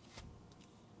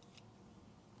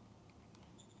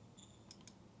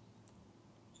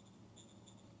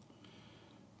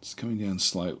 It's coming down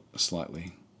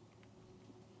slightly.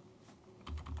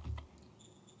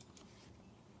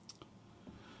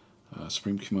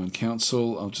 Supreme Command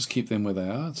Council, I'll just keep them where they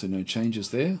are, so no changes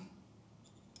there.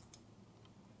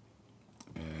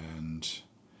 And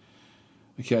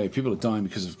okay, people are dying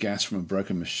because of gas from a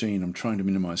broken machine. I'm trying to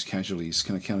minimize casualties.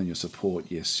 Can I count on your support?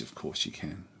 Yes, of course you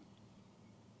can.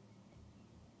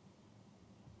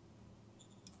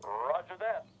 Roger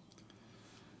that.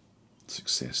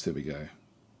 Success, there we go.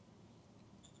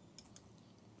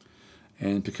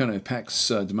 And Piconio Pax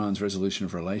demands resolution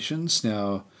of relations.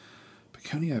 Now,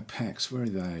 Piconio Pax, where are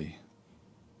they?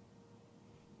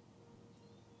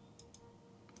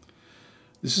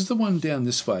 This is the one down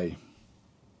this way.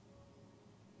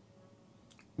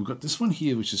 We've got this one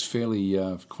here, which is fairly...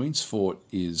 Queen's Fort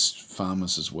is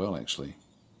farmers as well, actually.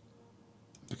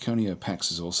 Piconio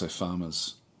Pax is also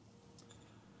farmers.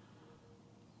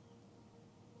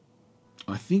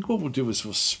 I think what we'll do is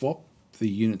we'll swap the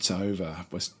units over.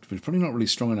 We're probably not really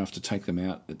strong enough to take them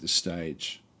out at this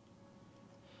stage.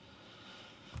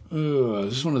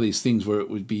 This is one of these things where it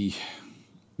would be...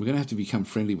 We're going to have to become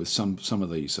friendly with some of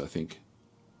these, I think.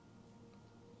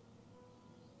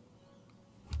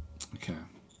 Okay.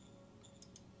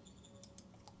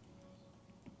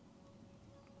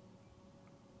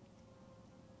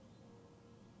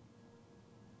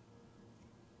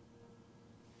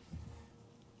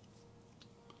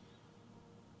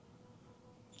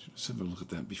 Let's have a look at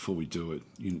that before we do it.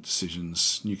 Unit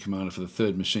decisions. New commander for the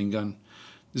 3rd machine gun.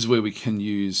 This is where we can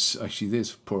use... Actually,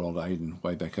 there's poor old Aiden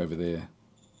way back over there.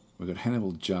 We've got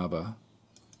Hannibal Jabba.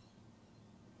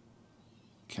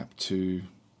 Cap 2.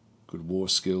 Good war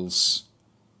skills.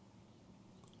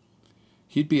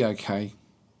 He'd be okay.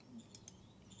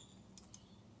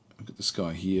 Look at this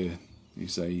guy here.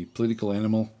 He's a political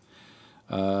animal.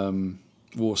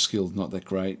 War skill, not that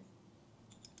great.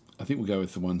 I think we'll go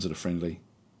with the ones that are friendly.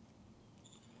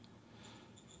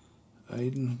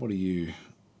 Aiden, what are you?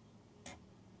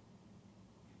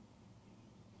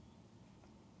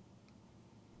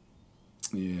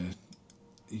 Yeah,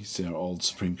 he's our old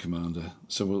Supreme Commander.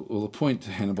 So we'll appoint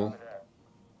Hannibal.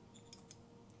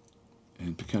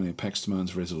 And Piconio Pax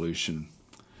demands resolution.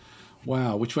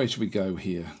 Wow, which way should we go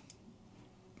here?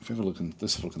 If we have a look and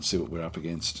let's have a look and see what we're up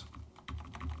against.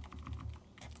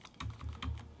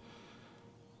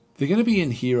 They're going to be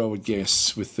in here, I would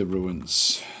guess, with the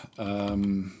ruins.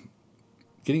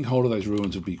 Getting hold of those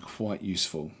ruins would be quite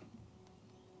useful.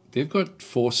 They've got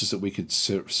forces that we could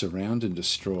surround and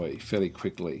destroy fairly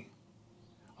quickly.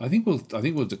 I think we'll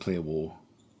declare war.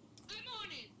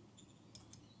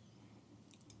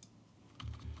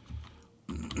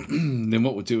 Then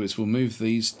what we'll do is we'll move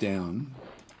these down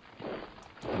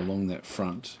along that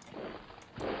front.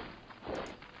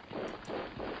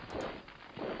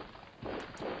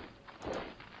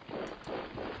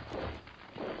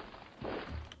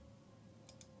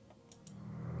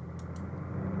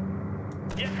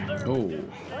 Oh,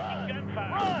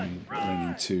 ran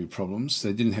into problems.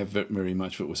 They didn't have very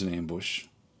much, but it was an ambush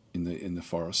in the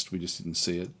forest. We just didn't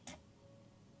see it.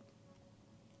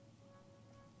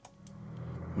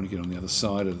 I want to get on the other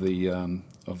side of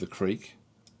the creek.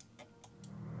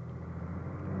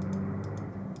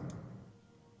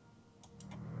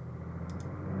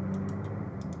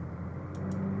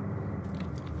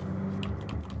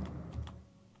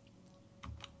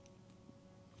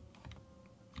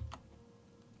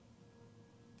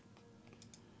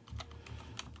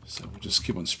 So we'll just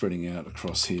keep on spreading out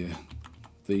across here.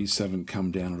 These haven't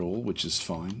come down at all, which is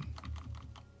fine.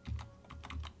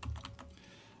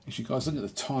 Actually, guys, look at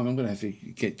the time. I'm going to have to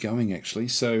get going, actually.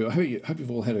 So I hope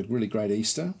you've all had a really great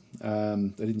Easter. I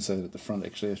didn't say that at the front,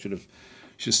 actually. I should have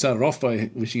started off by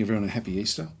wishing everyone a happy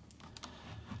Easter.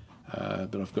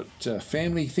 But I've got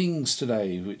family things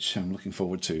today, which I'm looking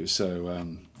forward to. So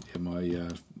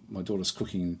yeah, my daughter's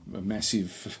cooking a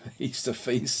massive Easter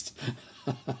feast.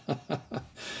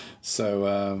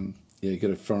 So yeah,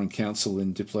 get a foreign council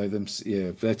and deploy them.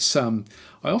 Yeah, that's I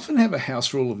often have a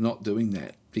house rule of not doing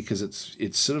that because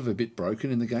it's sort of a bit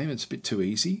broken in the game. It's a bit too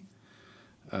easy.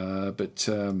 But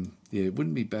yeah, it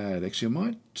wouldn't be bad. Actually, I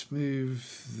might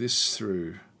move this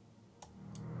through.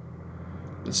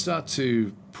 Let's start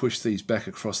to push these back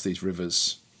across these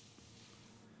rivers.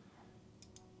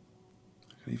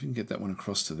 I can even get that one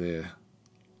across to there.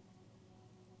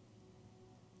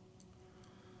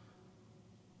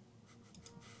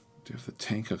 Do you have the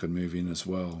tank I can move in as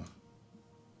well?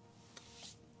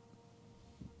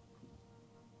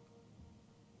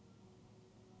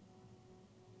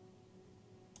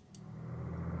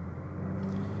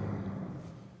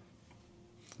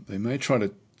 They may try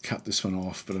to cut this one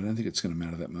off, but I don't think it's going to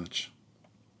matter that much.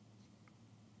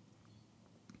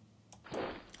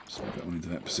 So I've got one into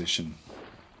that position.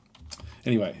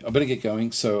 Anyway, I better get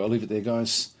going, so I'll leave it there,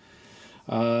 guys.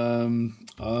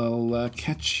 I'll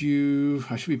catch you.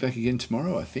 I should be back again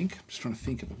tomorrow, I think. I'm just trying to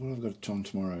think of what I've got on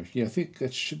tomorrow. Yeah, I think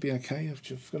that should be okay.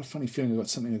 I've got a funny feeling I've got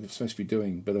something I'm supposed to be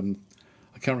doing, but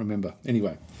I can't remember.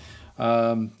 Anyway,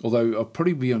 although I'll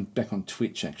probably be back on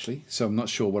Twitch, actually, so I'm not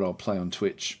sure what I'll play on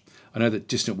Twitch. I know that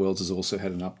Distant Worlds has also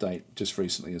had an update just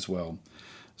recently as well,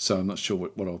 so I'm not sure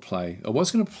what I'll play. I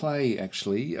was going to play,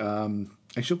 actually.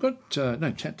 I've got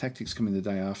no Chat Tactics coming the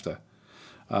day after.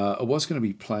 I was going to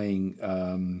be playing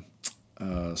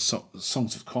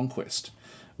Songs of Conquest,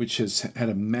 which has had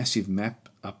a massive map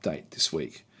update this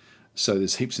week. So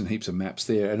there's heaps and heaps of maps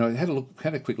there, and I had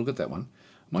a quick look at that one.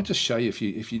 I might just show you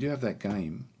if you do have that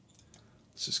game.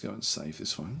 Let's just go and save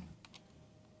this one.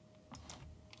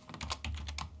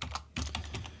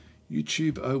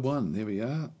 YouTube 01, there we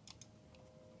are.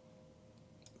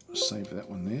 Save that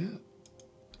one there.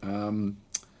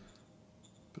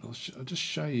 But I'll just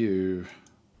show you.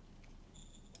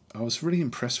 I was really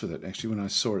impressed with it actually when I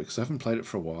saw it because I haven't played it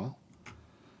for a while.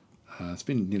 It's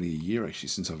been nearly a year actually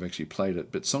since I've actually played it.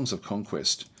 But Songs of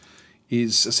Conquest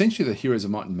is essentially the Heroes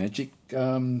of Might and Magic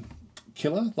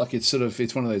killer. Like it's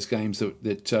one of those games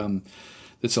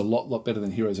that's a lot better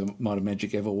than Heroes of Might and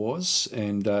Magic ever was,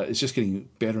 and it's just getting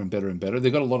better and better and better.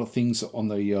 They've got a lot of things on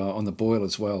the boil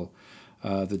as well.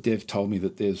 The dev told me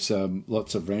that there's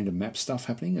lots of random map stuff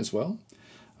happening as well.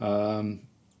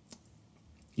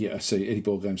 Yeah, I see Eddie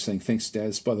Ballgame saying, thanks,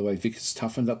 Daz. By the way, Vic has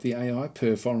toughened up the AI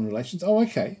per foreign relations. Oh,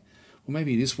 okay. Well,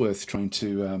 maybe it is worth trying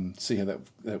to see how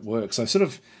that works. I sort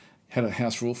of had a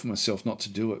house rule for myself not to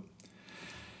do it.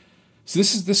 So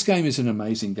this game is an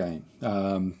amazing game.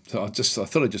 So I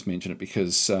thought I'd just mention it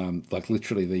because like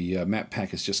literally the map pack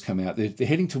has just come out. They're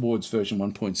heading towards version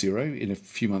 1.0 in a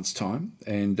few months' time,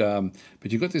 and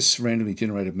but you've got this randomly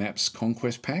generated maps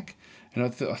conquest pack, and I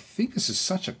think this is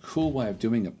such a cool way of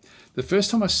doing it. The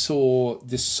first time I saw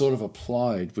this sort of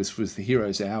applied was the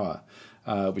Heroes Hour,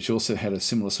 which also had a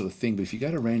similar sort of thing. But if you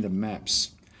go to random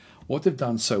maps, what they've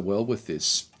done so well with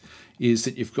this is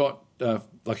that you've got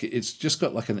like it's just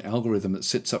got like an algorithm that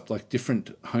sets up like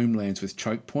different homelands with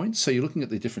choke points. So you're looking at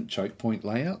the different choke point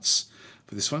layouts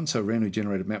for this one. So randomly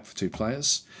generated map for 2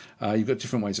 players. You've got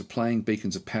different ways of playing,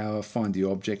 beacons of power, find the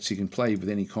objects. You can play with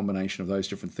any combination of those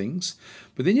different things.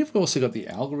 But then you've also got the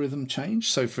algorithm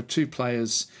change. So for 2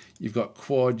 players, you've got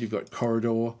quad, you've got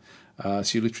corridor. So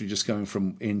you're literally just going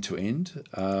from end to end.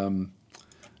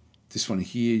 This one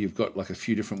here, you've got like a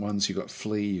few different ones. You've got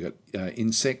flea, you've got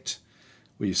insect,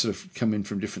 where you sort of come in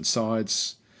from different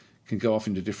sides, can go off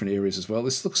into different areas as well.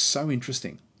 This looks so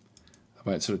interesting, the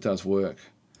way it sort of does work.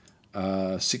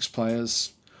 6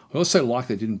 players. I also like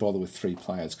they didn't bother with 3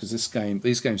 players because these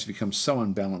games have become so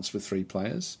unbalanced with 3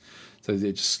 players, so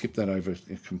they just skip that over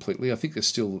completely. I think there's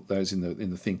still those in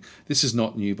the thing. This is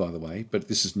not new, by the way, but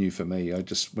this is new for me.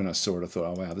 When I saw it, I thought,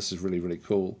 oh wow, this is really really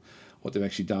cool. What they've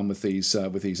actually done with these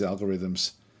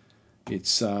algorithms,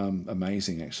 it's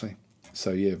amazing actually.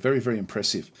 So yeah, very, very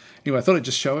impressive. Anyway, I thought I'd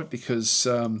just show it because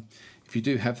if you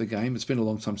do have the game, it's been a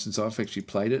long time since I've actually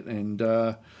played it, and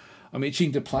I'm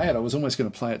itching to play it. I was almost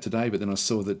going to play it today, but then I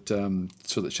saw that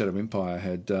Shadow Empire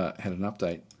had an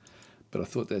update. But I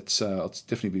thought I'll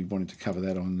definitely be wanting to cover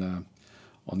that on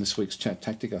on this week's Chat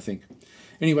Tactic, I think.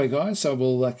 Anyway, guys, I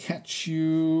will catch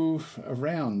you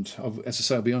around. As I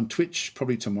say, I'll be on Twitch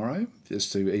probably tomorrow,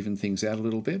 just to even things out a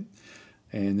little bit.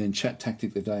 And then Chat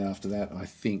Tactic the day after that, I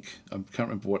think. I can't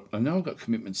remember what. I know I've got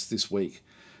commitments this week,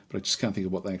 but I just can't think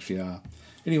of what they actually are.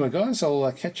 Anyway, guys,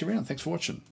 I'll catch you around. Thanks for watching.